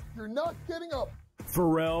 Pharrell, you're not getting up.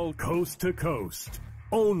 Pharrell Coast to Coast.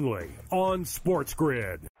 Only on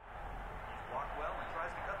SportsGrid.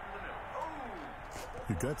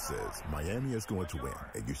 Your gut says Miami is going to win,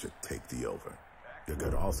 and you should take the over. Your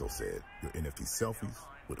gut also said your NFT selfies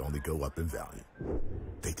would only go up in value.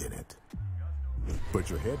 They didn't. But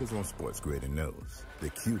your head is on SportsGrid and knows the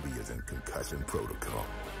QB is in concussion protocol.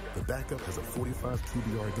 The backup has a 45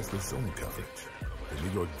 QBR against the zone coverage. The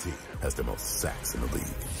New York D has the most sacks in the league.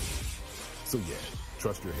 So yeah,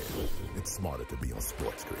 trust your head. It's smarter to be on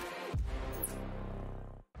SportsGrid.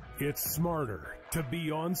 It's smarter to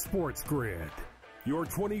be on SportsGrid, your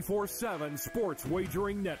 24/7 sports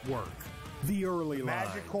wagering network. The early line.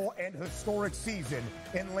 Magical and historic season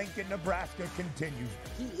in Lincoln, Nebraska continues.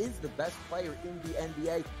 He is the best player in the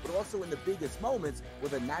NBA, but also in the biggest moments where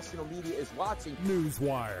the national media is watching.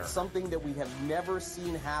 Newswire. Something that we have never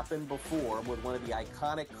seen happen before with one of the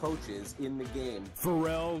iconic coaches in the game.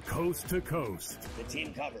 Pharrell coast to coast. The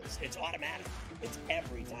team covers. It's automatic. It's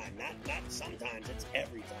every time. Not sometimes. It's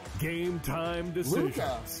every time. Game time decisions.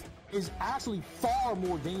 Luka is actually far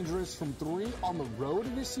more dangerous from three on the road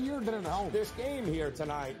this year than at home. This game here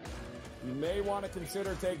tonight, you may want to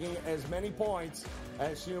consider taking as many points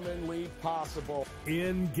as humanly possible.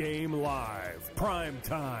 InGame Live,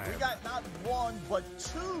 PrimeTime. We got not one, but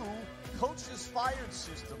two coaches fired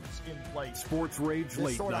systems in place. Sports Rage This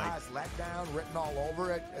Late sort of Night. has letdown written all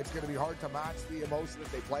over it. It's going to be hard to match the emotion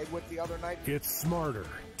that they played with the other night. It's smarter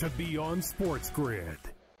to be on SportsGrid.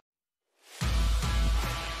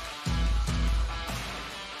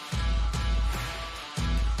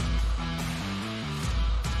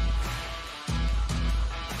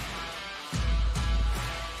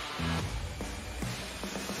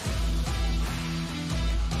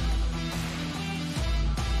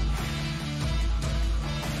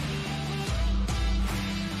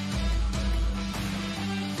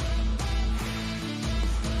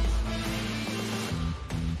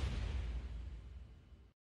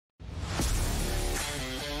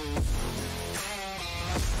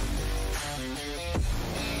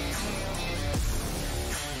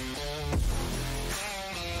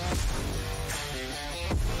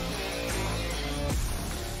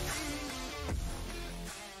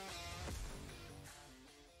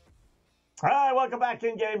 All right, welcome back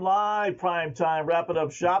InGame Live, PrimeTime, wrapping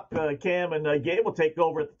up shop. Cam and Gabe will take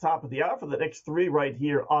over at the top of the hour for the next three right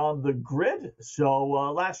here on the grid. So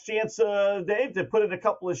last chance, Dave, to put in a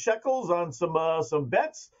couple of shekels on some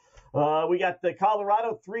bets. We got the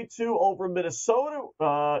Colorado 3-2 over Minnesota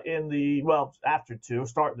after 2,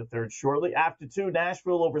 starting the third shortly. After 2,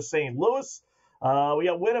 Nashville over St. Louis. We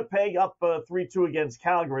got Winnipeg up 3-2 against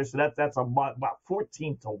Calgary, so that's about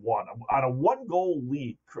 14-1 on a one-goal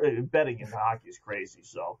lead. Betting in hockey is crazy.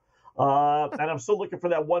 So, and I'm still looking for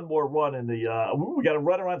that one more run in the. We got a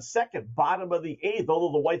runner on second, bottom of the 8th.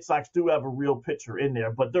 Although the White Sox do have a real pitcher in there,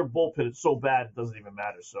 but their bullpen is so bad it doesn't even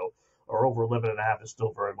matter. So, or over 11.5 is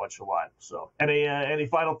still very much alive. So, any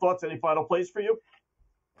final thoughts? Any final plays for you?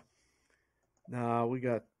 No, we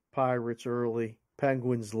got Pirates early,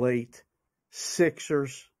 Penguins late.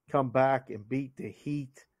 Sixers come back and beat the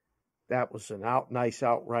Heat. That was an nice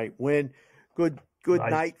outright win. Good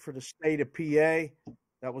nice night for the state of PA.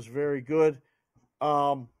 That was very good.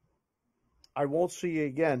 I won't see you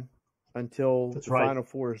again until the Final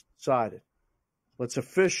Four is decided. Let's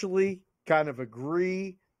officially kind of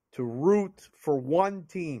agree to root for one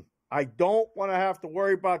team. I don't want to have to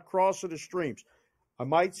worry about crossing the streams. I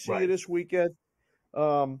might see you this weekend,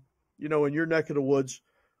 in your neck of the woods,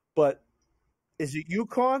 but is it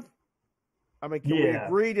UConn? I mean, can we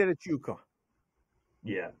agree that it's UConn?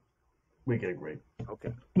 Yeah, we can agree.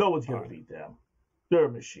 Okay. No one's going to beat them. They're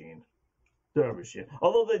a machine.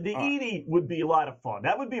 Although the Edie would be a lot of fun.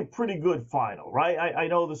 That would be a pretty good final, right? I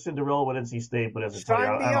know the Cinderella with NC State, but as a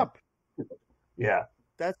sign me up. Yeah.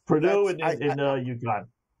 That's Purdue and UConn.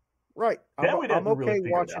 Right. I'm okay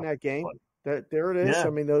watching that game. There it is. Yeah. I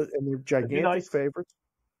mean, they're gigantic favorites.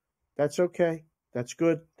 That's okay. That's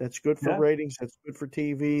good. That's good for ratings. That's good for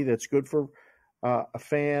TV. That's good for a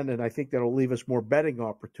fan, and I think that'll leave us more betting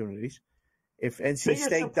opportunities. If NC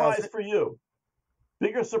State does it,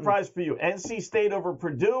 bigger surprise for you: NC State over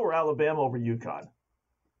Purdue or Alabama over UConn?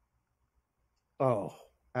 Oh,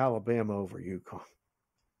 Alabama over UConn.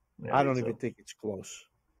 Yeah, I don't even think it's close.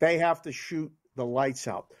 They have to shoot the lights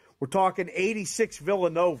out. We're talking 86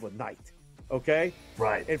 Villanova night, okay?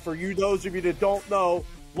 Right. And for those of you that don't know,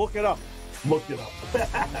 look it up. Look it up.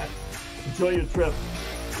 Enjoy your trip.